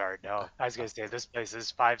 Sorry, no. I was going to say, this place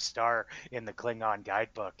is 5-star in the Klingon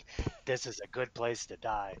guidebook. This is a good place to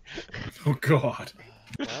die. Oh, God.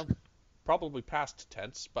 Well, probably past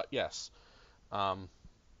tense, but yes.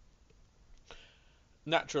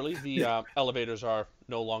 Naturally, the elevators are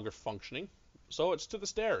no longer functioning, so it's to the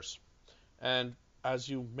stairs. And as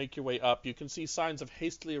you make your way up, you can see signs of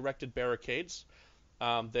hastily erected barricades,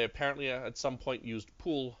 They apparently at some point used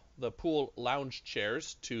the pool lounge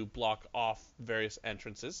chairs to block off various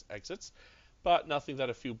exits, but nothing that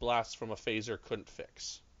a few blasts from a phaser couldn't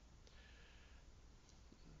fix.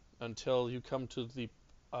 Until you come to the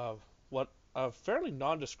what a fairly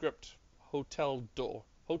nondescript hotel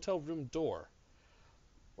room door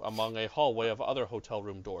among a hallway of other hotel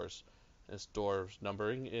room doors. This door's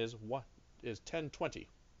numbering is 1020.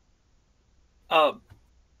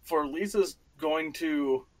 For Lisa's going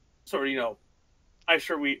to sort of, I'm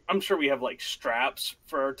sure we have like straps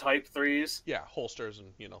for our Type 3s. Yeah, holsters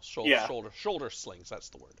and Yeah. shoulder slings. That's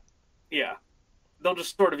the word. Yeah, they'll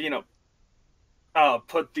just sort of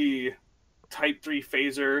put the Type 3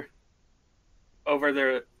 phaser over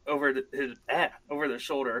their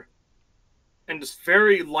shoulder, and just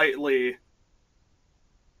very lightly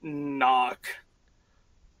knock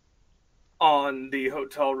on the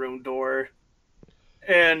hotel room door,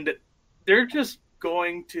 and they're just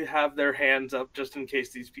going to have their hands up just in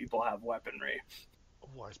case these people have weaponry.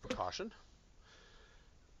 Wise precaution.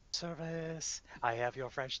 Service. I have your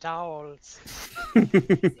French towels.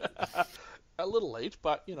 A little late,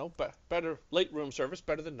 but better late room service,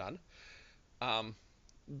 better than none.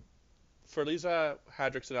 For Lisa,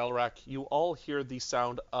 Hadrix, and Elrac, you all hear the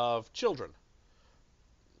sound of children.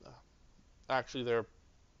 Actually,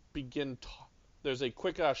 there's a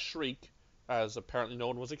quick shriek, as apparently no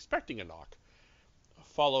one was expecting a knock,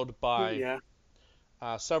 followed by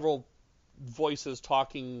several voices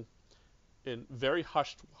talking in very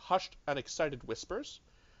hushed and excited whispers.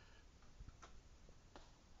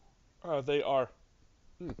 They are.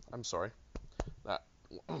 I'm sorry. That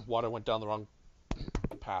water went down the wrong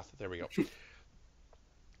path. There we go.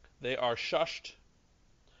 They are shushed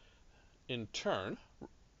in turn,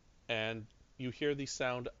 and you hear the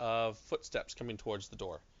sound of footsteps coming towards the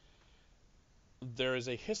door. There is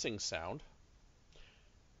a hissing sound,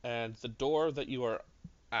 and the door that you are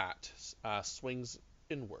at swings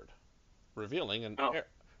inward, revealing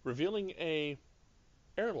a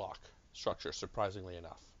airlock structure, surprisingly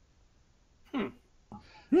enough.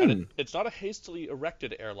 And it's not a hastily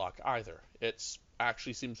erected airlock either. It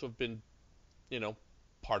actually seems to have been,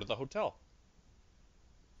 part of the hotel.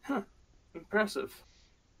 Huh. Impressive.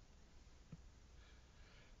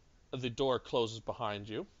 The door closes behind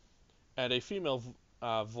you, and a female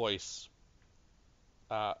voice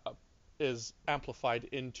is amplified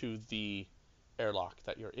into the airlock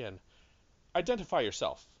that you're in. Identify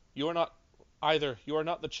yourself. You are not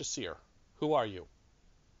the Chasseur. Who are you?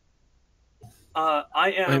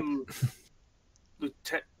 I am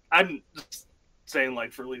Lieutenant. I'm just saying,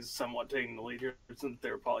 like, for Lisa, somewhat taking the lead here, since they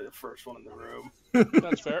were probably the first one in the room.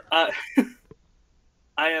 That's fair. I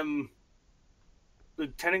am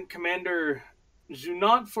Lieutenant Commander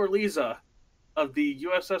Junot Forliza of the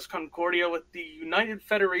USS Concordia with the United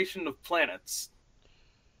Federation of Planets.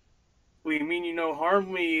 We mean you no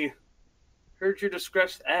harm. We heard your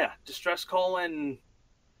distress call and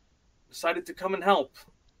decided to come and help.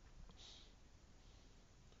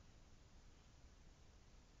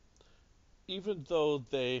 Even though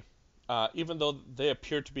they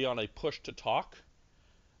appear to be on a push to talk,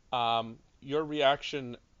 your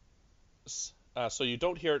reaction, so you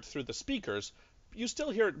don't hear it through the speakers, you still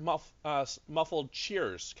hear it muffled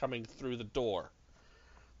cheers coming through the door.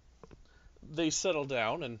 They settle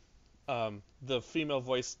down, and the female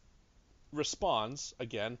voice responds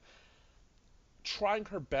again, trying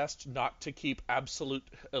her best not to keep absolute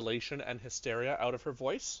elation and hysteria out of her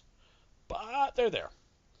voice, but they're there.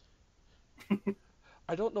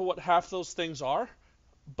 I don't know what half those things are,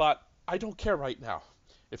 but I don't care right now.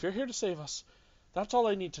 If you're here to save us, that's all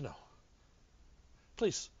I need to know.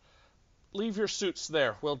 Please, leave your suits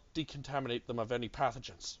there. We'll decontaminate them of any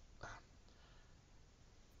pathogens.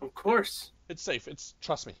 Of course. It's safe.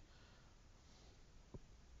 Trust me.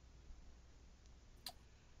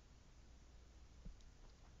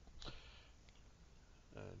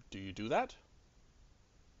 Do you do that?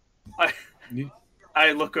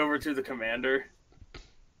 I look over to the commander.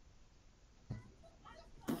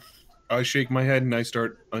 I shake my head and I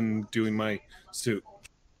start undoing my suit.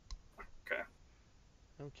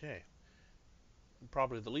 Okay.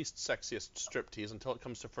 Probably the least sexiest striptease until it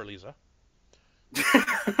comes to Ferliza. You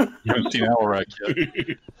haven't seen Alrac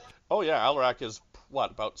yet. Oh yeah, Alrac is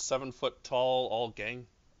what, about 7 foot tall,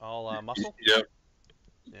 all muscle? Yep.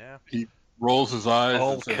 Yeah. He rolls his eyes.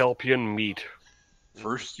 All and says, Kelpian meat.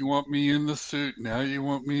 First you want me in the suit, now you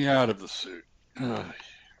want me out of the suit. Ugh.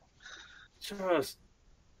 Just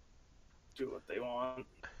do what they want.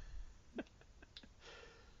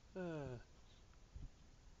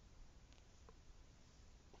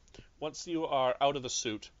 Once you are out of the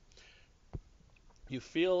suit, You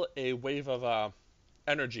feel a wave of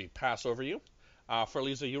energy pass over you. For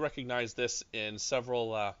Lisa, you recognize this in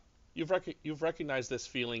several. You've recognized this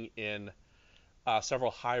feeling in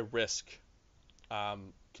several high-risk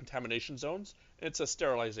contamination zones. It's a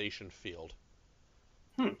sterilization field.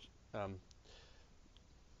 Um,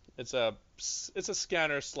 it's a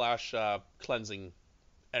scanner slash cleansing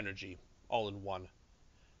energy all in one.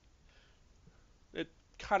 It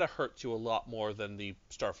kind of hurts you a lot more than the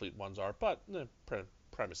Starfleet ones are, but the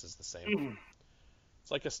premise is the same.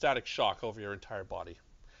 It's like a static shock over your entire body.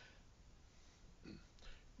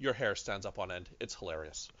 Your hair stands up on end. It's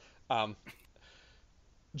hilarious.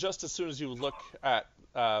 Just as soon as you look at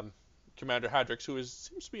Commander Hadrix, who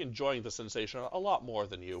seems to be enjoying the sensation a lot more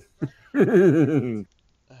than you,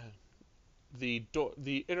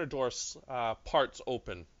 the inner door parts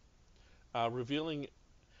open, revealing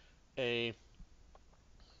a.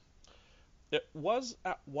 It was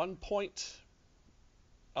at one point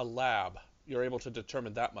a lab. You're able to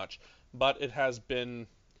determine that much, but it has been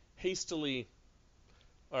hastily,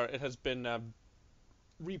 or it has been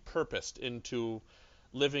repurposed into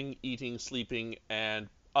living, eating, sleeping, and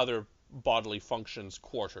other bodily functions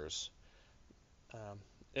quarters.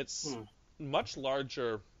 It's much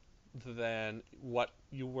larger than what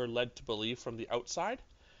you were led to believe from the outside.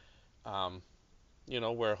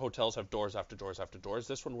 Where hotels have doors after doors after doors.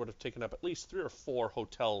 This one would have taken up at least 3 or 4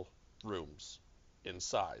 hotel rooms in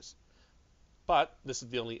size. But this is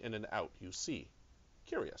the only in and out you see.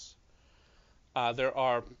 Curious. There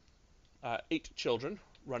are 8 children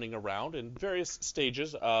running around in various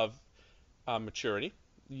stages of maturity.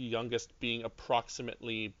 The youngest being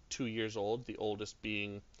approximately 2 years old, the oldest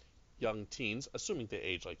being young teens, assuming they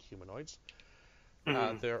age like humanoids.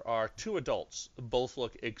 There are 2 adults. Both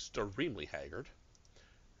look extremely haggard.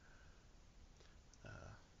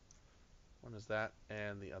 One is that,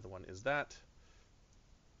 and the other one is that.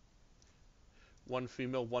 1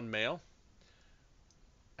 female, 1 male.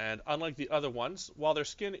 And unlike the other ones, while their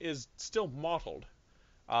skin is still mottled,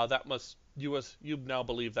 you now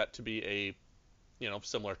believe that to be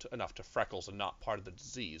similar enough to freckles and not part of the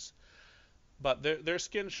disease. But their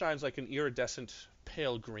skin shines like an iridescent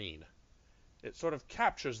pale green. It sort of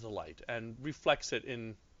captures the light and reflects it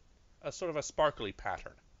in a sort of a sparkly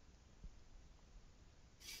pattern.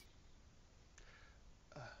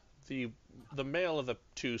 The male of the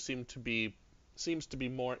 2 seems to be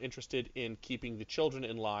more interested in keeping the children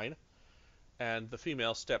in line, and the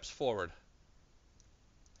female steps forward.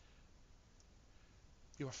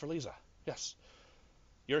 You are Feliza. Yes.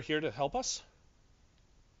 You're here to help us?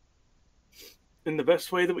 In the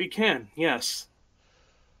best way that we can, yes.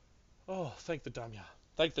 Oh, thank the Damya.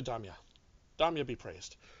 Thank the Damya. Damya be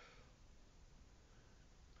praised.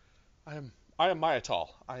 I am Mayatal.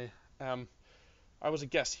 I was a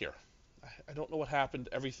guest here. I don't know what happened.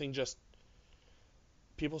 Everything just...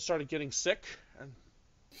 People started getting sick, and...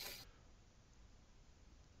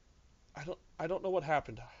 I don't know what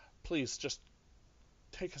happened. Please, just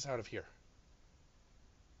take us out of here.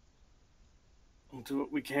 We'll do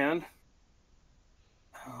what we can.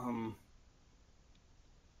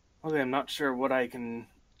 Okay, I'm not sure what I can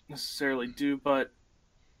necessarily do, but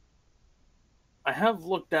I have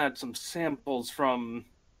looked at some samples from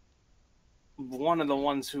one of the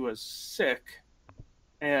ones who was sick,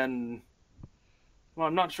 and well,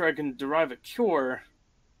 I'm not sure I can derive a cure.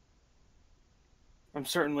 I'm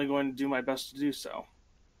certainly going to do my best to do so.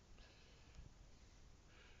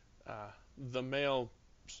 The male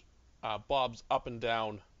bobs up and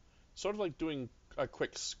down, sort of like doing a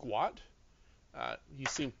quick squat.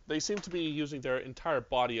 They seem to be using their entire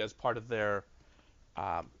body as part of their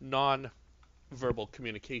non-verbal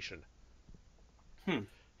communication.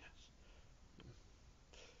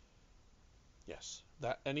 Yes.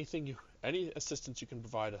 Any assistance you can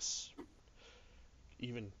provide us,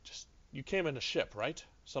 even just, you came in a ship, right?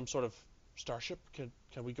 Some sort of starship? Can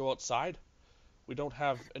we go outside? We don't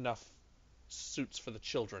have enough suits for the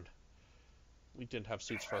children. We didn't have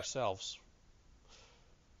suits for ourselves.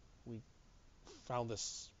 We found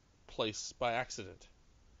this place by accident.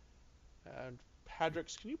 And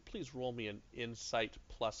Hadrix, can you please roll me an insight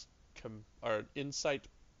plus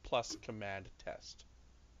command test?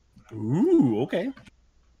 Ooh, okay.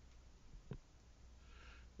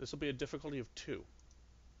 This will be a difficulty of 2.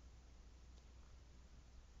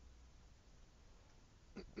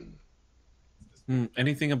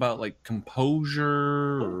 Anything about like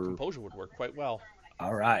composure? Or... Composure would work quite well.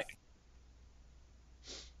 All right.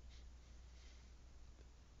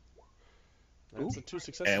 That's a 2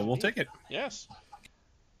 successes. And we'll take it. Yes.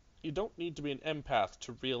 You don't need to be an empath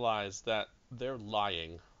to realize that they're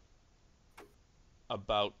lying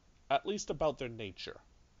about at least about their nature.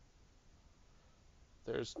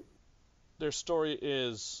 Their story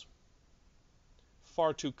is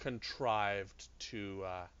far too contrived to,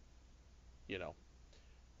 you know,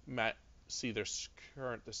 see their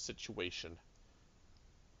current situation.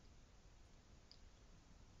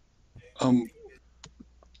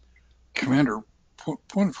 Commander,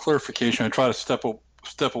 point of clarification. I try to step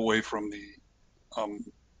away from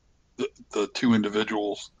the two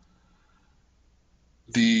individuals.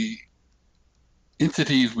 The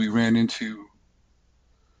entities we ran into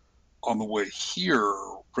on the way here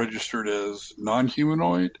registered as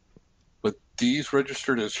non-humanoid, but these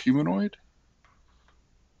registered as humanoid?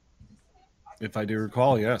 If I do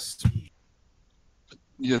recall, yes.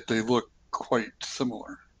 Yet they look quite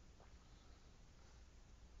similar.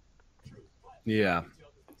 Yeah.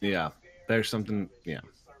 There's something, yeah.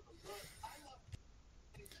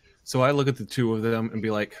 So I look at the two of them and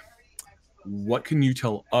be like, what can you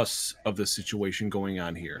tell us of the situation going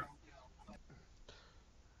on here?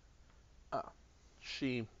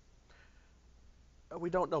 We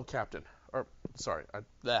don't know, Captain. Or, sorry,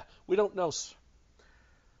 we don't know.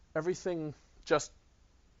 Everything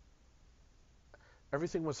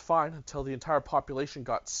was fine until the entire population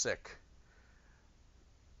got sick.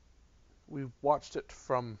 We watched it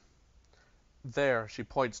from there. She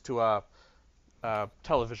points to a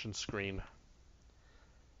television screen.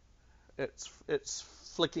 It's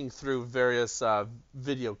flicking through various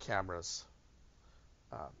video cameras.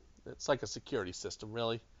 It's like a security system,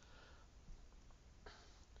 really.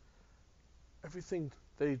 Everything,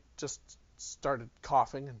 they just started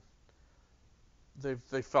coughing and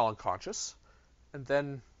they fell unconscious, and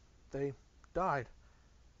then they died,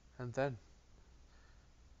 and then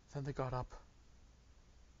they got up.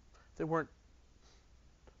 They weren't.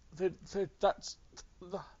 They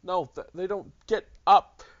don't get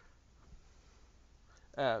up.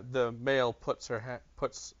 The male puts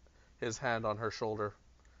his hand on her shoulder.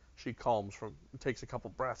 She calms takes a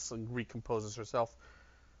couple breaths and recomposes herself.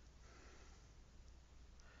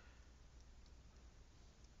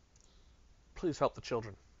 Please help the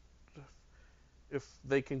children. If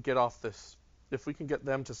they can get off this, if we can get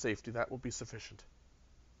them to safety, that will be sufficient.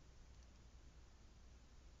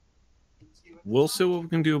 We'll see what we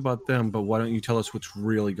can do about them, but why don't you tell us what's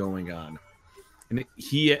really going on? And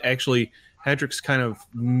he actually, Hedrix kind of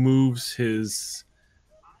moves his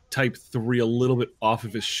Type 3 a little bit off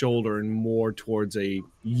of his shoulder and more towards a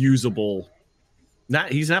usable.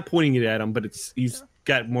 He's not pointing it at him, but he's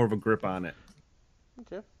got more of a grip on it.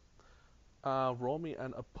 Okay. Roll me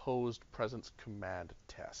an opposed presence command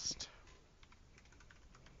test.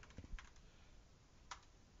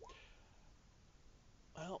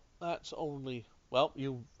 Well, that's only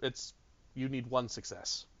you need one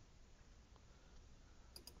success.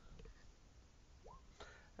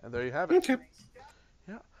 And there you have it. Okay.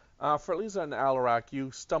 Yeah. For Lisa and Alarak,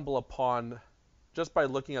 you stumble upon, just by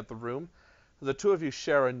looking at the room, the two of you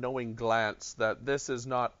share a knowing glance that this is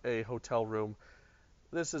not a hotel room.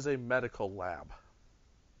 This is a medical lab.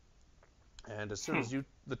 And as soon as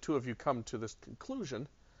the two of you come to this conclusion,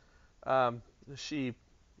 she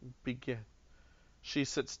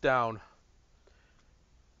sits down.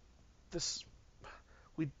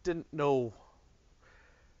 We didn't know.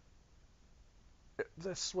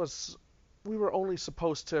 We were only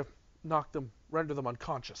supposed to render them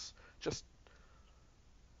unconscious.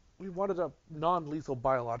 We wanted a non-lethal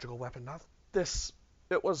biological weapon, not this.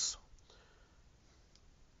 It was.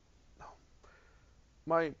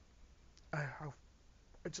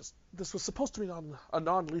 This was supposed to be a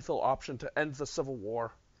non-lethal option to end the Civil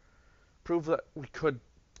War, prove that we could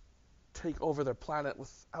take over their planet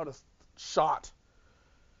without a shot.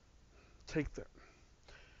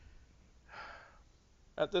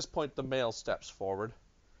 At this point, the male steps forward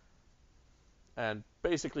and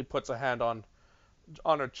basically puts a hand on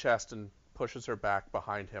her chest and pushes her back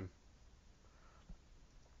behind him.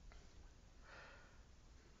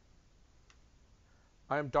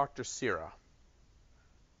 I am Dr. Sira.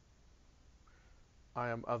 I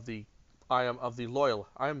am of the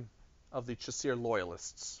Chasir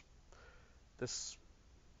Loyalists. This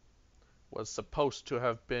was supposed to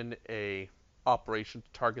have been a operation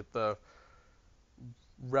to target the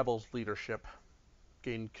rebels' leadership,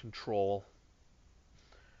 gain control.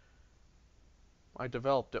 I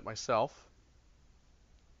developed it myself.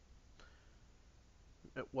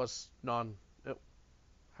 It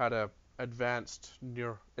had an advanced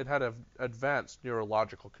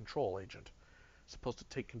neurological control agent, supposed to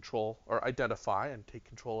take control or identify and take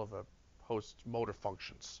control of a host's motor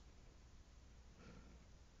functions.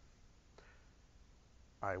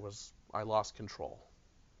 I lost control.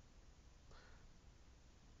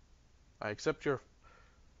 I accept your...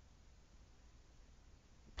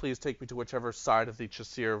 Please take me to whichever side of the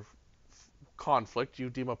Chasir conflict you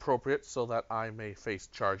deem appropriate so that I may face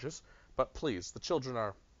charges. But please, the children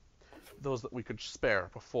are those that we could spare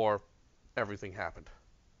before everything happened.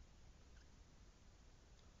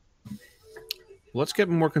 Let's get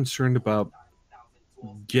more concerned about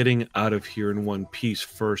getting out of here in one piece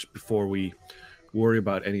first before we worry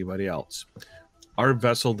about anybody else. Our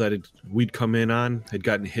vessel that we'd come in on had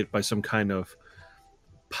gotten hit by some kind of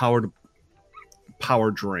power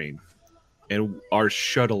drain, and our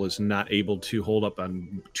shuttle is not able to hold up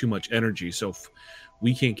on too much energy. So if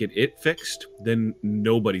we can't get it fixed, then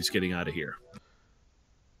nobody's getting out of here.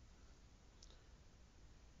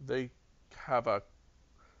 They have a...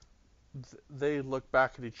 They look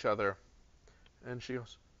back at each other, and she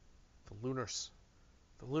goes, the lunar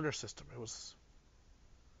system, it was...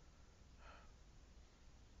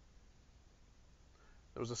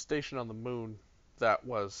 There was a station on the moon that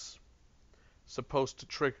was supposed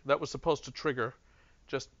to trigger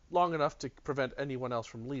just long enough to prevent anyone else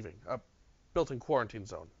from leaving. A built-in quarantine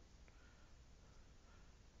zone.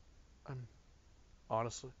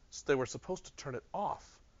 Honestly, they were supposed to turn it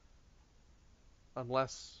off.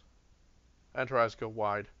 Unless... And her eyes go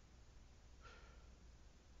wide.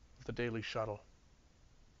 The daily shuttle.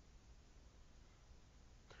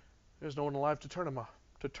 There's no one alive to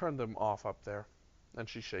turn them off up there. And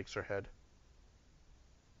she shakes her head.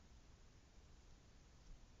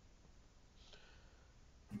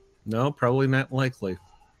 No, probably not likely.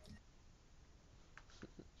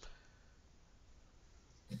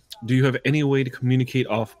 Do you have any way to communicate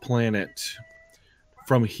off planet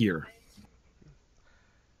from here?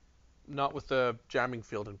 Not with the jamming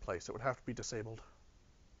field in place. It would have to be disabled.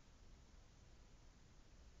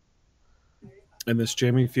 And this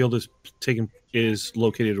jamming field is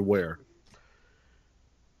located where?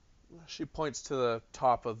 She points to the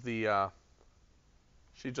top of the...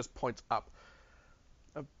 she just points up.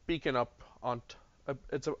 A beacon up on...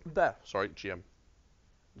 it's a... sorry, GM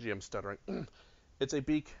stuttering. It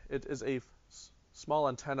is a small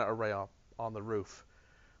antenna array on the roof.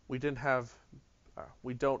 We didn't have...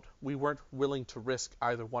 we weren't willing to risk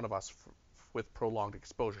either one of us with prolonged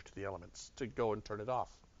exposure to the elements to go and turn it off.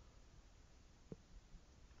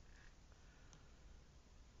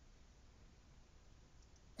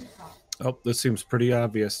 Oh, this seems pretty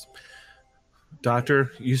obvious.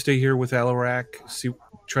 Doctor, you stay here with Alarak.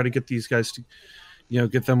 Try to get these guys to,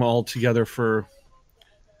 get them all together for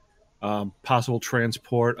possible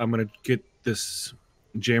transport. I'm going to get this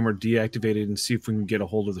jammer deactivated and see if we can get a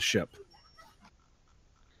hold of the ship.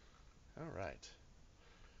 All right.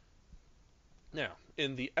 Now,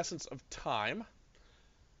 in the essence of time,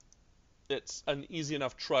 it's an easy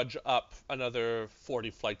enough trudge up another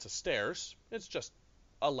 40 flights of stairs. It's just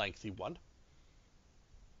a lengthy one.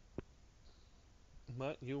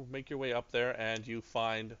 But you make your way up there and you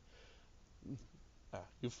find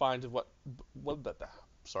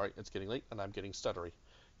sorry, it's getting late and I'm getting stuttery.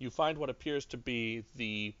 You find what appears to be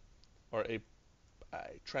a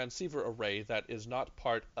transceiver array that is not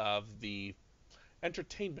part of the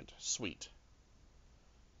entertainment suite.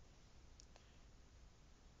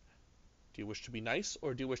 Do you wish to be nice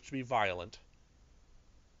or do you wish to be violent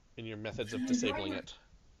in your methods of disabling it?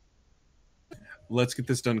 Let's get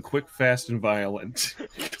this done quick, fast, and violent.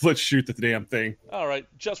 Let's shoot the damn thing. All right,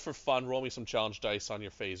 just for fun, roll me some challenge dice on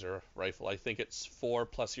your phaser rifle. I think it's 4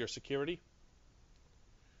 plus your security.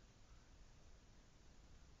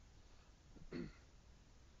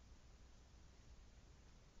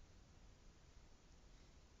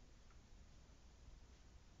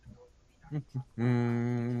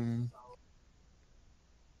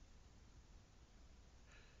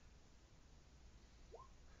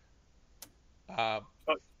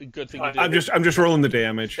 Good thing you did. I'm just rolling the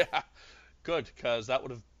damage. Yeah, good, because that would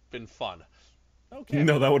have been fun. Okay.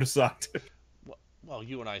 No, that would have sucked. Well,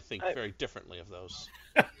 you and I think very differently of those.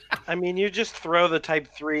 I mean, you just throw the Type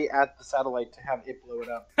 3 at the satellite to have it blow it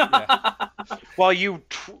up. Yeah. While you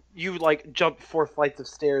jump 4 flights of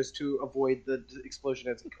stairs to avoid the explosion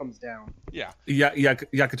as it comes down. Yeah. Yeah,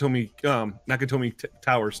 Nakatomi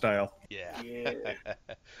Tower style. Yeah.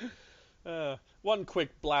 One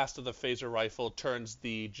quick blast of the phaser rifle turns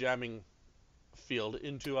the jamming field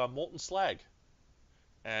into a molten slag.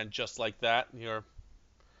 And just like that, you're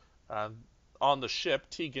on the ship.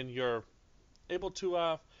 Tegan, you're able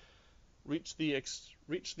to reach the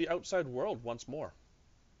outside world once more.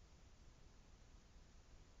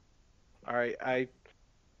 All right, I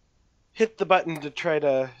hit the button to try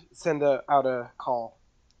to send out a call.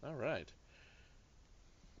 All right.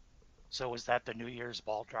 So was that the New Year's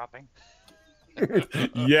ball dropping?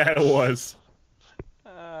 Yeah, it was.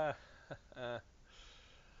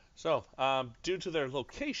 So, due to their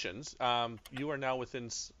locations, you are now within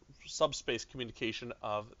subspace communication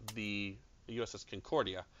of the USS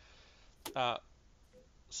Concordia.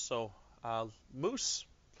 So, Moose,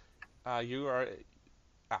 you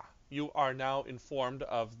are now informed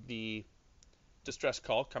of the distress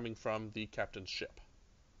call coming from the captain's ship.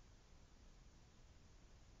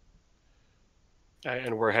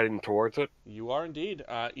 And we're heading towards it. You are indeed.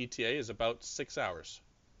 ETA is about 6 hours.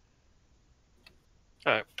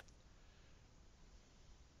 All right.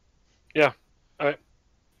 Yeah. All right.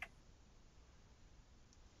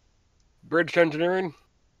 Bridge to engineering.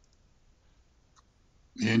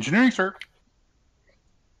 The engineering, sir.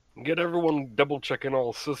 Get everyone double checking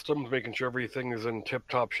all systems, making sure everything is in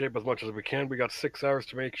tip-top shape as much as we can. We got 6 hours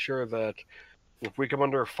to make sure that if we come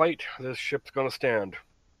under a fight, this ship's gonna stand.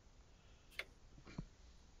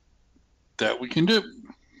 That we can do.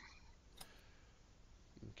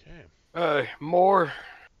 Okay. Moore,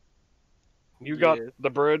 you got Yes. the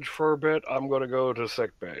bridge for a bit. I'm gonna go to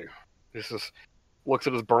sick bay. This is looks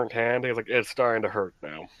at his burnt hand. He's like, it's starting to hurt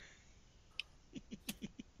now.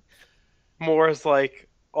 Moore's like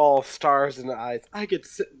all stars in the eyes. I get to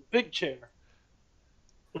sit in the big chair.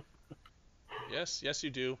 Yes, you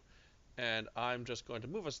do. And I'm just going to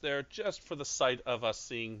move us there just for the sight of us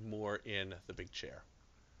seeing Moore in the big chair.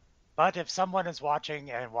 But if someone is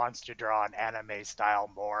watching and wants to draw an anime style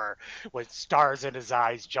Moore with stars in his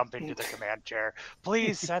eyes jumping to the command chair,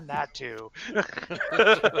 please send that to.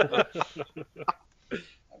 That'd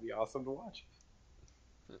be awesome to watch.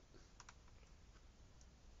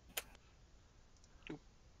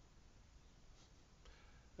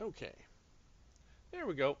 Okay. There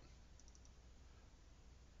we go.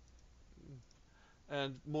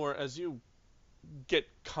 And Moore, as you get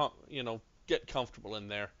comfortable in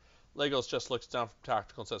there, Legos just looks down from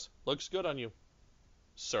tactical and says, "Looks good on you,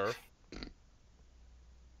 sir."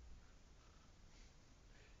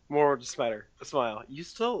 Moore just smile. You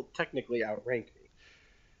still technically outrank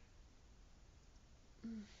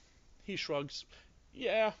me. He shrugs.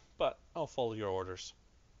 "Yeah, but I'll follow your orders.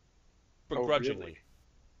 Oh, Begrudgingly." really?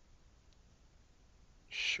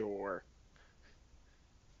 Sure.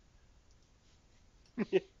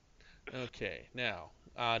 Okay, now,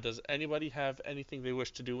 does anybody have anything they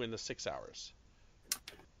wish to do in the 6 hours?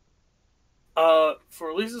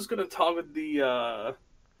 For Lisa's gonna talk with the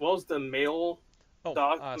what was the male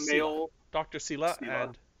Sela. Dr. Sela, Sela.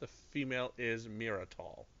 and the female is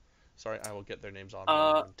Miratal. Sorry, I will get their names on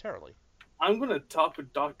momentarily. I'm gonna talk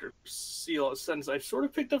with Dr. Seal since I sort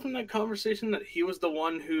of picked up from that conversation that he was the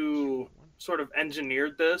one who sort of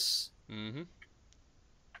engineered this. Mm-hmm.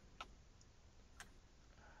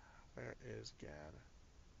 Where is Gad?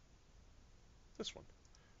 This one.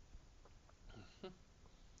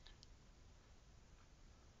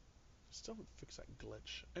 Still didn't fix that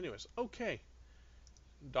glitch. Anyways, okay.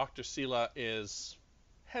 Dr. Sela is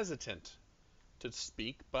hesitant to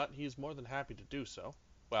speak, but he's more than happy to do so.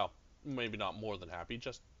 Well, maybe not more than happy,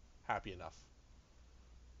 just happy enough.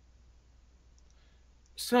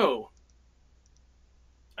 So,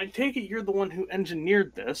 I take it you're the one who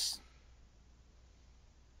engineered this.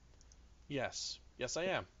 Yes, I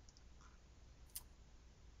am.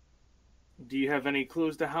 Do you have any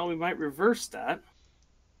clues to how we might reverse that?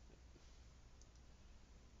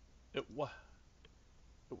 It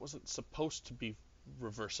wasn't supposed to be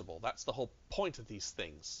reversible. That's the whole point of these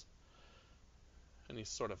things. And he's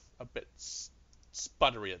sort of a bit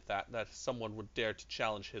sputtery at that someone would dare to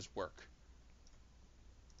challenge his work.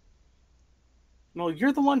 Well,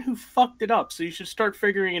 you're the one who fucked it up, so you should start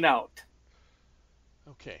figuring it out.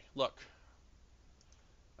 Okay, look.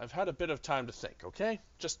 I've had a bit of time to think, okay?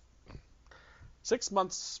 Just 6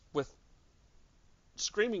 months with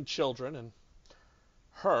screaming children and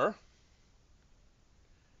her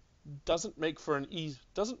doesn't make for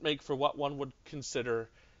what one would consider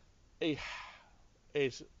a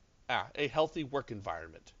healthy work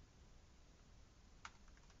environment.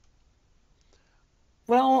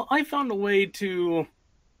 Well, I found a way to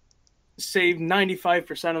save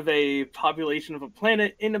 95% of a population of a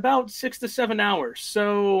planet in about 6 to 7 hours.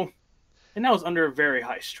 So, and that was under very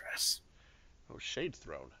high stress. Oh, shade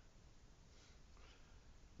thrown.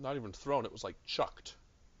 Not even thrown, it was like chucked.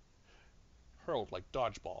 Hurled like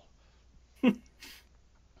dodgeball.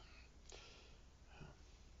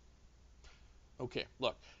 Okay,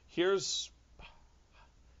 look. Is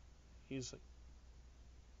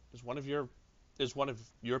one of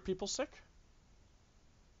your people sick?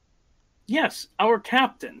 Yes, our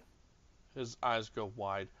captain. His eyes go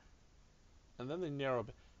wide, and then they narrow a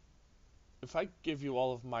bit. If I give you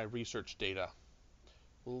all of my research data,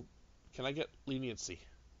 Well, can I get leniency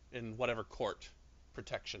in whatever court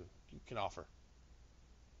protection you can offer?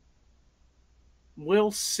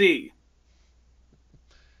 We'll see.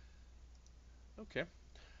 Okay.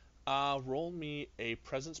 Roll me a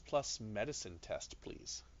presence plus medicine test,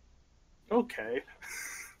 please. Okay.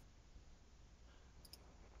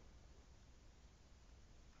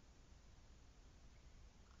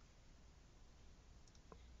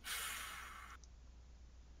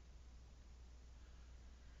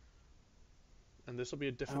 And this will be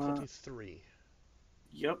a difficulty 3.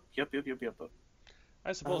 Yep.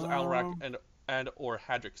 I suppose Alrak and or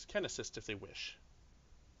Hadrix can assist if they wish.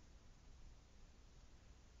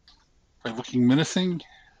 By looking menacing.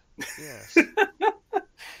 Yes.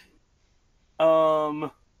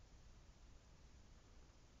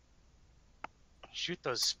 Shoot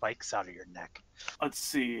those spikes out of your neck. Let's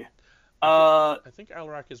see. I think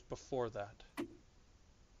Alrak is before that.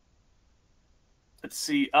 Let's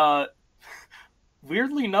see.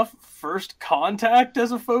 Weirdly enough, first contact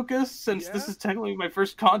as a focus, since this Yeah. is technically my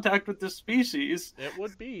first contact with this species. It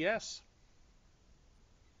would be, yes.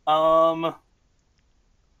 I'm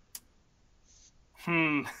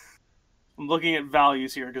looking at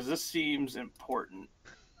values here because this seems important.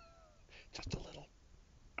 Just a little.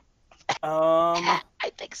 I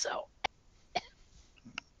think so.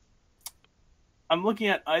 I'm looking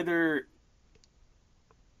at either.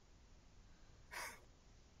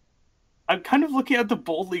 I'm kind of looking at the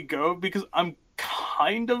boldly go because I'm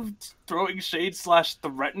kind of throwing shade /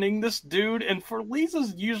 threatening this dude, and for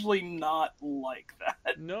Lisa's usually not like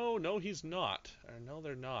that. No, he's not. No,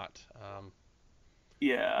 they're not.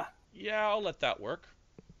 Yeah. Yeah, I'll let that work.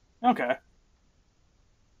 Okay.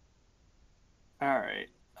 Alright.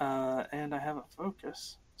 And I have a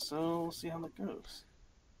focus, so we'll see how that goes.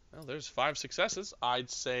 Well, there's 5 successes. I'd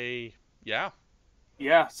say, yeah.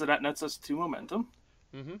 Yeah, so that nets us 2 momentum.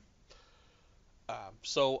 Mm-hmm.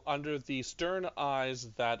 So under the stern eyes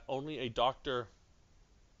that only a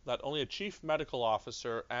chief medical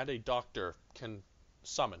officer and a doctor can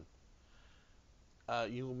summon,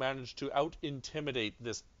 you manage to out-intimidate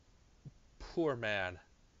this poor man.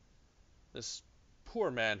 This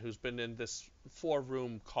poor man who's been in this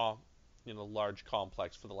 4-room large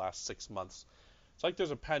complex for the last 6 months. It's like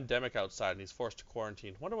there's a pandemic outside and he's forced to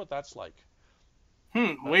quarantine. Wonder what that's like.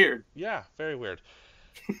 Weird. Yeah, very weird.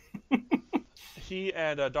 He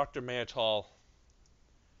and Dr. Mayatol.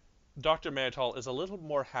 Dr. Mayatol is a little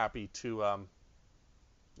more happy to,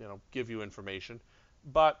 give you information,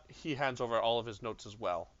 but he hands over all of his notes as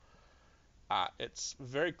well. It's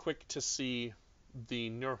very quick to see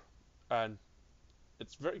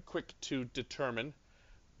it's very quick to determine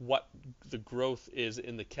what the growth is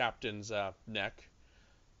in the captain's neck.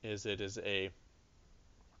 It's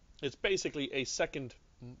basically a second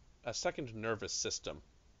nervous system.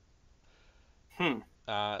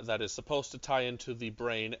 That is supposed to tie into the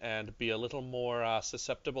brain and be a little more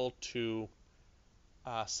susceptible to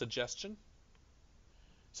suggestion,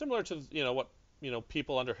 similar to what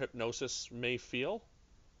people under hypnosis may feel.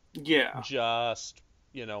 Yeah. Just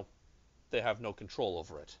they have no control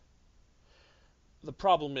over it. The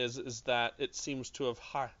problem is that it seems to have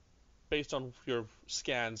based on your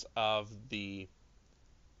scans of the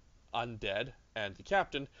undead and the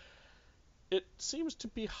captain, it seems to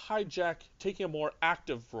be taking a more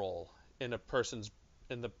active role in the person's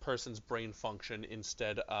brain function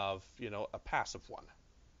instead of a passive one.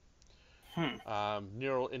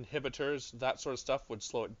 Neural inhibitors, that sort of stuff would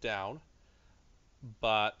slow it down,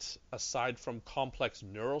 but aside from complex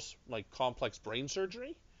brain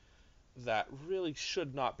surgery, that really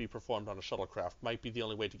should not be performed on a shuttlecraft. Might be the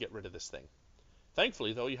only way to get rid of this thing.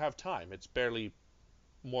 Thankfully, though, you have time. It's barely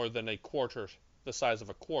more than a quarter, the size of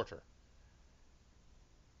a quarter.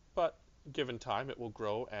 But given time, it will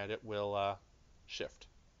grow and it will shift.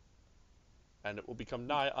 And it will become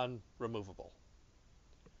nigh unremovable.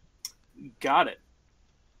 Got it.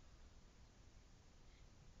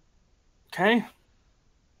 Okay.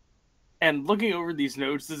 And looking over these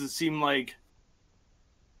notes, does it seem like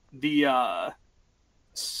the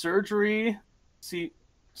surgery seems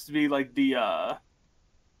to be like the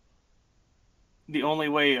only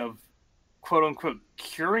way of quote unquote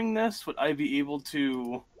curing this? Would I be able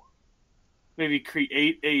to maybe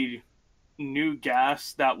create a new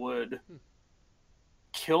gas that would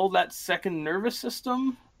kill that second nervous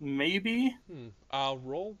system? Maybe.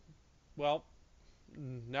 Roll. Well,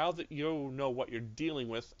 now that you know what you're dealing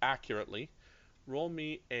with accurately, roll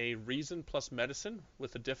me a reason plus medicine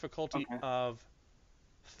with a difficulty of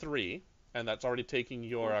 3, and that's already taking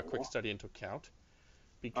your quick study into account,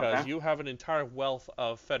 because you have an entire wealth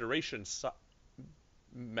of Federation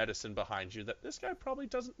medicine behind you that this guy probably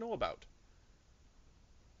doesn't know about.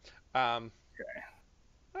 Okay.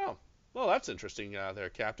 Oh, well, that's interesting there,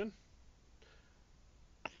 Captain.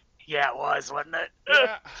 Yeah, it was, wasn't it?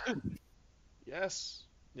 Yeah. Yes.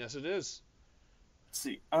 Yes, it is. Let's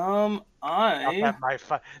see. That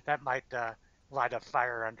might light a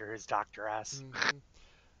fire under his doctor ass.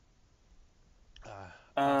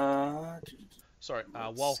 Sorry.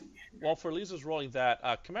 While Ferliza's rolling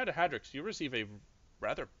that, Commander Hadrix, you receive a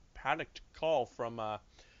rather panicked call from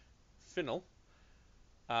Finnell.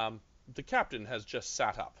 The captain has just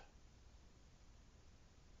sat up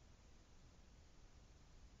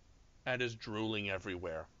and is drooling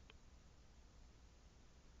everywhere.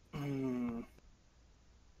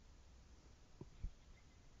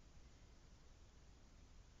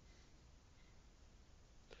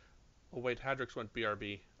 Oh wait, Hadrix went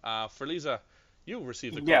BRB. Ferliza, you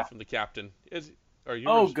received the call from the captain. From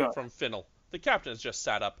Finnell. The captain has just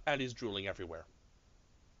sat up and he's drooling everywhere.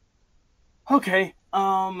 Okay.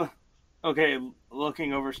 Okay.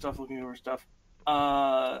 Looking over stuff.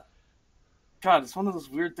 God, it's one of those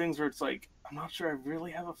weird things where it's like I'm not sure I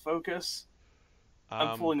really have a focus.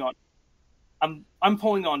 I'm pulling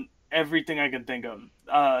on everything I can think of.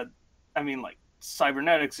 I mean, like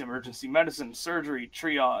cybernetics, emergency medicine, surgery,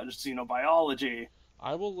 triage, xenobiology.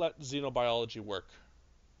 I will let xenobiology work.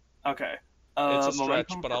 Okay. It's a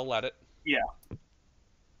stretch, but I'll let it. Yeah.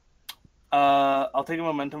 I'll take a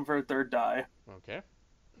momentum for a third die. Okay.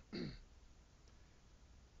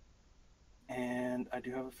 And I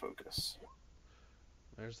do have a focus.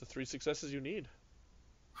 There's the 3 successes you need.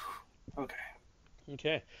 Okay.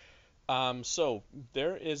 Okay. So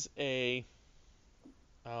there is a...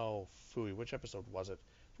 Oh, phooey, which episode was it?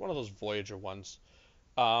 It's one of those Voyager ones.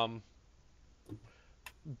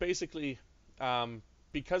 Basically,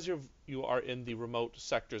 because you are in the remote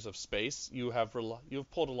sectors of space, you've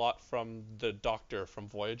pulled a lot from the Doctor from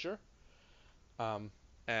Voyager.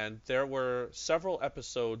 And there were several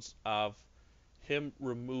episodes of him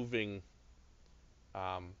removing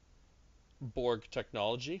Borg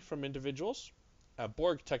technology from individuals.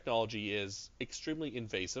 Borg technology is extremely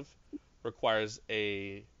invasive, requires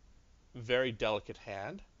a very delicate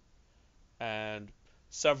hand, and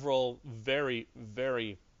several very,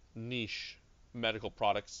 very niche medical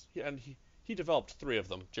products, and he developed 3 of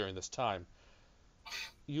them during this time.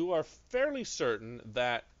 You are fairly certain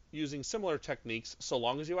that using similar techniques, so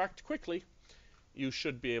long as you act quickly, you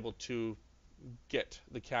should be able to get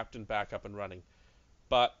the captain back up and running.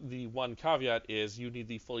 But the one caveat is you need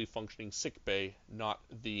the fully functioning sick bay, not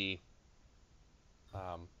the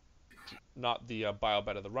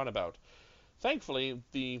biobed of the runabout. Thankfully,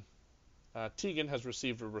 the Tegan has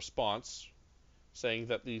received a response saying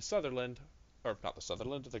that the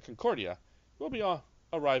Concordia will be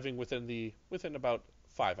arriving within about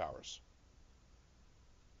 5 hours.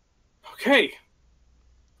 Okay.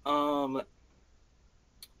 Are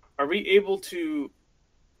we able to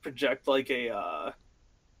project like a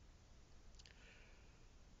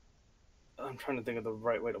I'm trying to think of the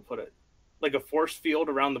right way to put it. Like a force field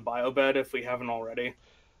around the biobed if we haven't already?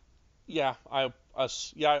 Yeah, I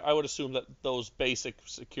would assume that those basic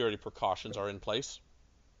security precautions are in place.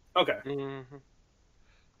 Okay. Mm-hmm.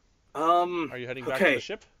 Are you heading back to the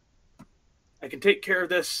ship? I can take care of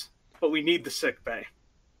this, but we need the sick bay.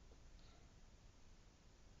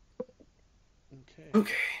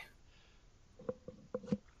 Okay.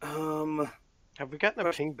 Have we gotten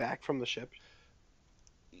a ping back from the ship?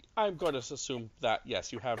 I'm going to assume that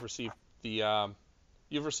yes, you have received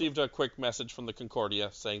you've received a quick message from the Concordia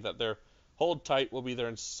saying that they're hold tight, we'll be there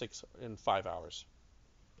in 5 hours.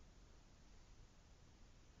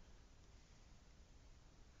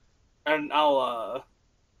 And I'll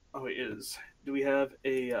do we have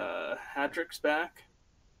a Hadrix back?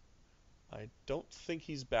 I don't think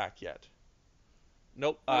he's back yet.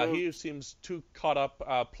 Nope, he seems too caught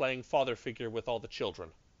up playing father figure with all the children.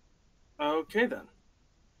 Okay then.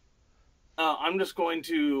 I'm just going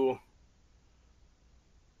to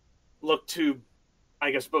look to, I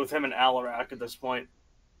guess, both him and Alarak at this point.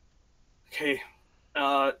 Okay,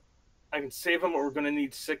 I can save him, but we're going to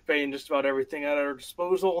need sickbay and just about everything at our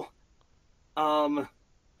disposal. You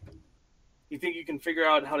think you can figure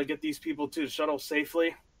out how to get these people to the shuttle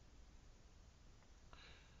safely?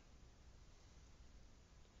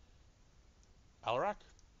 Alarak?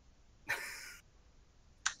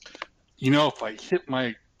 If I hit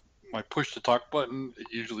my push to talk button, it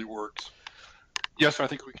usually works. Yes, I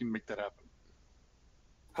think we can make that happen.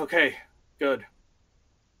 Okay, good.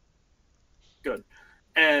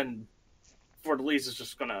 And Fortaleza is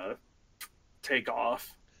just gonna take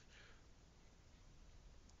off.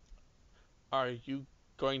 Are you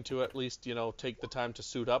going to at least, take the time to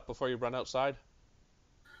suit up before you run outside?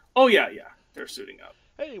 Oh, yeah. They're suiting up.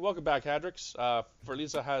 Hey, welcome back, Hadrix.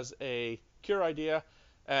 Ferliza has a cure idea,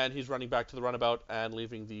 and he's running back to the runabout and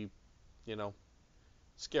leaving the,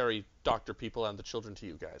 scary doctor people and the children to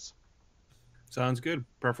you guys. Sounds good.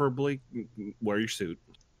 Preferably wear your suit.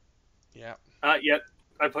 Yeah. Yep.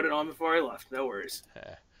 I put it on before I left. No worries.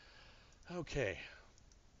 Okay.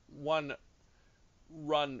 One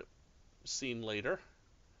run scene later.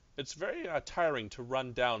 It's very tiring to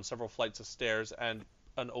run down several flights of stairs and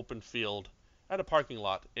an open field and a parking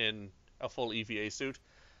lot in a full EVA suit.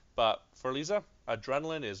 But for Lisa,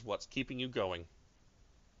 adrenaline is what's keeping you going.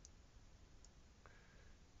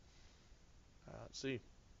 Let's see.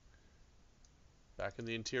 Back in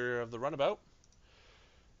the interior of the runabout.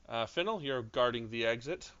 Finnell, you're guarding the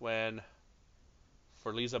exit when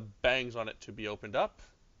Ferliza bangs on it to be opened up.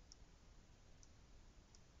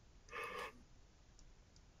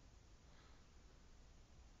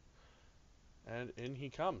 And in he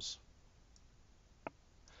comes.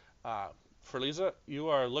 Ferliza, you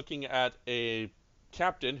are looking at a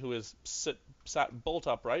captain who is sat bolt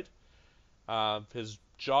upright. His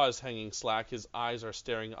jaw is hanging slack. His eyes are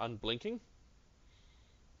staring unblinking.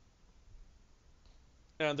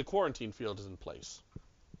 And the quarantine field is in place.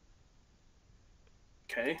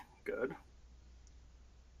 Okay, good.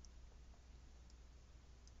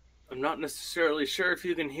 I'm not necessarily sure if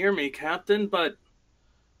you can hear me, Captain, but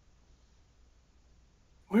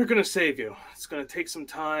we're gonna save you. It's gonna take some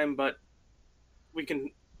time, but we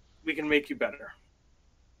can make you better.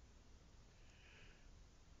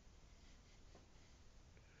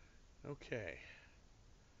 Okay.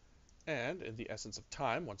 And in the essence of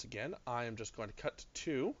time, once again, I am just going to cut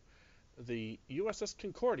to the USS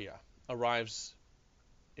Concordia arrives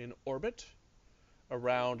in orbit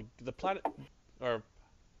around the planet, or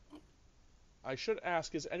I should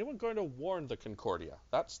ask, is anyone going to warn the Concordia?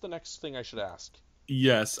 That's the next thing I should ask.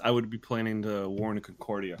 Yes, I would be planning to warn a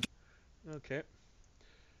Concordia. Okay.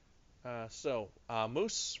 So,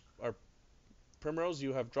 Moose, or Primrose,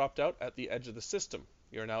 you have dropped out at the edge of the system.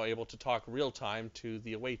 You're now able to talk real time to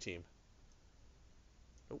the away team.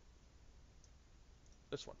 Oh.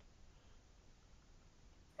 This one.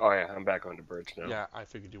 Oh yeah, I'm back on the bridge now. Yeah, I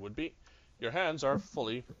figured you would be. Your hands are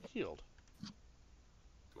fully healed.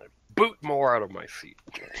 Boot more out of my seat.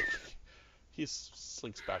 He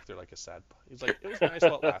slinks back there like a sad boy. He's like, it was nice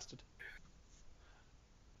while it lasted.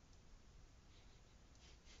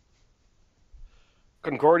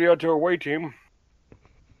 Concordia to away team.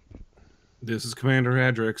 This is Commander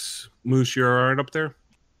Hadrix. Moose, you're alright up there?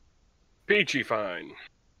 Peachy fine.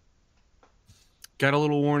 Got a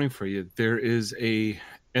little warning for you. There is a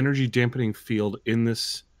energy dampening field in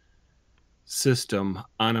this system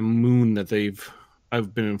on a moon that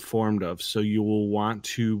I've been informed of. So you will want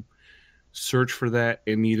to search for that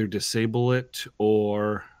and either disable it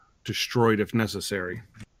or destroy it if necessary.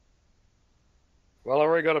 Well, I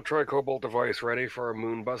already got a Tricobalt device ready for a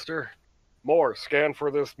moonbuster. More, scan for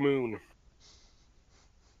this moon.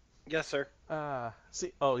 Yes, sir.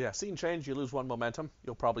 Scene change, you lose 1 momentum.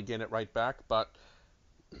 You'll probably gain it right back, but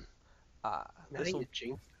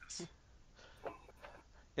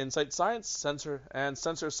Insight science,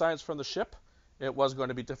 sensor science from the ship. It was going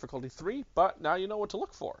to be difficulty 3, but now you know what to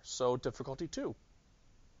look for, so difficulty 2.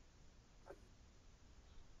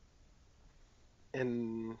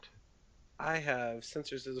 And I have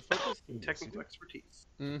sensors as a focus and technical expertise.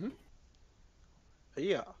 Mm-hmm.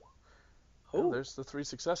 Yeah. Oh, there's the 3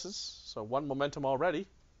 successes, so 1 momentum already.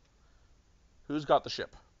 Who's got the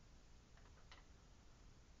ship?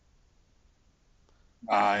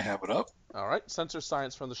 I have it up. All right, sensor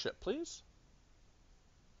science from the ship, please.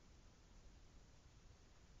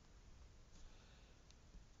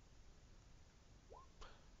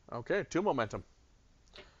 Okay, 2 momentum.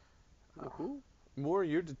 Moore,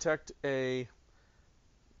 you detect a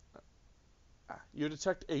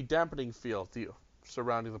dampening field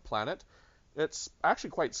surrounding the planet. It's actually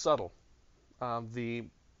quite subtle. The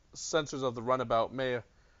sensors of the runabout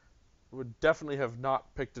would definitely have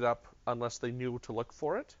not picked it up unless they knew to look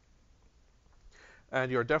for it.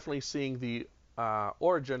 And you're definitely seeing the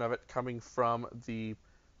origin of it coming from the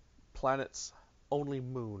planet's only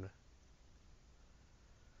moon.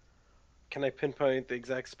 Can I pinpoint the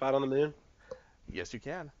exact spot on the moon? Yes, you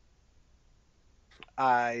can.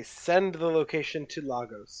 I send the location to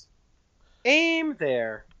Lagos. Aim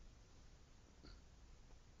there.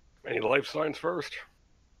 Any life signs first?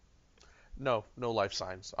 No life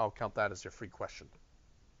signs. I'll count that as your free question.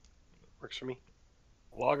 Works for me.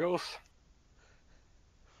 Lagos?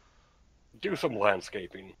 Do some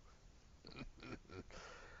landscaping.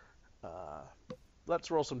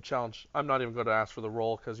 let's roll some challenge. I'm not even going to ask for the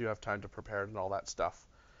roll because you have time to prepare and all that stuff.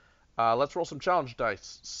 Let's roll some challenge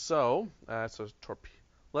dice. So,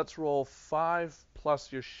 let's roll 5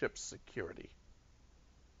 plus your ship's security.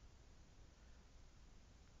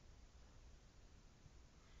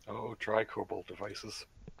 Oh, try cobalt devices.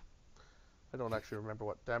 I don't actually remember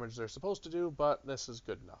what damage they're supposed to do, but this is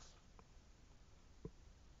good enough.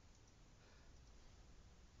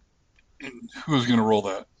 Who's going to roll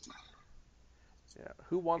that? Yeah.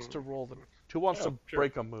 Who wants to roll the? Who wants to sure.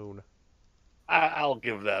 break a moon? I'll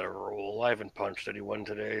give that a roll. I haven't punched anyone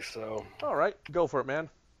today, so All right, go for it, man.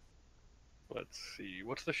 let's see.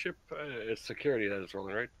 What's the ship? It's security that is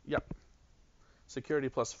rolling, right? Yep. Security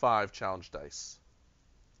plus 5 challenge dice.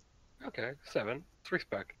 Okay, 7. It's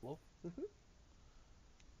respectable. Mm-hmm.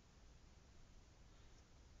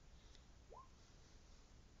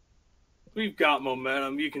 We've got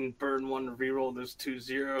momentum. You can burn one to reroll those 2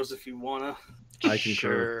 zeros if you wanna. I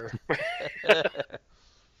concur. Sure.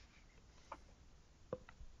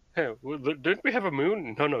 Hey, didn't we have a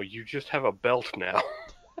moon? No, you just have a belt now.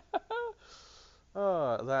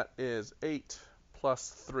 That is 8 plus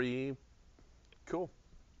 3. Cool.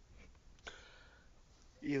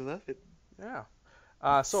 11. Yeah.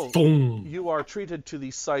 So Boom. you are treated to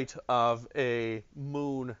the sight of a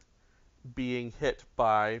moon being hit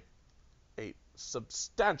by a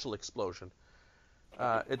substantial explosion.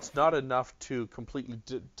 It's not enough to completely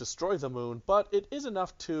destroy the moon, but it is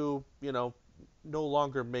enough to, no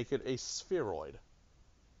longer make it a spheroid.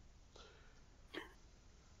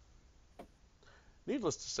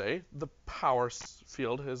 Needless to say, the power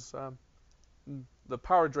field is the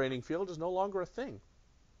power draining field is no longer a thing.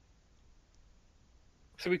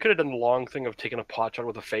 So we could have done the long thing of taking a pot shot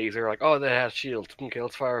with a phaser, like, oh, that has shields. Okay,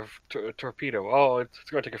 let's fire a torpedo. Oh,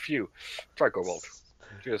 it's going to take a few. Try cobalt.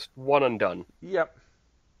 Just one and done. Yep.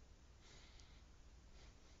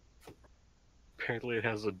 Apparently it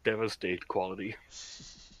has a devastate quality.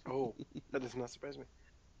 Oh, that does not surprise me.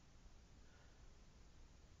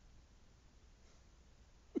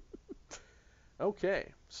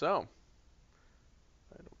 Okay, so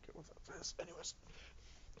I don't get what that is. Anyways,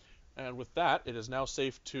 and with that, it is now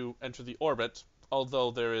safe to enter the orbit.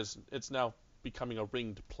 Although it's now becoming a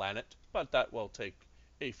ringed planet, but that will take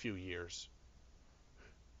a few years.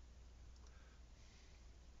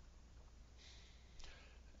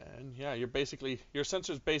 And yeah, your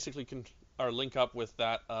sensors basically are link up with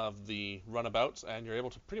that of the runabouts, and you're able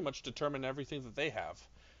to pretty much determine everything that they have.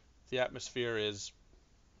 The atmosphere is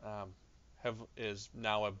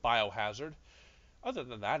now a biohazard. Other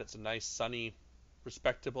than that, it's a nice, sunny,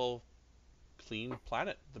 respectable, clean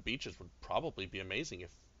planet. The beaches would probably be amazing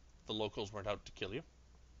if the locals weren't out to kill you.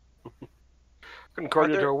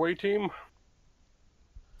 Concordia to away team.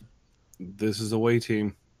 This is away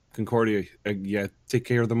team. Concordia, yeah, take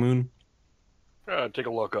care of the moon. Take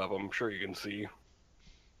a look up. I'm sure you can see.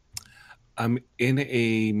 I'm in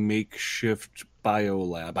a makeshift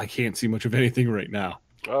biolab. I can't see much of anything right now.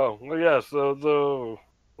 Oh, well, yes. The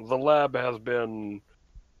lab has been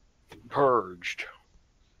purged.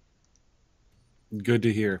 Good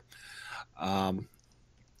to hear.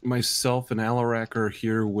 Myself and Alarak are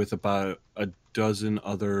here with about a dozen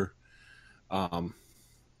other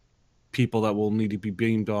people that will need to be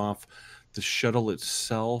beamed off. The shuttle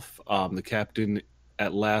itself, the captain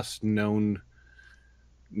at last known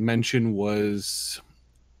mention was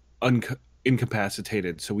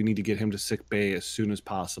incapacitated, so we need to get him to sick bay as soon as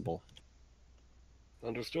possible.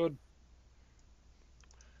 Understood.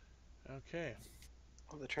 Okay.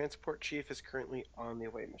 Well, the transport chief is currently on the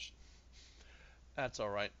away mission. That's all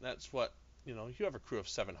right. That's what, you have a crew of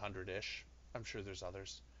 700-ish. I'm sure there's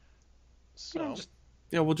others. So,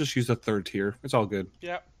 we'll just use a third tier. It's all good.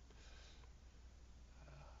 Yep.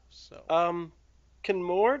 Can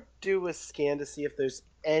Moore do a scan to see if there's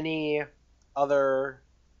any other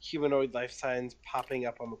humanoid life signs popping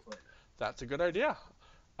up on the planet? That's a good idea.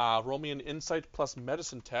 Roll me an insight plus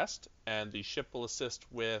medicine test, and the ship will assist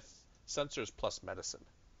with sensors plus medicine.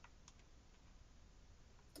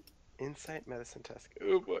 Insight medicine test.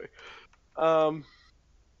 Oh boy.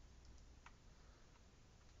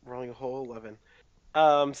 Rolling a whole 11.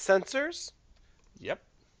 Sensors? Yep.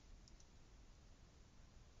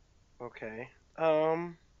 Okay.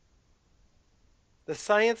 The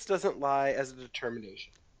science doesn't lie as a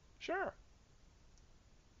determination. Sure.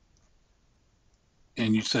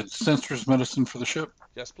 And you said sensors medicine for the ship?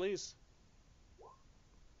 Yes, please.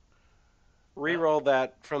 Reroll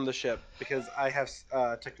that from the ship because I have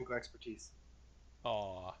technical expertise.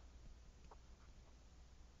 Aw.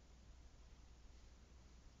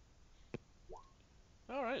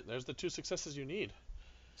 All right, there's the 2 successes you need.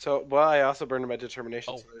 So, well, I also burned my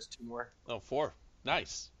determination, Oh. so there's 2 more. Oh, 4.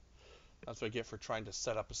 Nice. That's what I get for trying to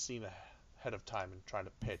set up a scene ahead of time and trying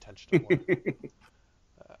to pay attention to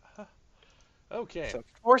more. Okay. So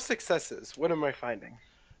 4 successes. What am I finding?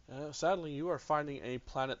 Sadly, you are finding a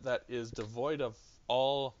planet that is devoid of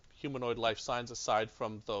all humanoid life signs aside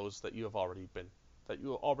from those that you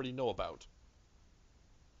already know about.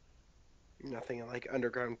 Nothing like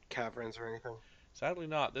underground caverns or anything. Sadly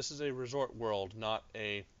not. This is a resort world, not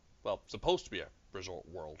a, well, supposed to be a resort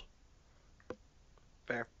world.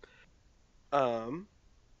 Fair.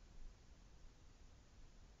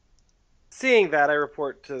 Seeing that, I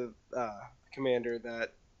report to commander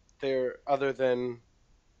that there, other than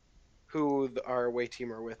who our away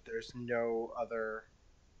team are with, there's no other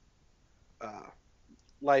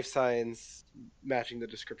life signs matching the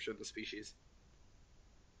description of the species.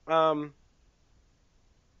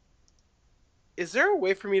 Is there a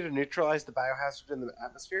way for me to neutralize the biohazard in the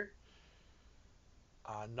atmosphere?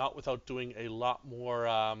 Not without doing a lot more,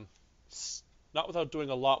 not without doing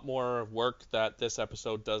a lot more work that this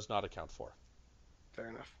episode does not account for. Fair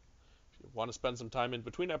enough. If you want to spend some time in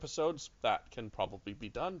between episodes, that can probably be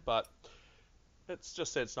done, but let's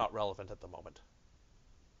just say it's not relevant at the moment.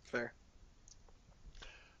 Fair.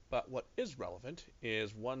 But what is relevant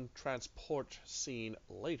is one transport scene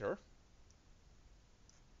later.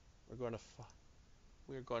 We're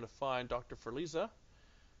going to find Dr. Ferliza,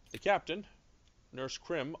 the captain, Nurse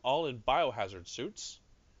Krim, all in biohazard suits,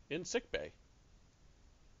 in sickbay.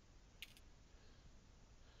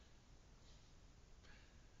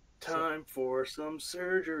 Time for some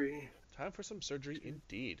surgery. Time for some surgery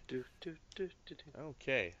indeed. Do.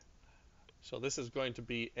 Okay. So this is going to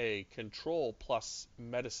be a control plus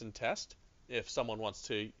medicine test. If someone wants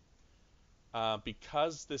to,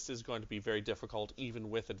 because this is going to be very difficult even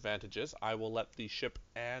with advantages, I will let the ship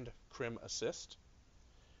and Krim assist.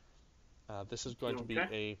 This is going to be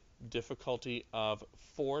a difficulty of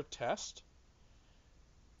 4 test.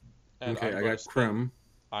 And okay, I got Krim.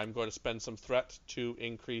 I'm going to spend some threat to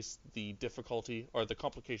increase the difficulty or the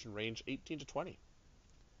complication range 18 to 20.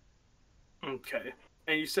 Okay.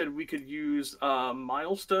 And you said we could use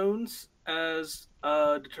milestones as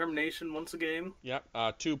determination once a game? Yeah,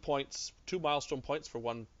 2 milestone points for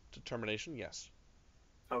 1 determination, yes.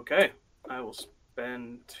 Okay. I will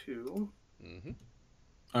spend 2. Mm-hmm.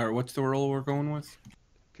 All right, what's the role we're going with?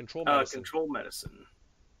 Control medicine. Control medicine.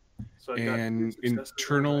 So And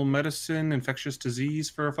internal medicine, infectious disease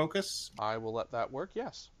for a focus? I will let that work,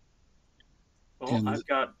 yes. Well, I've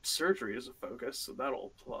got surgery as a focus, so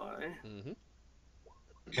that'll apply. Mm-hmm.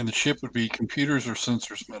 And the ship would be computers or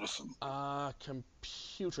sensors medicine?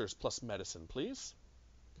 Computers plus medicine, please.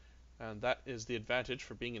 And that is the advantage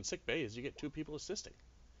for being in sickbay, is you get 2 people assisting.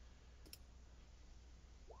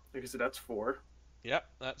 Like I said, that's 4. Yep,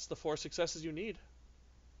 that's the 4 successes you need.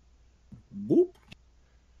 Boop.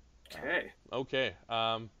 Okay. Okay.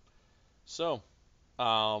 So,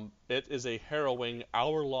 it is a harrowing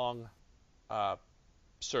hour-long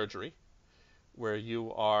surgery where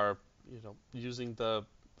you are, using the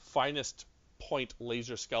finest point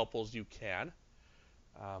laser scalpels you can.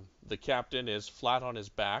 The captain is flat on his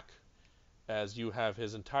back as you have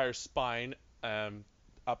his entire spine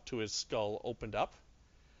up to his skull opened up,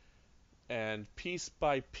 and piece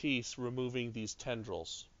by piece removing these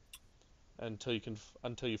tendrils until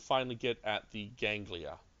you finally get at the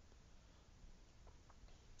ganglia.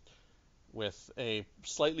 With a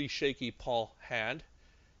slightly shaky Paul hand,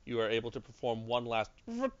 you are able to perform one last,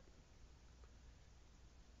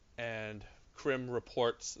 and Krim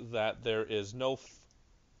reports that there is no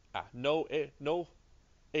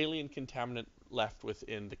alien contaminant left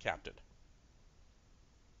within the captain.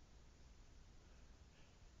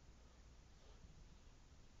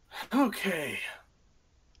 Okay.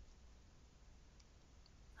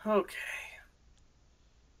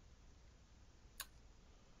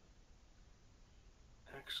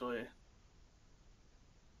 Actually,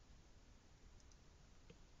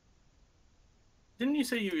 didn't you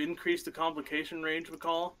say you increased the complication range,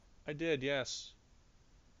 McCall? I did, yes.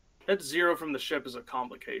 That's 0 from the ship as a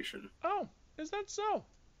complication. Oh, is that so?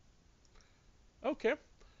 Okay.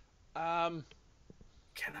 Can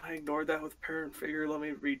I ignore that with parent figure? Let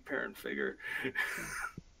me read parent figure.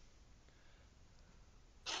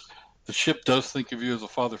 The ship does think of you as a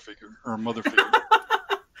father figure or a mother figure.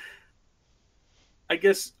 I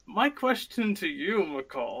guess my question to you,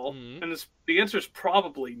 McCall, and the answer is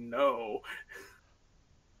probably no.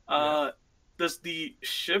 Does the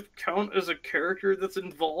ship count as a character that's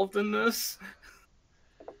involved in this?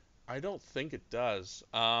 I don't think it does.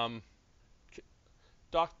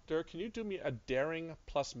 Doctor, can you do me a daring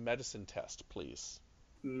plus medicine test, please?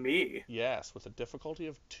 Me. Yes, with a difficulty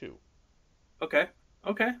of 2. Okay.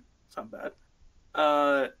 It's not bad.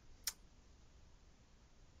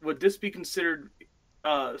 Would this be considered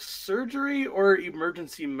surgery or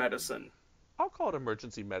emergency medicine? I'll call it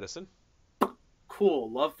emergency medicine.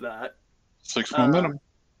 Cool, love that. 6 momentum.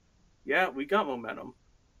 Yeah, we got momentum.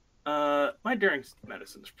 My daring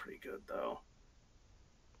medicine's pretty good though.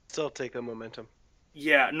 Still take a momentum.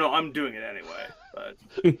 Yeah, no, I'm doing it anyway. But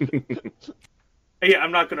yeah,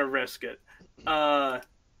 I'm not gonna risk it.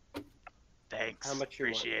 Thanks. How much you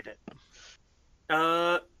want? Appreciate it.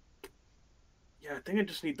 Yeah, I think I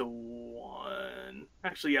just need the 1.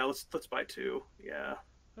 Actually, yeah, let's buy 2. Yeah,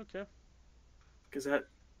 Okay. because that.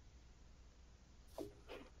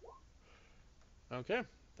 Okay.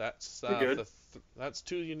 That's You're good. that's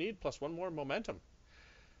 2 you need plus 1 more momentum.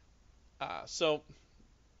 As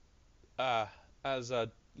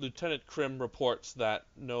Lieutenant Krim reports that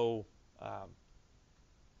no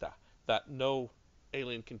that no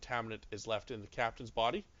alien contaminant is left in the captain's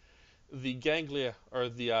body, the ganglia, or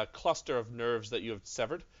the cluster of nerves that you have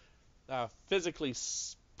severed, physically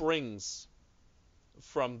springs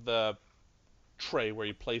from the tray where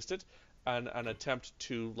you placed it, and an attempt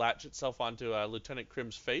to latch itself onto Lieutenant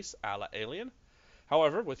Krim's face, a la Alien.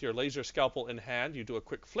 However, with your laser scalpel in hand, you do a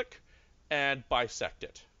quick flick and bisect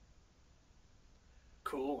it.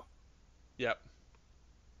 Cool. Yep.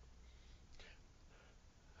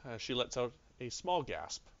 She lets out a small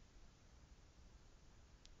gasp.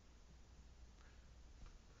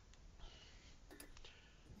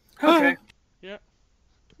 Okay. Yeah.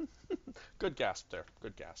 Good gasp there.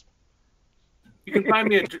 Good gasp. You can buy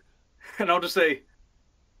me and I'll just say,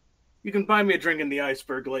 you can buy me a drink in the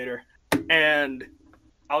iceberg later, and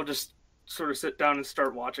I'll just sort of sit down and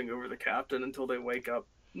start watching over the captain until they wake up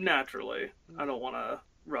naturally. I don't want to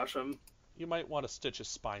rush them. You might want to stitch his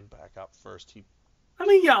spine back up first. I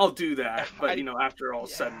mean, yeah, I'll do that, but after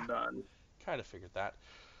all's said and done. Kind of figured that.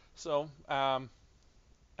 So, an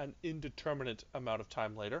indeterminate amount of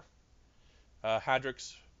time later,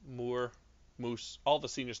 Hadrix, Moore, Moose, all the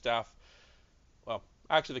senior staff. Well,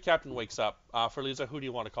 actually, the captain wakes up. For Lisa, who do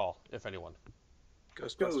you want to call, if anyone?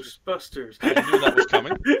 Ghostbusters. I knew that was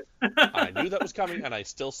coming. I knew that was coming, and I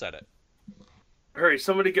still said it. Hurry,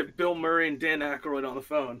 somebody get Bill Murray and Dan Aykroyd on the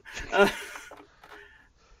phone.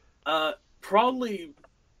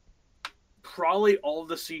 Probably all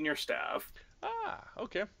the senior staff. Ah,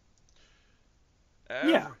 okay.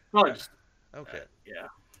 Yeah, probably just. Okay. Yeah.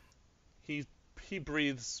 He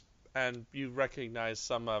breathes, and you recognize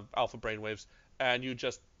some alpha brainwaves, and you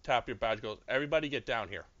just tap your badge. Goes, everybody get down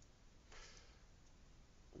here.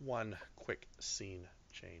 One quick scene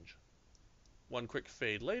change. One quick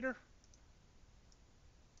fade later.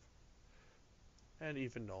 And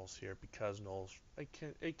even Noel's here, because Noel's a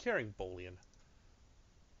caring Bolian.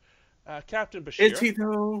 Captain Bashir. Is he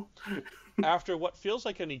though? After what feels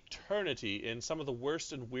like an eternity in some of the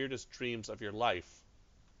worst and weirdest dreams of your life,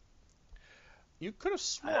 you could have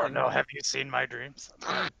sworn. I don't know. Have you seen my dreams?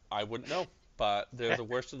 I wouldn't know, but they're the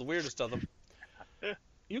worst and the weirdest of them.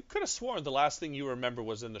 You could have sworn the last thing you remember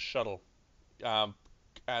was in the shuttle,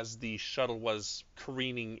 as the shuttle was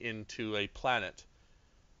careening into a planet.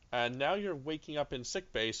 And now you're waking up in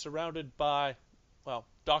sickbay, surrounded by, well,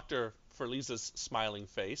 Dr. Ferliza's smiling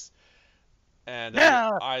face. And as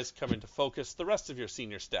your eyes come into focus, the rest of your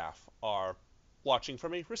senior staff are watching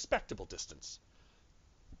from a respectable distance.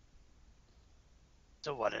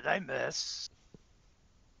 So what did I miss?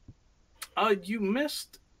 You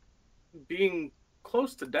missed being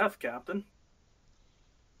close to death, Captain.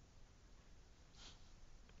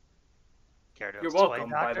 Care to You're explain, welcome,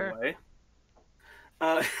 Doctor? by the way.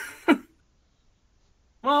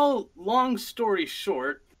 Well, long story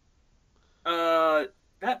short, that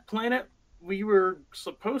planet we were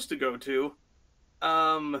supposed to go to,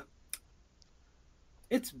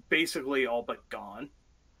 it's basically all but gone.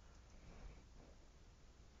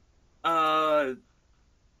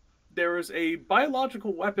 There was a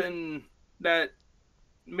biological weapon that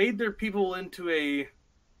made their people into it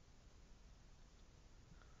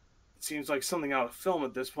seems like something out of film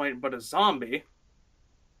at this point, but a zombie.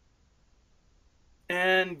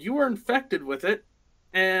 And you were infected with it,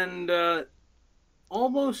 and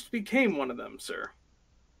almost became one of them, sir.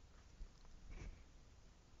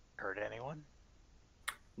 Hurt anyone?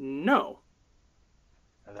 No.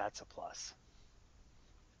 That's a plus.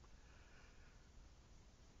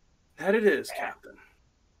 That it is, Captain.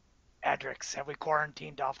 Adrix, have we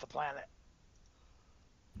quarantined off the planet?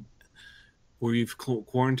 We've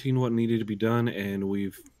quarantined what needed to be done, and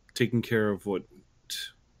we've taken care of what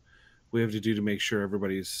we have to do to make sure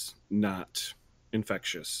everybody's not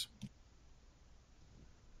infectious.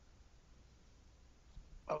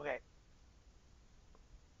 Okay.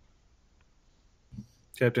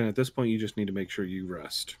 Captain, at this point, you just need to make sure you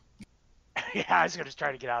rest. Yeah, I was gonna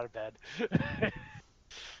try to get out of bed.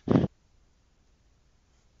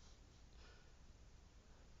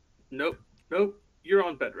 Nope. You're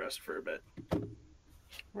on bed rest for a bit.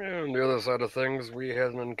 And on the other side of things, we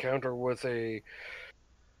had an encounter with a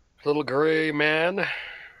little gray man.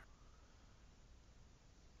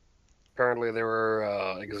 Apparently, they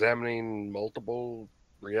were examining multiple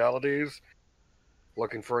realities,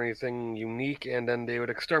 looking for anything unique, and then they would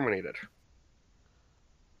exterminate it.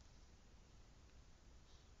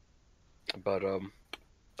 But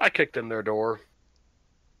I kicked in their door.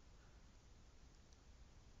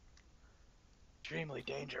 Extremely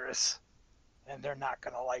dangerous, and they're not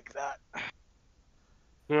gonna like that.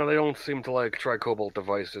 You know, they don't seem to like tri-cobalt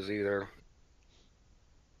devices either.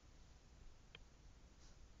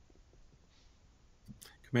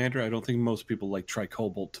 Commander, I don't think most people like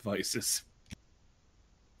tri-cobalt devices.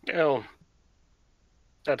 You know,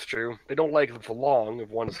 that's true. They don't like them for long if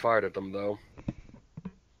one is fired at them, though.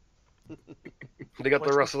 They got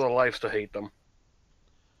the rest of their lives to hate them.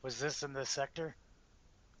 Was this in this sector?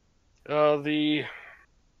 The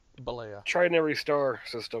Balea. Trinary Star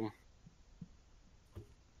system.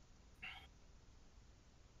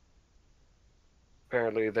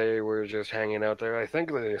 Apparently they were just hanging out there. I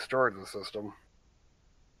think they destroyed the system.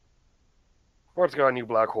 Or it's got a new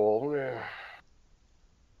black hole. Yeah.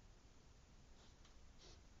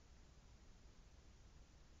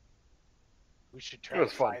 We should It try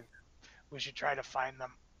was to fun. find. We should try to find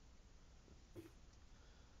them.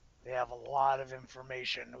 They have a lot of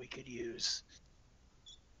information we could use.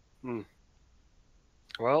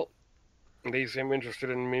 Well, they seem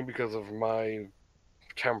interested in me because of my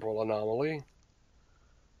temporal anomaly.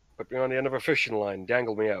 Put me on the end of a fishing line,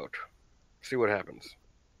 dangle me out. See what happens.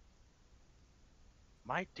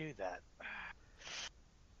 Might do that.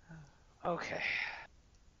 Okay.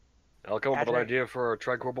 I'll come up with an Patrick? idea for a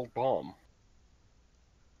tri-cobalt bomb.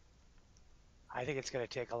 I think it's going to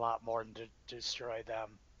take a lot more to destroy them.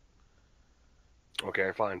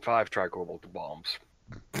 Okay, fine. 5 tri-cobalt bombs.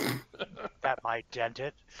 That might dent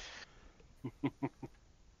it.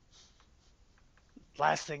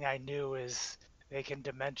 Last thing I knew is they can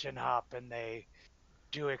dimension hop and they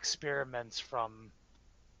do experiments from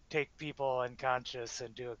take people unconscious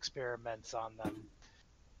and do experiments on them.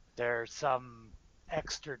 They're some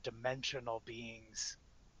extra dimensional beings.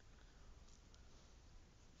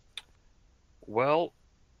 Well,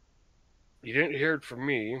 you didn't hear it from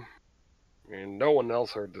me, and no one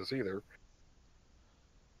else heard this either.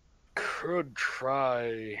 Could try.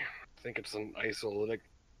 I think it's an isolytic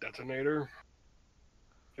detonator.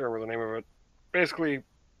 Can't remember the name of it. Basically,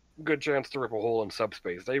 good chance to rip a hole in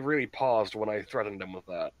subspace. They really paused when I threatened them with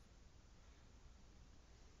that.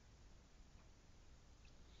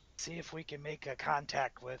 See if we can make a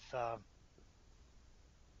contact with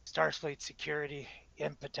Starfleet security,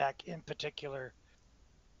 in particular.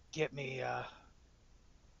 Get me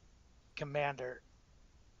Commander.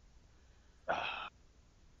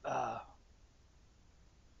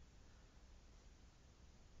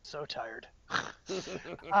 So tired.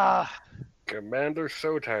 Commander,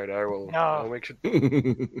 so tired. I'll No. make sure.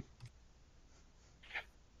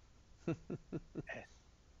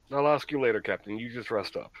 I'll ask you later, Captain. You just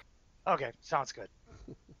rest up. Okay, sounds good.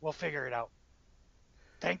 We'll figure it out.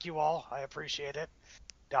 Thank you all. I appreciate it.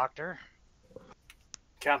 Doctor,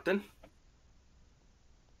 Captain?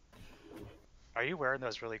 are you wearing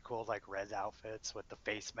those really cool like red outfits with the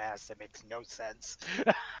face mask that makes no sense?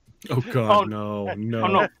 Oh God, no.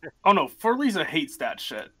 Oh no, Forlisa hates that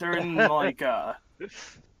shit. They're in like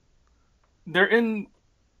they're in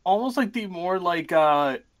almost like the more like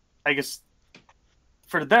I guess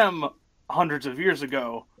for them hundreds of years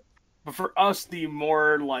ago, but for us the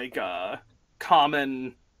more like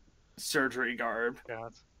common surgery garb.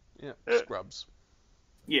 Yeah, scrubs.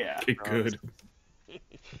 Yeah. Okay, good.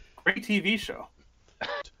 Great TV show.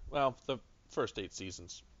 Well, the first 8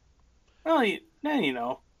 seasons. Well, you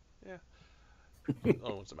know.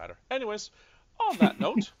 Oh, what's the matter? Anyways, on that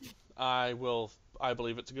note, I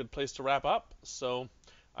believe it's a good place to wrap up. So,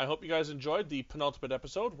 I hope you guys enjoyed the penultimate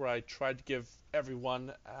episode where I tried to give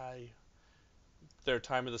everyone their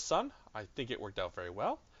time in the sun. I think it worked out very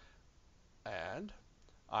well. And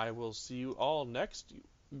I will see you all next.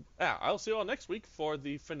 I'll see you all next week for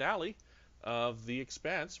the finale of The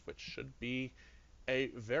Expanse, which should be a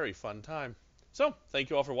very fun time. So, thank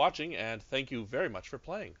you all for watching, and thank you very much for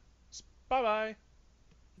playing. Bye-bye.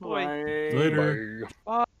 Bye. Later.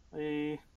 Bye. Bye.